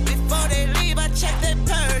bitches help before they leave, I check their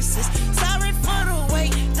purses. Sorry for the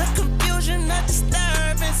wait, the confusion, the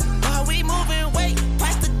disturbance. While we moving weight,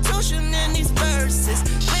 prostitution in these verses.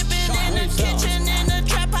 Whipping in the kitchen, in the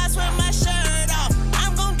trap house with my shirt off.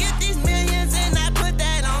 I'm gon' get these millions and I put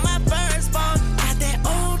that on my firstborn. Got that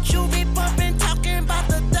old juvie bumping, talking about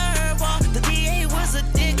the third wall. The DA was a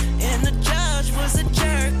dick and the judge was a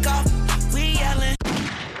jerk off. We yelling.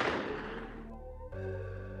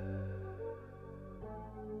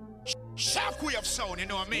 Shockwave sound, you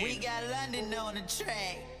know what I mean? We got London on the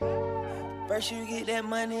track. First you get that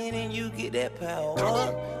money, then you get that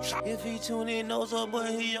power. If he tune in, knows up,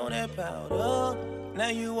 but he on that powder. Now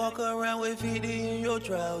you walk around with 50 in your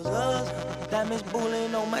trousers. Diamonds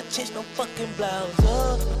bullying on my chest, no fucking blouse.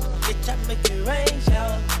 Bitch, I make it rain,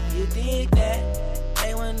 y'all. You dig that?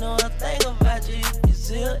 They wanna know a thing about you if you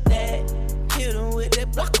zip that. Hit him with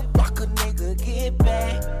that blocker, nigga, get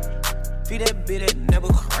back. Feed that bitch that never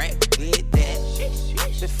crack, get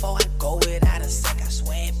that. Before I go without a sec, I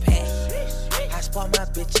swear it pack. I spot my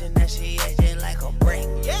bitch and that shit acting like a break.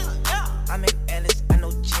 I'm in Ellis, I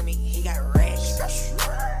know Jimmy, he got racks.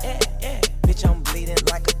 Yeah, bitch, I'm bleeding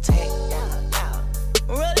like a tank.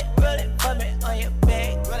 Roll it, put me on your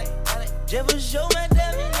back. Just show my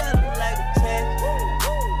diamond, got him like a tank.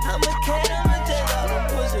 I'm a cat, I'ma take all them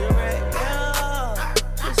pussy right now.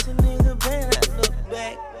 Pussy nigga bang, I look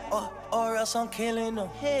back. Or else I'm killing them.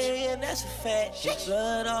 Yeah, that's a fact.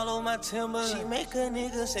 Blood all over my timber. She make a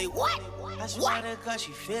nigga say, what? I swear to God,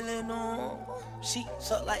 she feeling them. She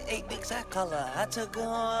suck like 8 dicks, I call her. I took her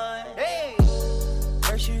on. Hey!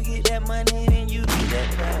 First you get that money, then you get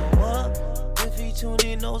that power. If he tune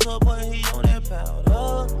in, knows up, but he on that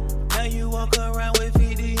powder. Now you walk around with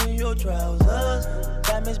 50 in your trousers.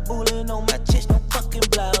 Diamonds bullying on my chest, no fucking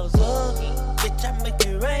blouse. Bitch, I make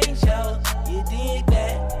it rain, y'all. You dig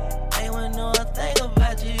that? They wanna know a thing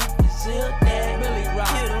about you if you zip that. Really rock.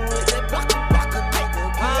 Hit him with that blocker, nigga,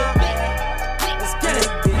 get back. Let's get it,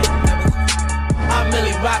 I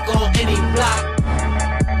really rock on any block.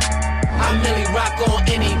 I really rock on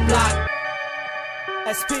any block.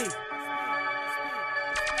 SP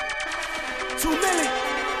 2 million.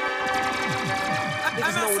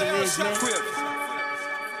 Niggas know what it is, man.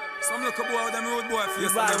 Some look boy with them road boy face.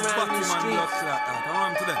 You ride around these streets.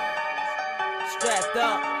 Strapped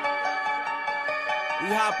up. We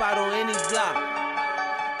hop out on any block.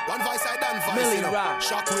 One voice I done voice, Millie you know. rock.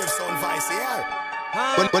 Shockwave sound voice, yeah.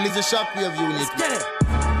 Huh? When is the Shockwave unit? Let's get it.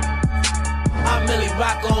 I really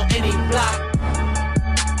rock on any block.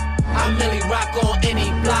 I really rock on any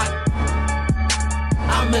block.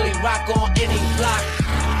 I really rock on any block.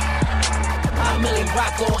 I really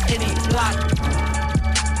rock on any block.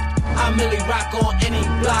 I really rock on any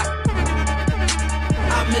block.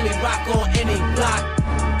 I really rock on any block.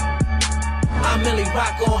 I really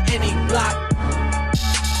rock on any block.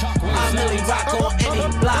 I really rock on any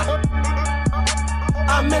block.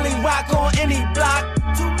 I really rock on any block.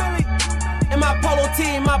 2 million. In my polo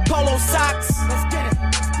tee, my polo socks. Let's get it.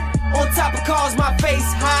 On top of cars, my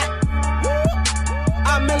face hot.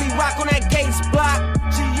 I really rock on that Gates block.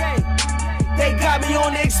 GA. They got me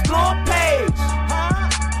on the explore page.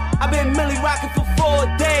 I've been Millie rocking for 4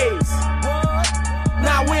 days.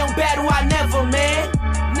 Nah, we don't battle, I never, man.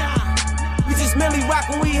 We just Millie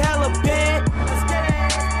rockin', we hella bad.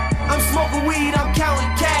 I'm smoking weed, I'm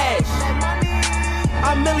counting cash.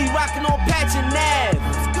 I'm Millie rockin' on Patch and Nav.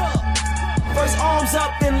 First arms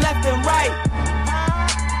up, then left and right.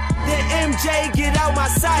 Then MJ get out my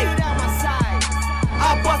sight.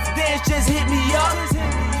 I bust the dance, just hit me up.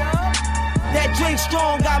 That drink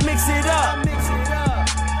strong, I mix it up.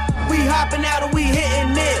 We hopping out and we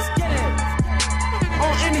hitting this.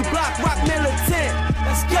 On any block, rock militant.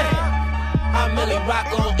 Let's get it. I really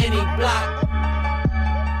rock on any block.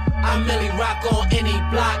 I really rock on any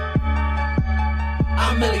block.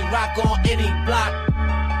 I really rock on any block.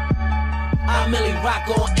 I really rock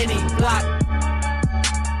on any block.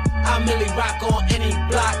 I really rock on any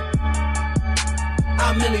block.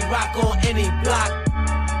 I really rock on any block.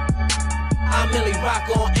 I really rock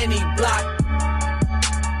on any block.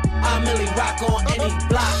 I really rock on any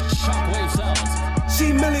block. Shockwave sounds.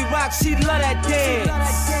 She Millie rock, she love that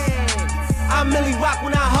dance. I Millie rock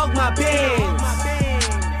when I hug my bands.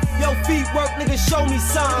 Yo, feet work, nigga, show me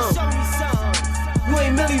something. You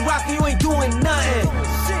ain't Millie rockin', you ain't doing nothing.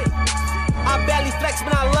 I barely flex,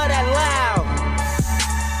 but I love that loud.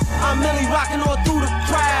 I'm Millie rockin' all through the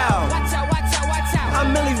crowd. Watch out, watch out, watch out.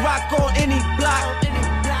 I'm Millie rock on any block.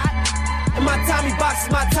 And my Tommy box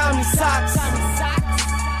is my Tommy socks.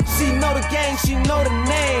 She know the game, she know the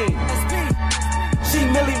name. She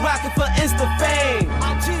Millie rockin' for Insta fame.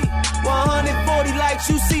 140 likes,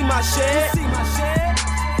 you see my shit.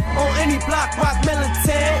 On any block, rock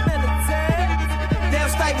militant. Damn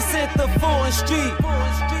Stuyvesant, the 4th Street.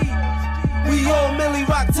 We all Millie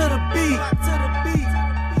rock to the beat.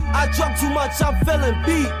 I drunk too much, I'm feeling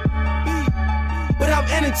beat. But I'm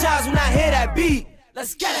energized when I hear that beat.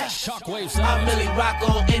 Let's get it. Shockwave I sounds. Millie rock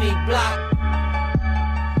on any block.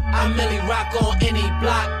 I Millie rock on any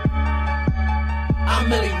block. I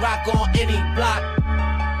Millie rock on any block.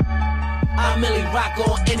 I Millie rock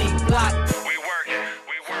on any block.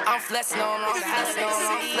 I'm flexing on, I'm flexing on,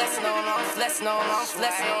 I'm flexing on, I'm flexing on, I'm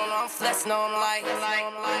flexing on, I'm flexing on like.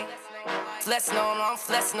 Flexing on, I'm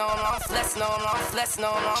flexing on, I'm flexing on, I'm flexing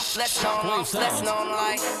on, I'm flexing on, I'm flexing on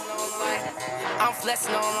like. I'm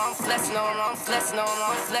flexing on, I'm flexing on, I'm flexing on,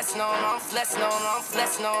 I'm flexing on, I'm flexing on, I'm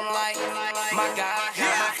flexing on like. My God,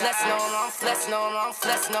 I'm flexing on, I'm flexing on, I'm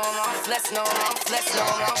flexing on, I'm flexing on, I'm flexing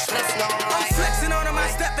on, I'm flexing on like. I'm flexing on him,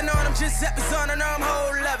 I'm stepping on him, just stepping on him, I'm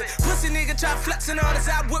whole love it. Pussy nigga try flexing on us,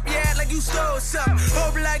 I whip your ass like you stole something.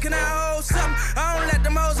 Hope like can I hold something? I don't let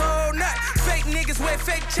them hoes hold nothing. Fake niggas wear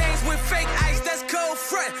fake chains with fake ice, that's cold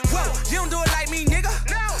front. Whoa, you don't do it like me, nigga.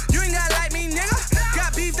 No. You ain't gotta like me, nigga. No.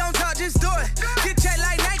 Got beef, don't talk, just do it. Get checked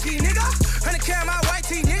like Nike, nigga. 100K my white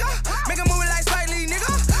tee, nigga. Make a movie like Spike Lee, nigga.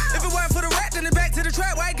 If it weren't for the rat, then it's back to the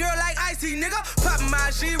trap. White girl like Icy, nigga. Poppin' my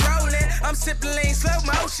she rollin'. I'm sippin' lean, slow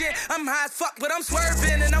motion. I'm high as fuck, but I'm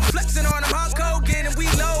swerving and I'm flexing on them. Hard cocaine and we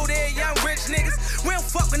loaded. Young rich niggas. We don't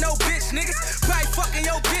fuck with no bitch niggas. Probably fucking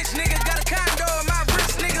your bitch nigga. Got a condo in my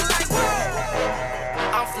rich nigga like whoa.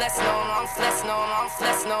 I'm flexing on, I'm flexing on, I'm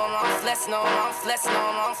flexing on, I'm flexing on, I'm flexing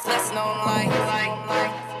on, I'm flexing on like.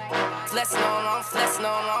 Flexing on, I'm flexing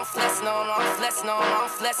on, I'm flexing on, I'm flexing on, I'm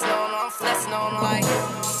flexing on, I'm flexing on like.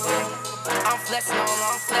 I'm flexing on,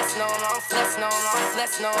 I'm flexing on, I'm flexing on, I'm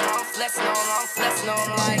flexing on, I'm flexing on, I'm flexing on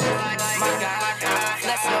like. My God, I'm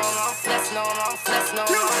flexing on, I'm flexing on, I'm flexing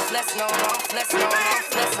on, I'm flexing on, I'm flexing on, I'm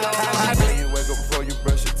flexing on. When you wake up before you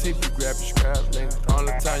brush your teeth, you grab your scrap, nigga.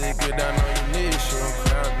 Only time you get down on your knees, you don't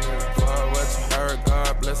crowd, nigga. Fuck what you heard,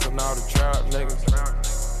 God blessing all the trout niggas.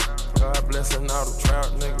 God blessing all the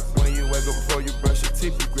trout niggas. When you wake up before you brush your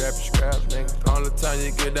teeth, you grab your scrap, nigga. Only time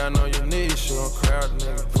you get down on your knees, you don't crowd,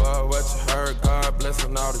 nigga. Fuck what you heard, God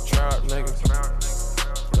blessing all the trout niggas.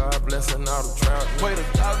 God blessing all the trout niggas. Weighed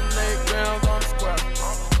 1,008 grams on the squat.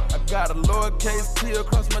 I got a lowercase T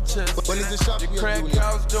across my chest. When is the shop you crack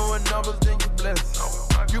cows doing numbers, then you bless.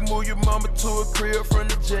 You move your mama to a crib from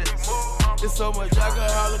the jets. It's so much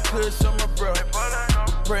alcohol and kush on my bro.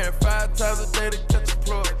 We're praying 5 times a day to catch a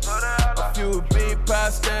plug. A few bean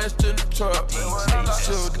pies stashed in the truck.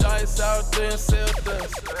 Shoot dice out there and sell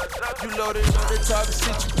dust. You loaded up, they talking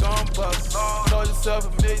shit, you gon' bust. Told yourself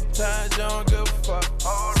 1,000,000 times, you don't give a fuck.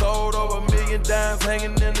 Sold over 1,000,000 dimes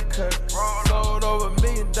hanging in the cut. Sold over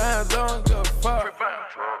 1,000,000 dimes, I don't give a fuck.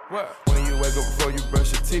 What? When you wake up before you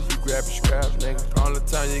brush your teeth, you grab your scrap, nigga. Only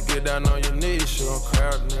time you get down on your knees, you don't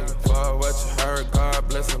crowd, nigga. Fuck what you heard, God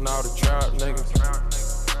blessing all the trout niggas.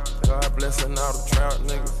 God blessing all the trout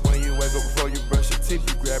niggas. When you wake up before you brush your teeth,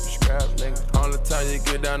 you grab your scrap, nigga. Only time you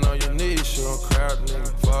get down on your knees, you don't crowd,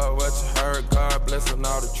 nigga. Fuck what you heard, God blessing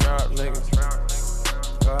all the trout niggas.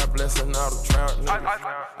 God blessing all the trout niggas.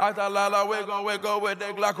 I thought Lala we gon' wake up with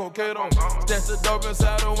that Glockocato. That's the dope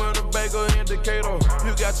inside the Winnebago indicator.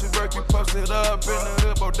 You got your work, you posted up in the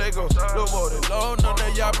hood bodega. Look more than low, know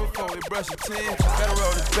that y'all before we brush your teeth. Gotta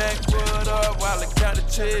roll this backwood up while it count the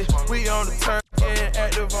cheese. We on the turn, getting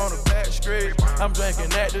active on the back street. I'm drinking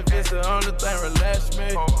Activist, the only thing relax me.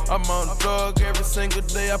 I'm on the drug every single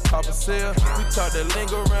day, I pop a seal. We talk that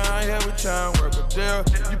lingo around here, we try and work a deal.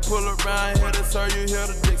 You pull around here, that's all you hear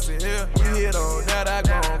the Dixie Hill. You hit on that, I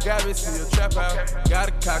go on, got me see a trap out.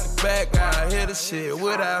 Gotta cock it back, gotta hit the shit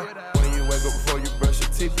without. When you wake up before you brush your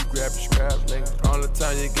teeth, you grab your scrap, nigga. Only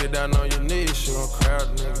time you get down on your knees, you don't crowd,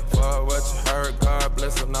 nigga. Fuck what you heard, God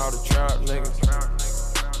blessing all the trout niggas.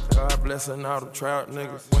 God blessing all the trout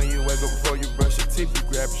niggas. When you wake up before you brush your teeth, you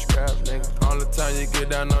grab your scrap, nigga. Only time you get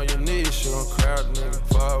down on your knees, you don't crowd, nigga.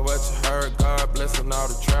 Fuck what you heard, God blessing all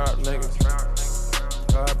the trout niggas.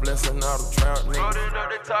 God blessing all the trout niggas. Loaded up,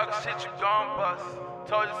 they talking shit, you gon' bust.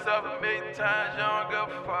 Told yourself 1,000,000 times, you don't give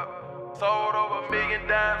a fuck. Sold over 1,000,000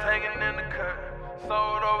 dimes hanging in the cut.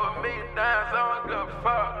 Sold over 1,000,000 dimes, I don't give a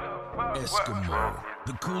fuck. Eskimo,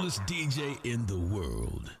 the coolest DJ in the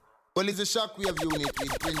world. Well, it's a Shockwave unit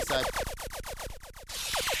with Prince